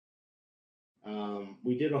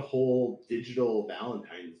 We did a whole digital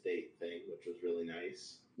Valentine's Day thing, which was really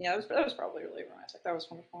nice. Yeah, that was probably really romantic. That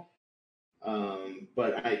was wonderful.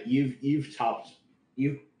 But you've topped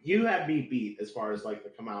you had me beat as far as like the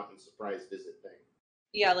come out and surprise visit thing.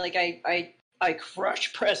 Yeah, like I I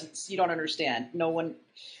crush presents. You don't understand. No one.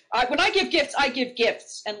 When I give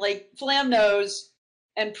gifts, and like Flam knows,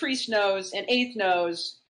 and Priest knows, and Eighth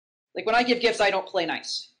knows. Like when I give gifts, I don't play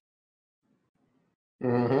nice.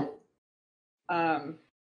 Mm-hmm.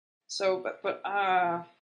 But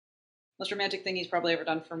most romantic thing he's probably ever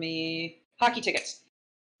done for me: hockey tickets.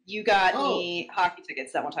 You got me hockey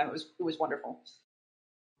tickets that one time. It was wonderful.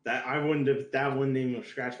 That wouldn't even have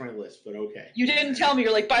scratched my list, but okay. You didn't tell me.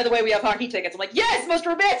 You're like, by the way, we have hockey tickets. I'm like, yes, most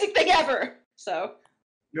romantic thing ever. So.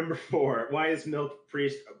 Number 4, why is Milk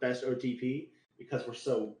Priest best OTP? Because we're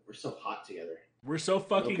so hot together. We're so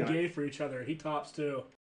fucking gay for each other. He tops too.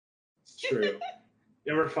 It's true.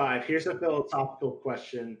 Number 5, here's a philosophical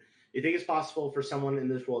question. You think it's possible for someone in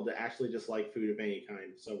this world to actually dislike food of any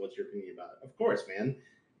kind? So what's your opinion about it? Of course, man.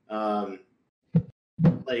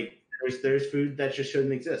 Like there's food that just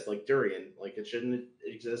shouldn't exist, like durian. Like it shouldn't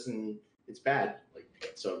exist and it's bad.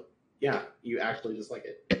 Like so yeah, you actually dislike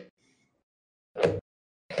it.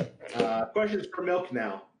 Questions for Milk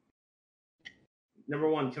now. Number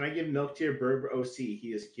 1, can I give milk to your Berber OC?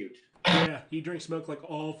 He is cute. Yeah, he drinks milk like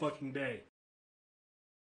all fucking day.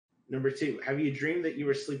 Number 2, have you dreamed that you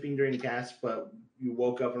were sleeping during cast, but you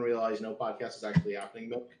woke up and realized no podcast is actually happening,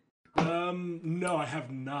 Milk? No, I have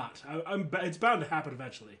not. It's bound to happen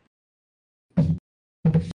eventually.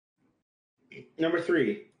 Number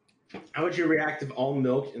 3, how would you react if all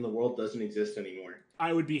milk in the world doesn't exist anymore?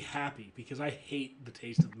 I would be happy because I hate the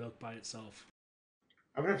taste of milk by itself.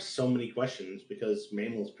 I would have so many questions because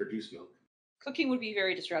mammals produce milk. Cooking would be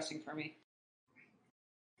very distressing for me.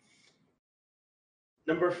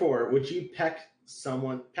 Number 4, would you peck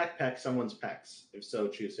someone's pecs? If so,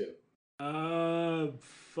 choose who?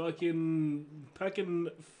 Fucking pecking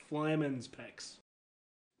Flamin's pecs.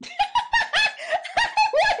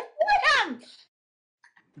 What?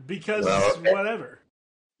 Because okay. Whatever.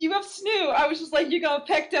 You have snoo. I was just like, you gonna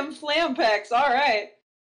peck them Flam pecs. All right.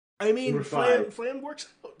 I mean, Flam works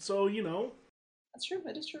out, so you know. That's true.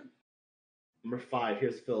 It is true. Number 5,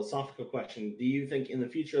 here's a philosophical question. Do you think in the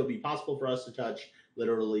future it'll be possible for us to touch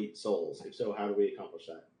literally souls? If so, how do we accomplish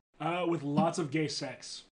that? With lots of gay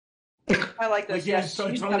sex. I like this. Like, yeah, yes,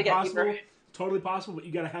 it's totally possible. Totally possible, but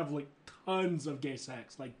you gotta have like tons of gay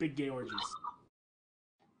sex, like big gay orgies.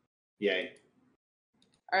 Yay.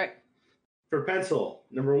 All right. For pencil,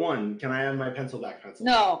 number 1, can I have my pencil back, pencil?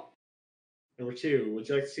 No. Number 2, would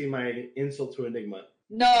you like to see my insult to Enigma?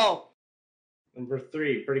 No. Number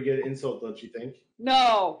 3, pretty good insult, don't you think?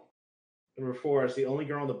 No. Number 4, as the only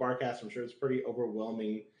girl on the Barcast, I'm sure it's pretty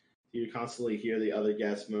overwhelming. You constantly hear the other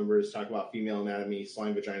guest members talk about female anatomy,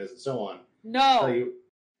 slime vaginas, and so on. No.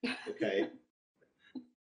 Okay.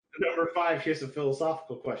 Number 5, here's a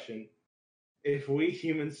philosophical question. If we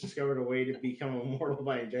humans discovered a way to become immortal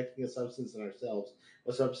by injecting a substance in ourselves,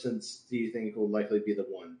 what substance do you think will likely be the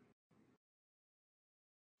one?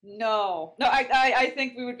 No. I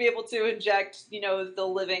think we would be able to inject, the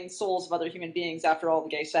living souls of other human beings after all the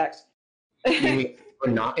gay sex. You mean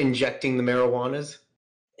we're not injecting the marijuanas?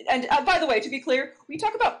 And by the way, to be clear, we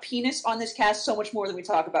talk about penis on this cast so much more than we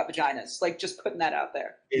talk about vaginas. Like, just putting that out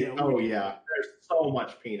there. Yeah, there's so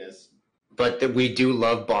much penis. But we do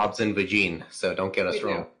love Bob's and Vagine, so don't get us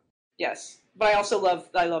wrong. Yes, but I also love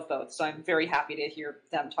both, so I'm very happy to hear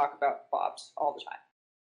them talk about Bob's all the time.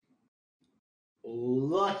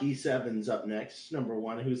 Lucky Seven's up next. Number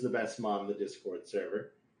 1, who's the best mom in the Discord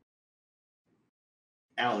server?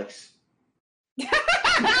 Alex.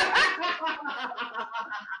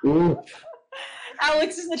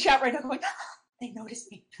 Alex is in the chat right now going, they noticed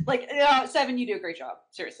me. Like, Seven, you do a great job.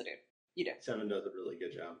 Seriously, dude. You do. 7 does a really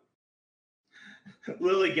good job.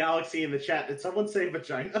 Lily Galaxy in the chat. Did someone say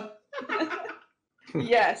vagina?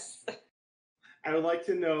 Yes. I would like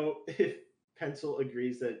to know if Pencil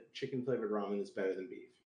agrees that chicken-flavored ramen is better than beef.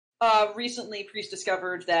 Recently, Priest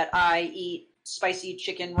discovered that I eat spicy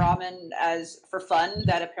chicken ramen for fun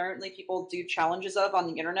that apparently people do challenges of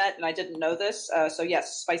on the internet, and I didn't know this. So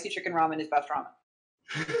yes, spicy chicken ramen is best ramen.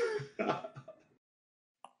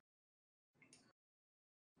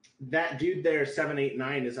 That dude there,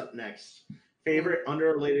 789, is up next. Favorite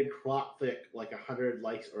underrated clock pick, like 100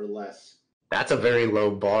 likes or less. That's a very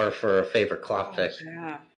low bar for a favorite clock pick.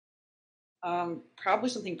 Yeah. Probably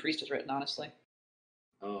something Priest has written, honestly.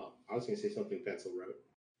 Oh, I was going to say something Pencil wrote.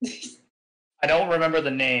 I don't remember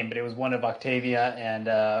the name, but it was one of Octavia and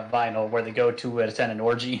Vinyl where they go to attend an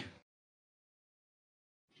orgy.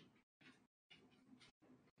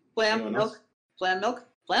 Flam milk.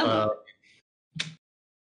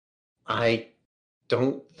 I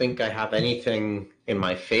don't think I have anything in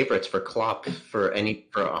my favorites for Klopp for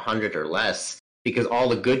 100 or less. because all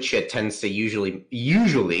the good shit tends to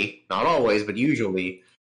usually, not always, but usually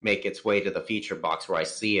make its way to the feature box where I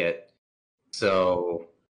see it. So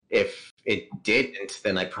if it didn't,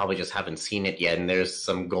 then I probably just haven't seen it yet. And there's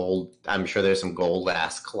some gold. I'm sure there's some gold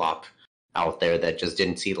ass clop out there that just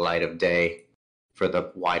didn't see the light of day for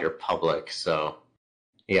the wider public. So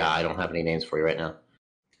yeah, I don't have any names for you right now.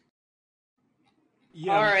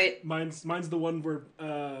 Yeah, All right. Mine's the one where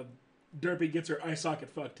Derpy gets her eye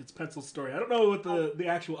socket fucked. It's Pencil's story. I don't know what the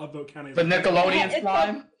actual upvote count is. The Nickelodeon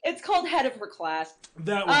slime? It's called Head of Her Class.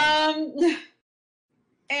 That one.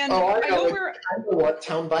 And Oh, I know we're. I know what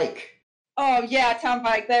town bike. Oh yeah, Town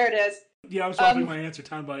Bike. There it is. Yeah, I'm swapping my answer.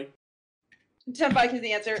 Town Bike. Town Bike is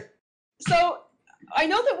the answer. So I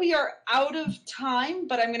know that we are out of time,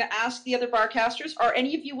 but I'm going to ask the other barcasters: are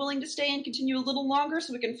any of you willing to stay and continue a little longer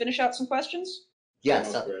so we can finish out some questions?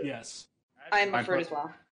 Yes. Yes. I am up for it as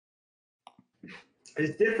well.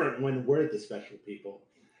 It's different when we're the special people.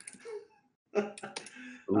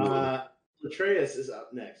 Latreus is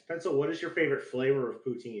up next. Pencil, what is your favorite flavor of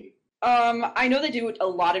poutine? I know they do a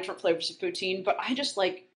lot of different flavors of poutine, but I just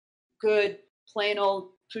like good, plain old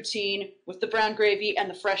poutine with the brown gravy and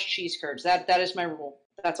the fresh cheese curds. That is my rule.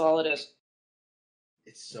 That's all it is.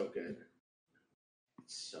 It's so good.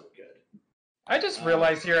 It's so good. I just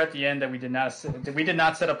realized here at the end that we did not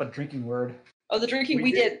set up a drinking word. Oh, the drinking We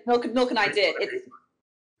we did. Milk and I did. It's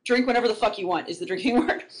drink whenever the fuck you want is the drinking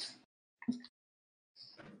word.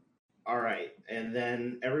 All right, and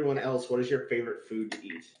then everyone else, what is your favorite food to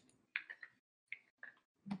eat?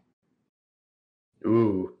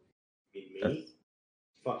 Ooh. Me?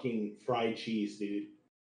 Fucking fried cheese, dude.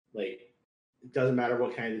 Like, it doesn't matter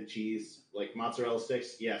what kind of cheese. Like, mozzarella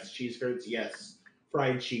sticks, yes. Cheese curds, yes.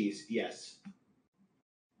 Fried cheese, yes.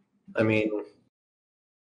 I mean,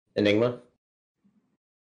 Enigma?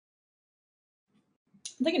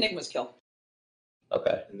 I think Enigma's kill.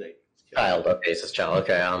 Okay. And they Child. Okay, it's child.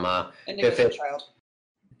 Okay, Enigma's a child.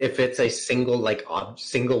 if it's a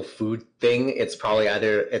single food thing, it's probably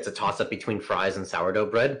either it's a toss up between fries and sourdough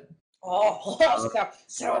bread. Oh,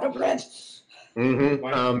 sourdough bread.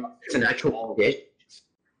 Mm-hmm. It's an actual dish.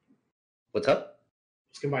 What's up?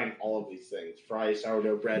 Just combine all of these things: fries,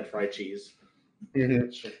 sourdough bread, fried cheese. Mm-hmm.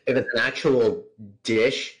 If it's an actual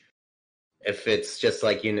dish, if it's just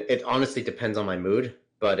like it honestly depends on my mood.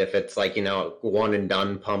 But if it's like one and done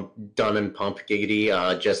and pump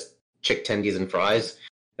giggity, just chick tendies and fries.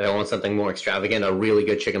 If I want something more extravagant, a really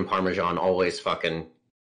good chicken parmesan always fucking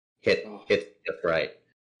hit just right.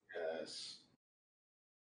 Yes.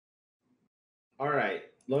 All right,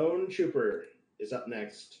 Lone Trooper is up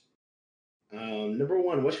next. Number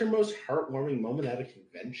one, what's your most heartwarming moment at a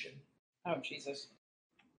convention? Oh, Jesus.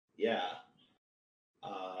 Yeah.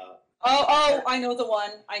 Oh, I know the one.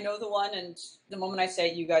 And the moment I say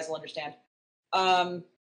it, you guys will understand.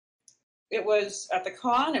 It was at the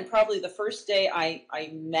con, and probably the first day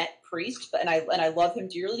I met Priest, and I love him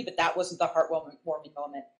dearly, but that wasn't the heartwarming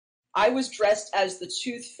moment. I was dressed as the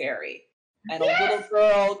Tooth Fairy, and a little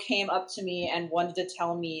girl came up to me and wanted to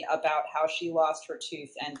tell me about how she lost her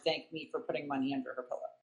tooth and thanked me for putting money under her pillow.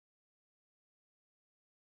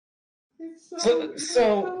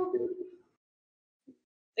 So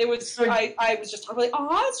It was. I was just like,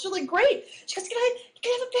 "Ah, it's really great." She goes, "Can I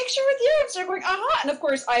have a picture with you?" And so I'm going, "Ah!" And of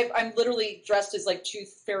course, I'm literally dressed as like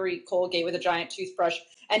Tooth Fairy Colgate with a giant toothbrush,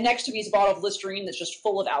 and next to me is a bottle of Listerine that's just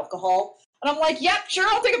full of alcohol. And I'm like, "Yep, sure,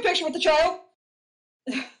 I'll take a picture with the child."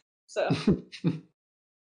 So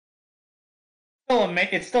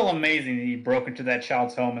it's still amazing that you broke into that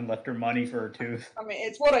child's home and left her money for her tooth. I mean,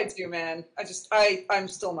 it's what I do, man. I'm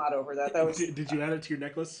still not over that. That was. Did you add it to your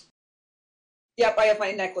necklace? Yep, I have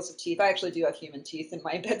my necklace of teeth. I actually do have human teeth in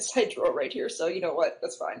my bedside drawer right here, so you know what?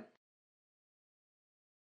 That's fine.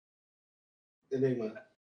 Enigma.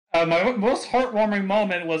 My most heartwarming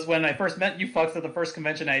moment was when I first met you fucks at the first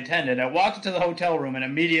convention I attended. I walked into the hotel room and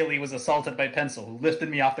immediately was assaulted by Pencil, who lifted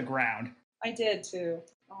me off the ground. I did too.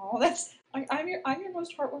 Oh, I'm your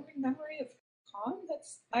most heartwarming memory of con.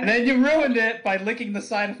 And then you ruined it by licking the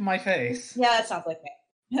side of my face. Yeah, that sounds like me.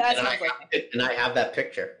 That sounds like me. And I have that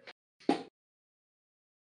picture.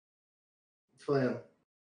 Flam.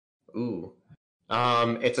 Ooh.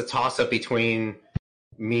 It's a toss-up between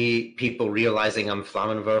people realizing I'm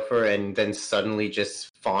Flammenwerfer and then suddenly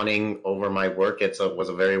just fawning over my work. Was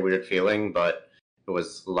a very weird feeling, but it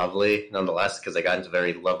was lovely nonetheless because I got into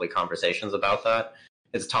very lovely conversations about that.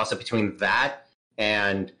 It's a toss-up between that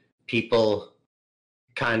and people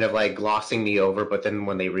kind of like glossing me over, but then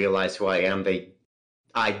when they realize who I am,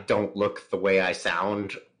 I don't look the way I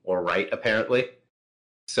sound or write, apparently.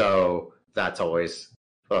 So that's always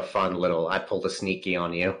a fun little I pulled a sneaky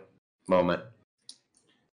on you moment.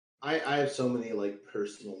 I have so many like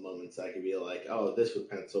personal moments I could be like, oh, this with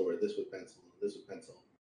pencil or this with pencil, this with pencil.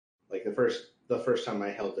 Like the first time I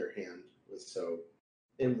held her hand was so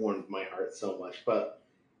it warmed my heart so much. But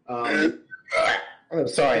Oh,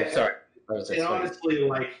 sorry. and honestly,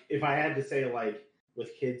 like if I had to say like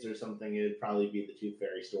with kids or something, it'd probably be the Tooth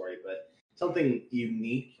Fairy story. But something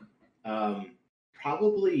unique,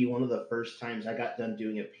 probably one of the first times I got done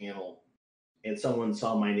doing a panel and someone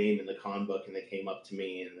saw my name in the con book and they came up to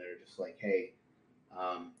me and they're just like, hey,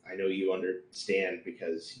 I know you understand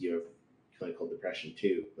because you have clinical depression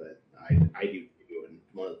too, but I do too. And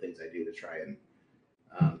one of the things I do to try and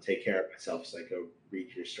take care of myself is I go read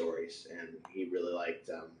your stories. And he really liked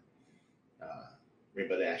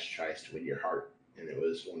Rainbow Dash Tries to Win Your Heart. And it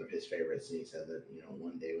was one of his favorites. And he said that,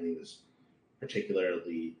 one day when he was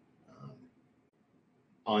particularly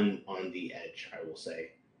on the edge, I will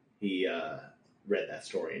say, he read that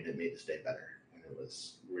story and it made his day better. And it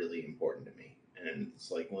was really important to me. And it's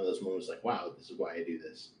like one of those moments like, wow, this is why I do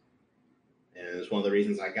this. And it was one of the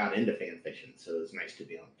reasons I got into fan fiction. So it was nice to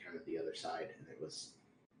be on kind of the other side. And it was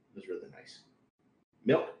really nice.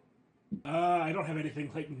 Milk? I don't have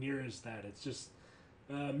anything like near as that. It's just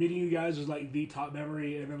meeting you guys is like the top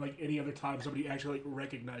memory, and then like any other time somebody actually like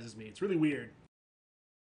recognizes me. It's really weird.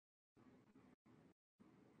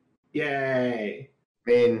 Yay! I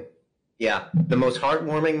mean, yeah, the most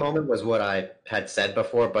heartwarming moment was what I had said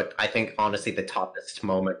before, but I think honestly the toppest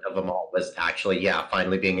moment of them all was actually,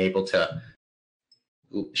 finally being able to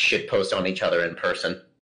shitpost on each other in person.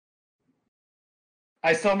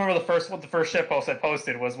 I still remember the first shitpost I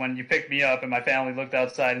posted was when you picked me up and my family looked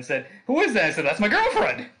outside and said, "Who is that?" I said, "That's my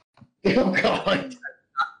girlfriend." Oh God!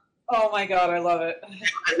 Oh my god, I love it.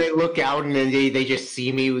 And they look out and then they just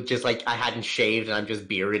see me with just like I hadn't shaved and I'm just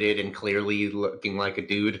bearded and clearly looking like a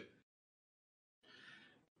dude.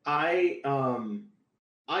 I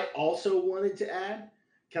also wanted to add,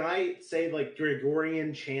 can I say like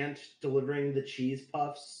Gregorian chant delivering the cheese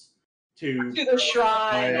puffs to To the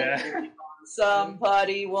shrine. Oh, yeah.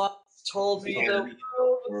 Somebody once told me the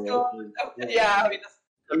world was gone. Yeah, I mean, that's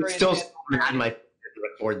I'm Gregorian still chant. mad my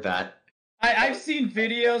record that. I've seen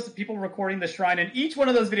videos of people recording the shrine, and each one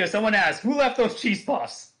of those videos, someone asks, "Who left those cheese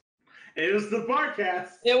puffs?" It was the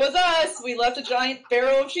Barcast. It was us. We left a giant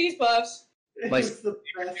barrel of cheese puffs. It Like- was the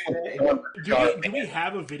best day. Do we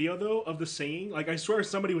have a video though of the singing? Like I swear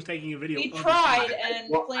somebody was taking a video. We of the tried, singing. and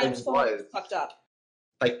Well, Flam's I phone was. fucked up.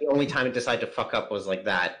 Like the only time it decided to fuck up was like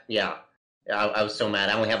that. Yeah. I was so mad.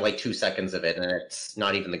 I only have like 2 seconds of it, and it's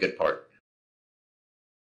not even the good part.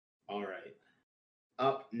 All right.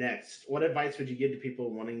 Up next, what advice would you give to people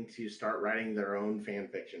wanting to start writing their own fan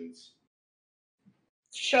fictions?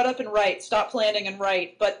 Shut up and write. Stop planning and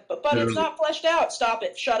write. But it's not fleshed out. Stop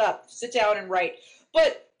it. Shut up. Sit down and write.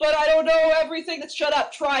 But I don't know everything that's shut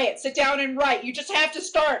up. Try it. Sit down and write. You just have to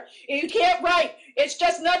start. You can't write. It's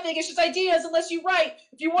just nothing. It's just ideas unless you write.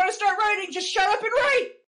 If you want to start writing, just shut up and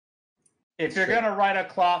write. If you're gonna write a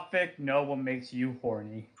cloth fic, know what makes you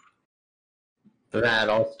horny. That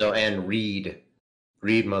also, and read,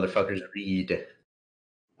 motherfuckers, read.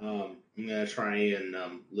 I'm gonna try and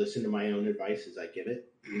listen to my own advice as I give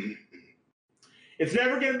it. It's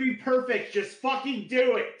never gonna be perfect. Just fucking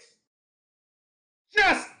do it.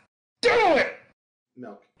 Just do it!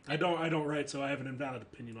 Milk. I don't write, so I have an invalid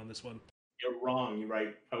opinion on this one. You're wrong. You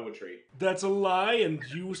write poetry. That's a lie, and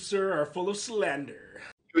you, sir, are full of slander.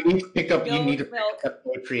 You need to pick up Milk.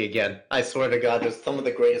 poetry again. I swear to God, there's some of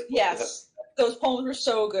the greatest. Yes. Those poems were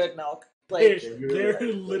so good, Milk. Like, They're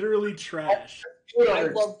literally trash. I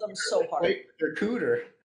love them so hard. They're cooter.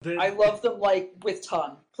 I love them, like, with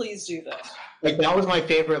tongue. Please do this. Like, that was my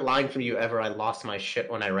favorite line from you ever. I lost my shit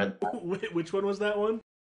when I read that. Which one was that one?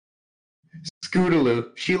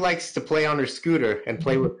 Scootaloo. She likes to play on her scooter and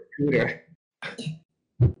play with the scooter.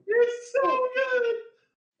 It's so good.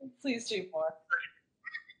 Please do more.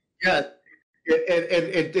 Yeah.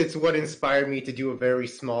 It's what inspired me to do a very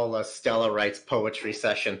small Stella Writes poetry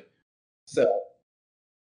session. So.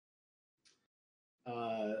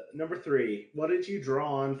 Number 3. What did you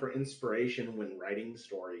draw on for inspiration when writing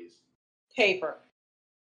stories? Paper.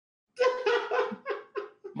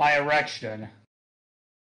 My erection.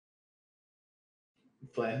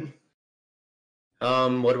 Flem.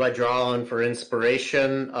 What do I draw on for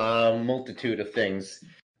inspiration? Multitude of things.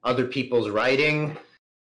 Other people's writing,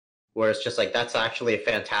 where it's just like, that's actually a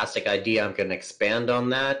fantastic idea, I'm going to expand on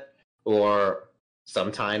that. Or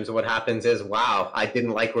sometimes what happens is, wow, I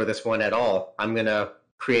didn't like where this went at all. I'm going to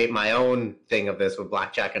create my own thing of this with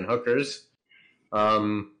blackjack and hookers.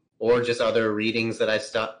 Or just other readings that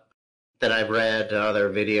I've read, other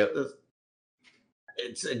videos.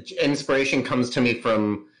 Inspiration comes to me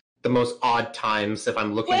from the most odd times if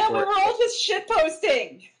I'm looking Yeah, for we it. were all just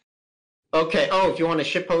shitposting. Okay. Oh, if you want a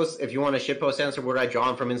shitpost answer, where I draw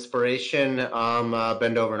them from inspiration,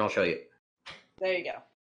 bend over and I'll show you. There you go.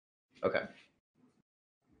 Okay.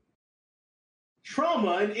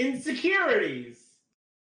 Trauma and insecurities.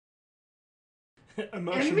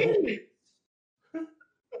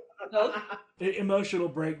 Emotional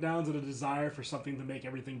breakdowns and a desire for something to make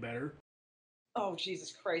everything better. Oh,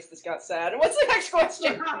 Jesus Christ, this got sad. What's the next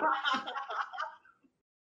question?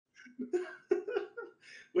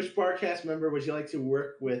 Which Barcast member would you like to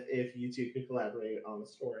work with if you two could collaborate on a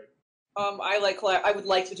story? I would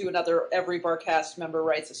like to do another Every Barcast member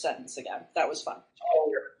writes a sentence again. That was fun.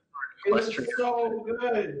 It was so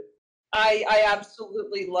good. I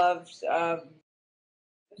absolutely loved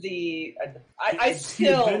the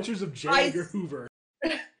Adventures of J. Edgar Hoover.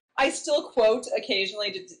 I still quote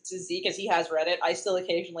occasionally to Zeke, as he has read it. I still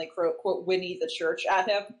occasionally quote Winnie the Church at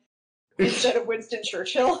him instead of Winston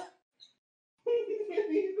Churchill.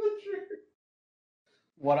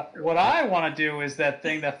 What I want to do is that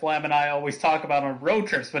thing that Flam and I always talk about on road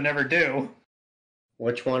trips but never do.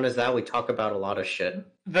 Which one is that? We talk about a lot of shit.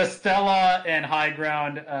 The Stella and High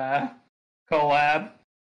Ground collab.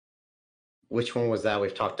 Which one was that?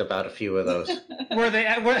 We've talked about a few of those.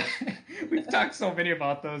 We've talked so many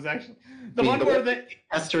about those, actually. The one where they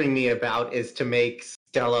pestering me about is to make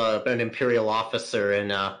Stella an Imperial officer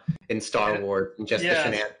in Star Wars, and just the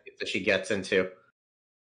shenanigans that she gets into.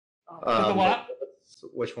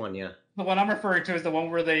 Which one? Yeah. The one I'm referring to is the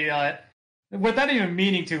one where they, without even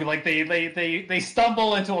meaning to, like they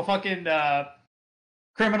stumble into a fucking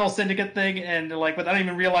criminal syndicate thing, and like without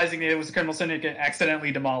even realizing that it was a criminal syndicate,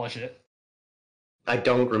 accidentally demolish it. I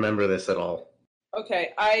don't remember this at all.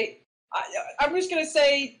 Okay, I'm just gonna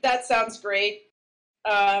say that sounds great.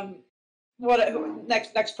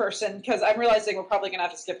 Next person? Because I'm realizing we're probably gonna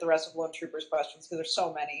have to skip the rest of Lone Troopers questions because there's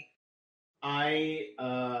so many. I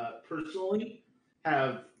personally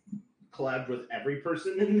have collabed with every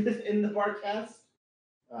person in the Barcast,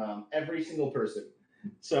 every single person.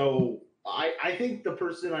 So I think the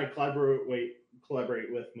person I collaborate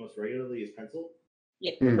with most regularly is Pencil.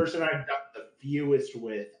 Yeah. The person I've done the fewest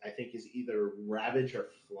with, I think, is either Ravage or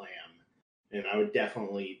Flam, and I would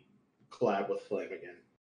definitely collab with Flam again.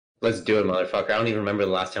 Let's do it, motherfucker. I don't even remember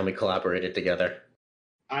the last time we collaborated together.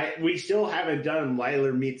 We still haven't done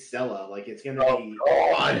Liler meets Stella. Like, it's gonna be.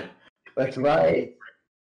 Oh God, that's right.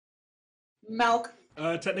 Malk.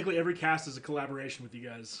 Technically, every cast is a collaboration with you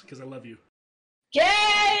guys because I love you.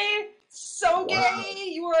 Gay, so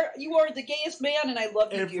gay. You are the gayest man, and I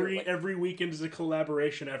love you. Every weekend is a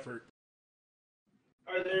collaboration effort.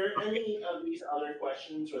 Are there any of these other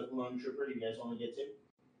questions with Lone Trooper you guys want to get to?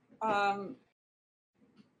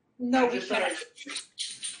 No, we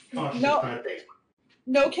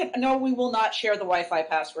can't. No, we will not share the Wi-Fi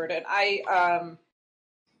password. And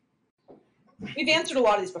we've answered a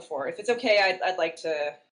lot of these before. If it's okay, I'd like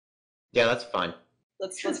to. Yeah, that's fine.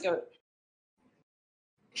 Let's go.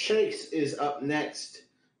 Chase is up next.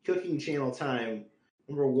 Cooking channel time.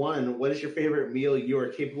 Number 1, what is your favorite meal you are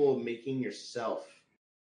capable of making yourself?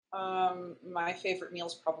 My favorite meal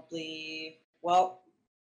is probably,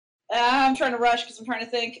 I'm trying to rush because I'm trying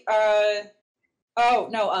to think.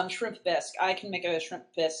 Shrimp bisque. I can make a shrimp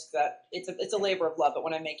bisque that it's a labor of love, but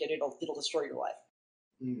when I make it, it'll destroy your life.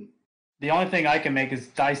 Mm. The only thing I can make is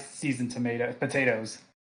diced seasoned potatoes.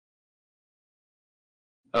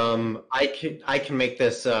 I can make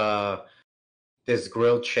this this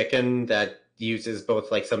grilled chicken that uses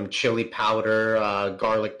both like some chili powder,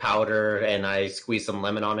 garlic powder, and I squeeze some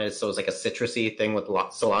lemon on it, so it's like a citrusy thing with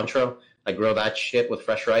cilantro. I grill that shit with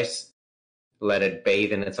fresh rice, let it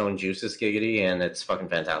bathe in its own juices, giggity, and it's fucking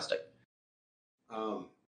fantastic.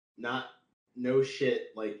 No shit,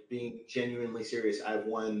 like being genuinely serious. I've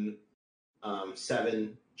won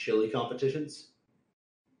 7 chili competitions,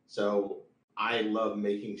 so I love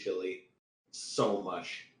making chili so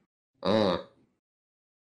much.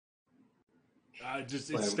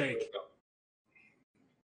 It's steak.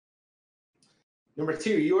 Number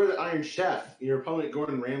 2, you are the Iron Chef. Your opponent,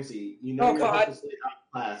 Gordon Ramsay. You know you're hopelessly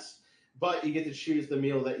outclassed, but you get to choose the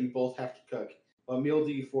meal that you both have to cook. What meal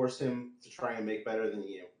do you force him to try and make better than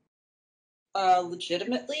you?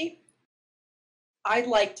 Legitimately, I'd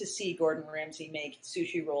like to see Gordon Ramsay make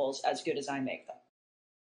sushi rolls as good as I make them.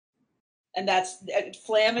 And that's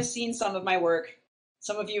Flam has seen some of my work.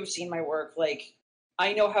 Some of you have seen my work. Like,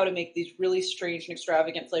 I know how to make these really strange and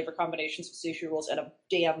extravagant flavor combinations of sushi rolls, and I'm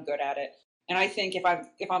damn good at it. And I think if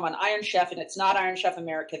I'm on Iron Chef and it's not Iron Chef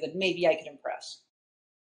America, then maybe I could impress.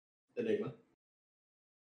 Enigma.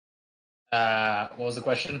 What was the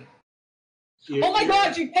question? Oh my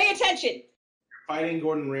god, dude, pay attention! Fighting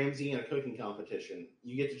Gordon Ramsay in a cooking competition.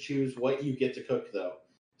 You get to choose what you get to cook, though.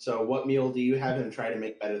 So what meal do you have him try to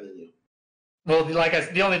make better than you? Well,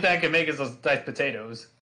 the only thing I can make is those diced potatoes.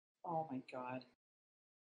 Oh my god.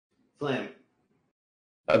 Flam.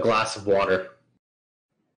 A glass of water.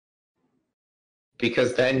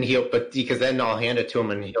 Because then I'll hand it to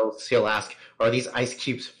him and he'll ask, "Are these ice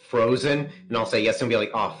cubes frozen?" And I'll say yes and be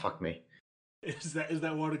like, "Oh, fuck me." Is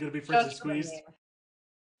that water going to be freshly squeezed?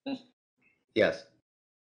 Yes.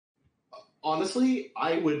 Honestly,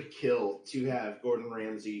 I would kill to have Gordon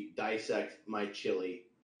Ramsay dissect my chili.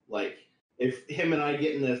 Like, if him and I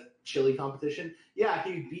get in a chili competition, yeah,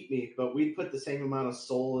 he'd beat me, but we'd put the same amount of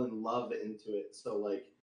soul and love into it. So, like,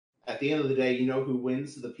 at the end of the day, you know who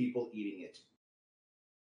wins? The people eating it.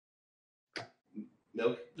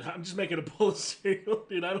 Milk? I'm just making a bowl of cereal,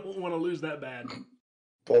 dude. I don't want to lose that bad.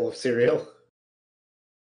 Bowl of cereal.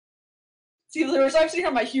 See, there was actually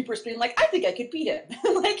on my hubris being like, I think I could beat him.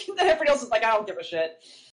 Like, everybody else is like, I don't give a shit.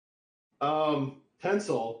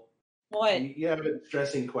 Pencil. What? You have a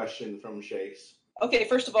stressing question from Shakes. Okay,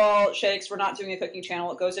 first of all, Shakes, we're not doing a cooking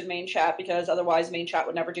channel. It goes in main chat because otherwise main chat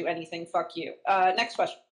would never do anything. Fuck you. Next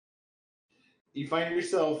question. You find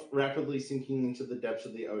yourself rapidly sinking into the depths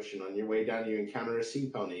of the ocean. On your way down, you encounter a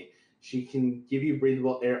sea pony. She can give you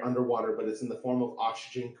breathable air underwater, but it's in the form of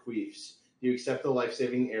oxygen queefs. Do you accept the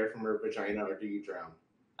life-saving air from her vagina, or do you drown?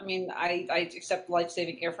 I mean, I accept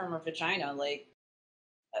life-saving air from her vagina. Like,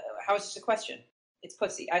 how is this a question? It's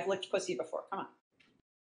pussy. I've licked pussy before. Come on.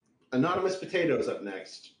 Anonymous Potatoes up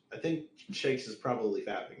next. I think Shakes is probably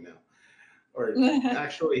fapping now. Or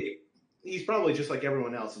actually, he's probably just like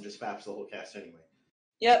everyone else and just faps the whole cast anyway.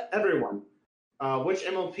 Yep. Everyone. Which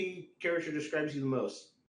MLP character describes you the most?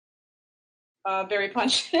 Berry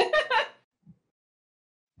Punch.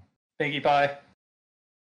 Pinkie Pie.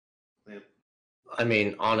 I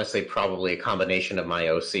mean, honestly, probably a combination of my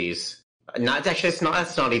OCs.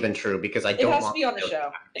 That's not even true because I don't. It has to be on the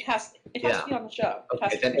show. It has to be on the show.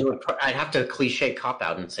 Okay, then I'd have to cliche cop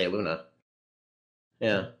out and say Luna.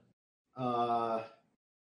 Yeah.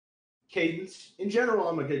 Cadence. In general,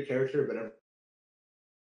 I'm a good character, but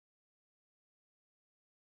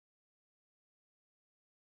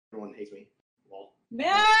everyone hates me. Well,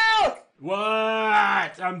 Milk!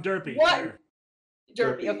 What? I'm derpy. What?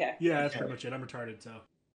 There. Derpy, okay. Yeah, that's pretty much it. I'm retarded, so.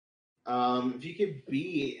 If you could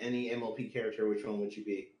be any MLP character, which one would you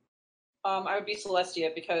be? I would be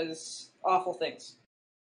Celestia because awful things.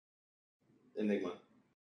 Enigma.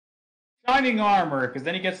 Shining armor, because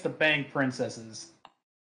then he gets to bang princesses.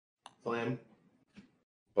 Flam.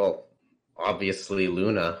 Well, obviously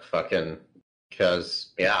Luna,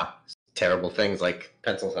 because terrible things like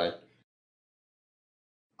pencil side.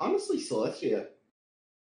 Honestly, Celestia.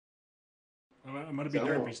 I'm gonna be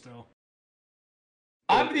derpy still.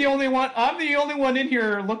 I'm the only one in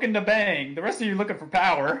here looking to bang. The rest of you looking for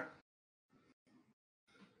power.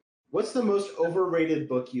 What's the most overrated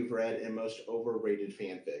book you've read and most overrated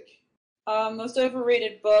fanfic? Most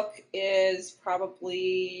overrated book is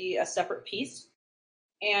probably A Separate Piece.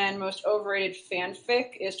 And most overrated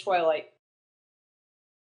fanfic is Twilight.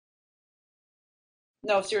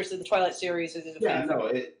 No, seriously, the Twilight series is a fanfic. I get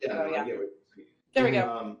what you're saying. There we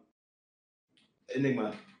go.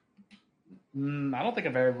 Enigma. I don't think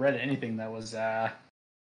I've ever read anything that was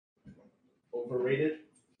Overrated?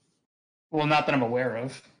 well, not that I'm aware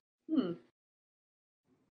of.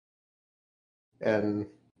 And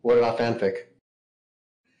what about fanfic?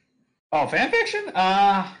 Oh, fanfiction?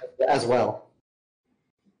 As well.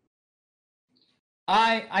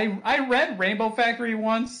 I read Rainbow Factory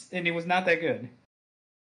once, and it was not that good.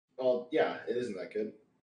 Well, yeah, it isn't that good.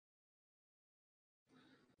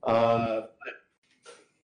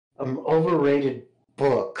 Overrated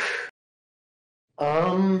book.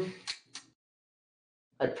 I'd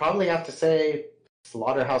probably have to say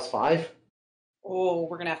Slaughterhouse-5. Oh,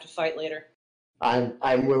 we're gonna have to fight later.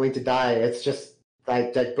 I'm willing to die. It's just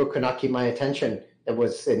that book could not keep my attention. It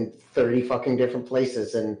was in 30 fucking different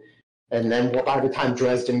places, and then by the time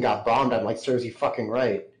Dresden got bombed, I'm like, serves you fucking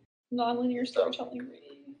right. Non-linear storytelling.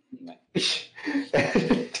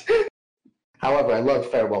 However, I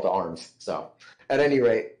love Farewell to Arms. So, at any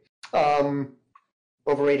rate,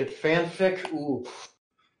 overrated fanfic. Ooh.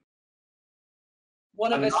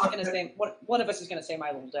 One of us is gonna say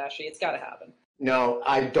My Little Dashie. It's got to happen. No,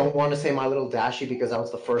 I don't want to say My Little Dashie because that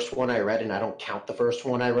was the first one I read, and I don't count the first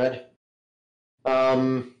one I read.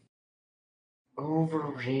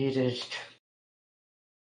 Overrated.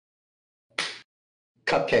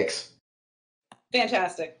 Cupcakes.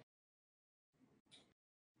 Fantastic.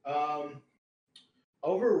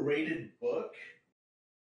 Overrated book.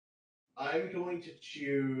 I'm going to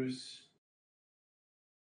choose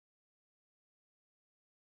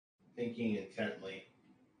thinking intently.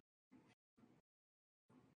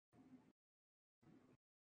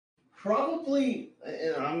 Probably,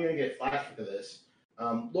 and I'm going to get flack for this,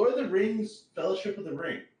 Lord of the Rings, Fellowship of the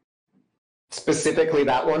Ring. Specifically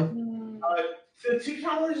that one? The Two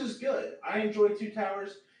Towers is good. I enjoy Two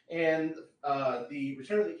Towers, and The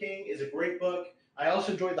Return of the King is a great book. I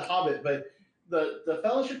also enjoyed The Hobbit, but the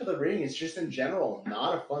Fellowship of the Ring is just in general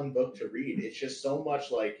not a fun book to read. It's just so much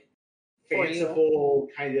like fanciful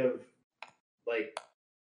kind of like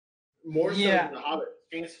more so than The Hobbit,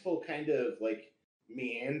 fanciful kind of like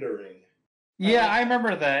meandering. Yeah, I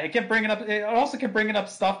remember that. It kept bringing up. It also kept bringing up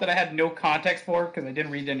stuff that I had no context for because I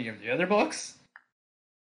didn't read any of the other books.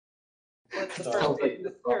 What's the first book in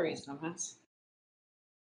the series, dumbass?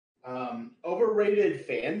 Overrated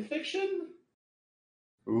fan fiction?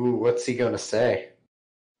 Ooh, what's he gonna say?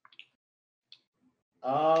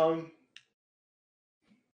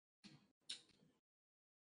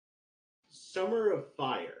 Summer of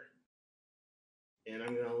Fire. And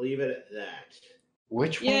I'm gonna leave it at that.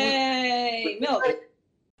 Which one? Yay! Milk.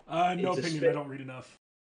 No It's a opinion. spit. I don't read enough.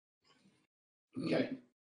 Okay.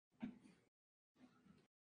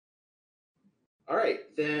 All right,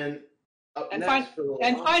 then. Up And next for the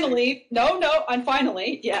and last finally, and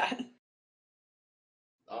finally, yeah.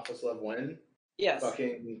 Office Love When. Yes.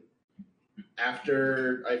 Fucking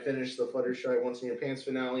after I finish the Fluttershy Once in Your Pants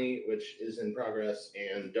finale, which is in progress,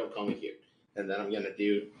 and Don't Call Me Cute, and then I'm gonna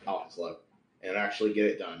do Office Love and actually get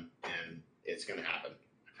it done, and it's gonna happen.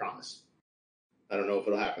 I promise. I don't know if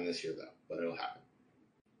it'll happen this year though, but it'll happen.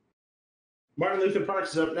 Martin Luther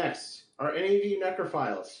Parks is up next. Are any of you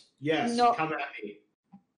necrophiles? Yes. No. Come at me.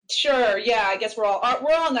 Sure. Yeah. I guess we're all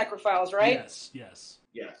necrophiles, right? Yes.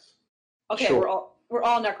 Yes. Okay. Sure. We're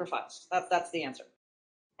all necrophiles. That's the answer.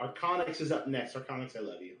 Arconix is up next. Arconix, I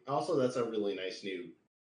love you. Also, that's a really nice new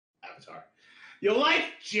avatar. You like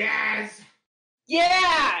jazz?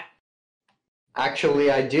 Yeah.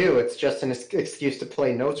 Actually, I do. It's just an excuse to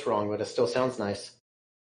play notes wrong, but it still sounds nice.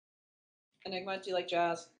 Enigma, do you like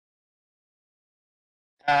jazz?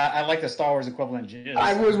 I like the Star Wars equivalent jizz.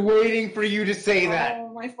 I was waiting for you to say that.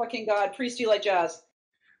 Oh my fucking god. Priest, do you like jazz?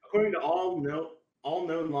 According to all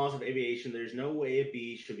known laws of aviation, there's no way a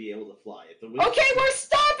bee should be able to fly. If the wind Okay, we're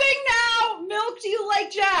stopping now! Milk, do you like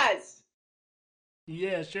jazz?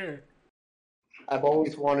 Yeah, sure. I've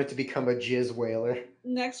always wanted to become a jizz whaler.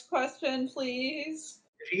 Next question, please.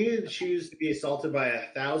 If you could choose to be assaulted by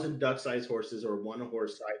 1,000 duck-sized horses or one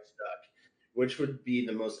horse-sized duck, which would be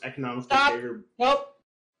the most economical Stop. figure? Nope.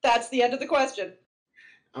 That's the end of the question.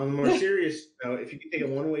 On a more serious note, if you could take a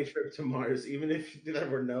one-way trip to Mars, even if there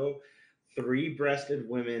were no three-breasted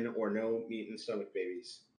women or no meat and stomach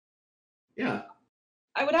babies. Yeah.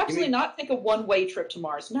 I would absolutely not take a one-way trip to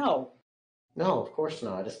Mars. No. No, of course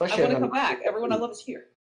not. I Especially want to come back. Everyone I love is here.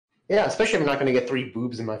 Yeah, especially if I'm not going to get 3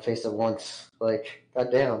 boobs in my face at once. Like,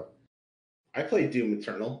 goddamn. I played Doom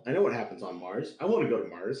Eternal. I know what happens on Mars. I want to go to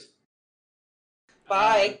Mars.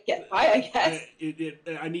 Bye. Bye, I guess.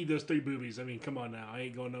 I need those 3 boobies. I mean, come on now. I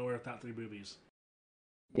ain't going nowhere without 3 boobies.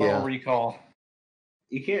 Yeah. Recall.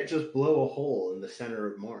 You can't just blow a hole in the center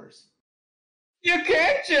of Mars. You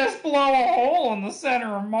can't just blow a hole in the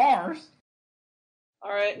center of Mars.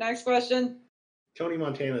 All right, next question. Tony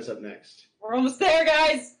Montana's up next. We're almost there,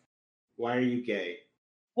 guys. Why are you gay?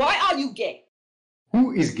 Why are you gay?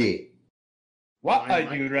 Who is gay? What Why are am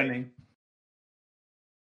I you gay? running?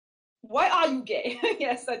 Why are you gay?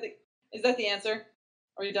 Yes, I think. Is that the answer?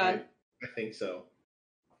 Are you done? I think so.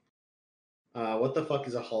 What the fuck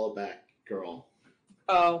is a hollowback girl?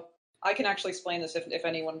 Oh, I can actually explain this if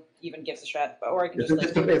anyone even gives a shit. Or I can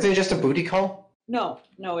just Is it just a booty call? No,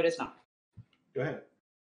 it is not. Go ahead.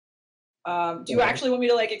 Do you actually want me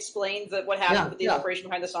to explain what happened with the inspiration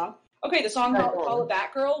behind the song? Okay, the song "Call It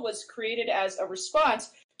Back Girl" was created as a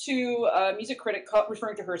response to a music critic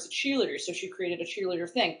referring to her as a cheerleader. So she created a cheerleader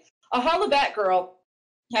thing. A "Holla Back Girl"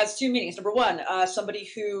 has 2 meanings. Number one, somebody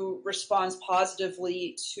who responds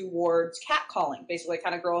positively towards catcalling, basically,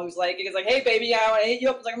 kind of girl who's like, "Hey, baby, I want to hit you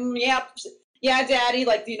up." It's like, yeah, daddy,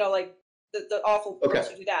 the awful girls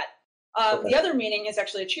who do that. The other meaning is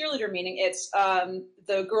actually a cheerleader meaning. It's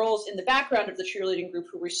the girls in the background of the cheerleading group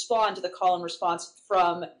who respond to the call and response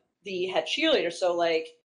from the head cheerleader. So,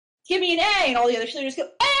 give me an A, and all the other cheerleaders go,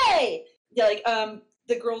 A! Yeah,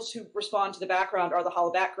 the girls who respond to the background are the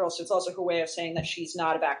Holla Back girls, so it's also her way of saying that she's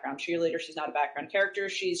not a background cheerleader, she's not a background character,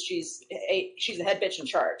 she's the head bitch in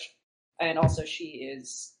charge. And also she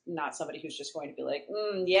is not somebody who's just going to be like,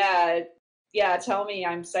 yeah, tell me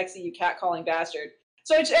I'm sexy, you catcalling bastard.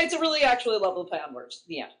 So it's a really actually lovely play on words.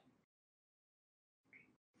 The end.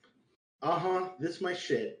 This is my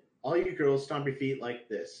shit. All you girls stomp your feet like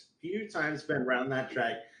this. A few times been around that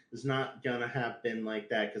track is not gonna have been like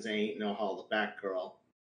that because I ain't no hollow back girl.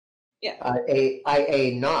 Yeah. I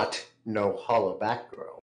a not no hollow back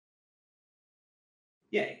girl.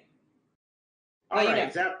 Yay. Oh, All you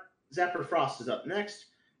right, Zapper Frost is up next.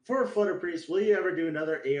 For Flutter Priest, will you ever do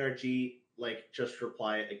another ARG like Just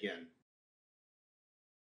Reply It Again?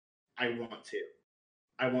 I want to.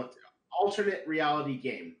 Alternate reality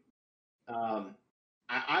game.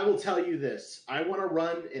 I will tell you this. I want to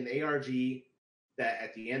run an ARG that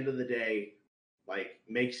at the end of the day, like,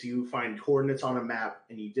 makes you find coordinates on a map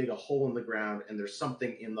and you dig a hole in the ground and there's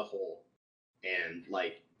something in the hole. And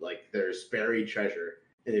like there's buried treasure.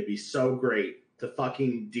 And it'd be so great to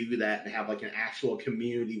fucking do that and have like an actual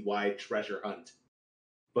community-wide treasure hunt.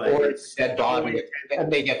 But Or it's dead body,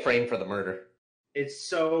 and they get framed for the murder. It's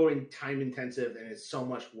so time intensive and it's so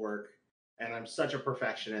much work. And I'm such a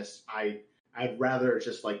perfectionist. I'd rather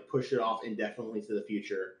just like push it off indefinitely to the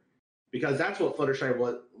future, because that's what Fluttershy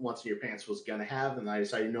What's in Your Pants was gonna have, and I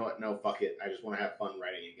decided, you know what, no, fuck it. I just want to have fun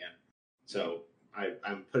writing again. So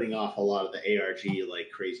I'm putting off a lot of the ARG like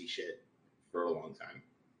crazy shit for a long time.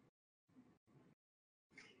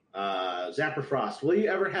 Zapper Frost, will you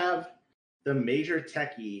ever have the major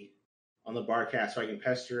techie on the Barcast so I can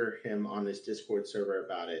pester him on this Discord server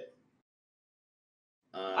about it?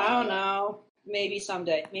 I don't know. Maybe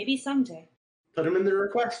someday. Put him in the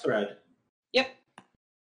request thread. Yep.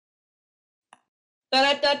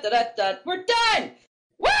 Da-da-da-da-da-da. We're done!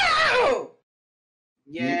 Wow!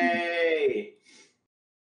 Yay!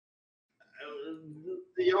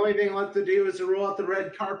 The only thing left to do is to roll out the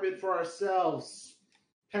red carpet for ourselves.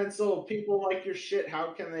 Pencil, people like your shit.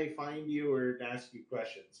 How can they find you or ask you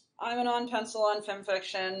questions? I'm an on pencil on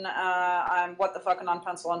FemFiction. I'm what the fuck an on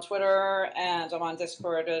pencil on Twitter, and I'm on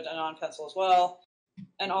Discord and on pencil as well.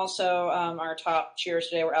 And also, our top cheers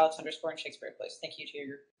today were Alex _ and Shakespeare Place. Thank you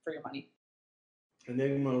for your money. And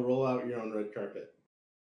then I'm gonna roll out your own red carpet.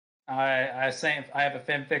 I have a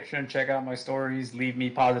fan fiction. Check out my stories. Leave me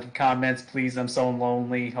positive comments, please. I'm so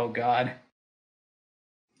lonely. Oh God.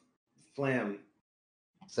 Flam.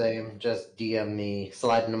 Same. Just DM me.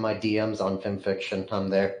 Slide into my DMs on FemFiction. I'm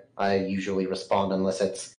there. I usually respond unless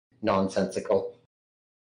it's nonsensical.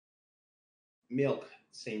 Milk.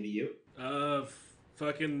 Same to you.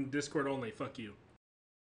 Fucking Discord only. Fuck you.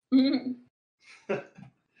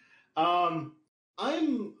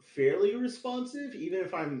 I'm fairly responsive, even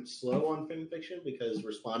if I'm slow on FemFiction, because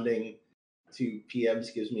responding to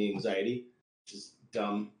PMs gives me anxiety, which is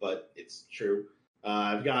dumb, but it's true.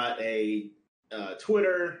 I've got a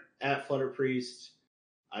Twitter at FlutterPriest.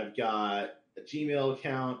 I've got a Gmail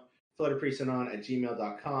account,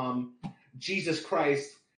 flutterpriestanon@gmail.com. Jesus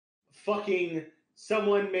Christ, fucking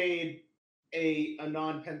someone made a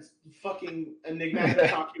fucking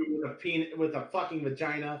enigmatic Taku with a fucking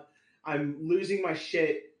vagina. I'm losing my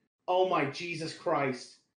shit. Oh my Jesus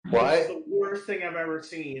Christ. What? This is the worst thing I've ever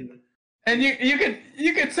seen. And you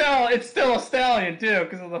can tell it's still a stallion too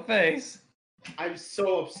because of the face. I'm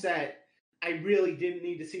so upset. I really didn't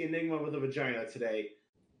need to see Enigma with a vagina today.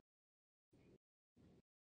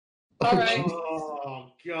 All right.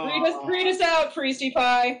 Oh God. Read us out, Priesty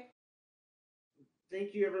Pie.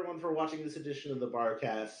 Thank you everyone for watching this edition of the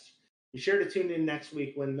Barcast. Be sure to tune in next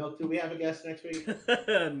week when Milk. Do we have a guest next week?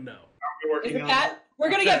 No. Is it Pat? We're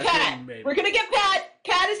gonna get Pat. Maybe. We're gonna get Pat.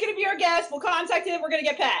 Pat is gonna be our guest. We'll contact him. We're gonna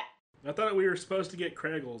get Pat. I thought we were supposed to get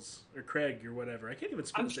Craig or whatever. I can't even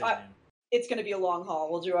spell his name. It's gonna be a long haul.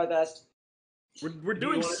 We'll do our best. We're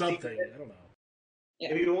doing something. I don't know.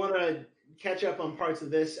 Yeah. If you want to catch up on parts of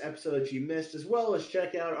this episode you missed, as well as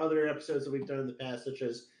check out other episodes that we've done in the past, such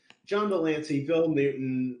as John Delancey, Bill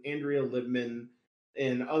Newton, Andrea Libman,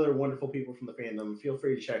 and other wonderful people from the fandom, feel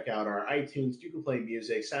free to check out our iTunes, Google Play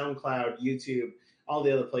Music, SoundCloud, YouTube, all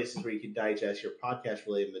the other places where you can digest your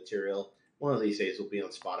podcast-related material. One of these days will be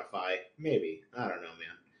on Spotify. Maybe. I don't know,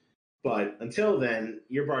 man. But until then,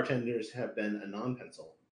 your bartenders have been a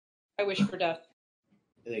non-pencil. I wish for death.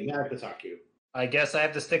 And Enigmatic Kotaku. I guess I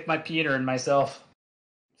have to stick my Peter in myself.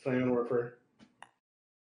 Flamin' Warfer.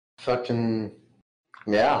 Fucking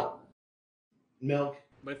yeah. Milk.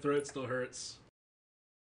 My throat still hurts.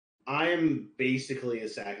 I am basically a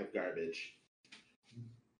sack of garbage.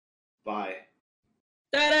 Bye.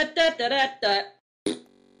 Da da da da da da.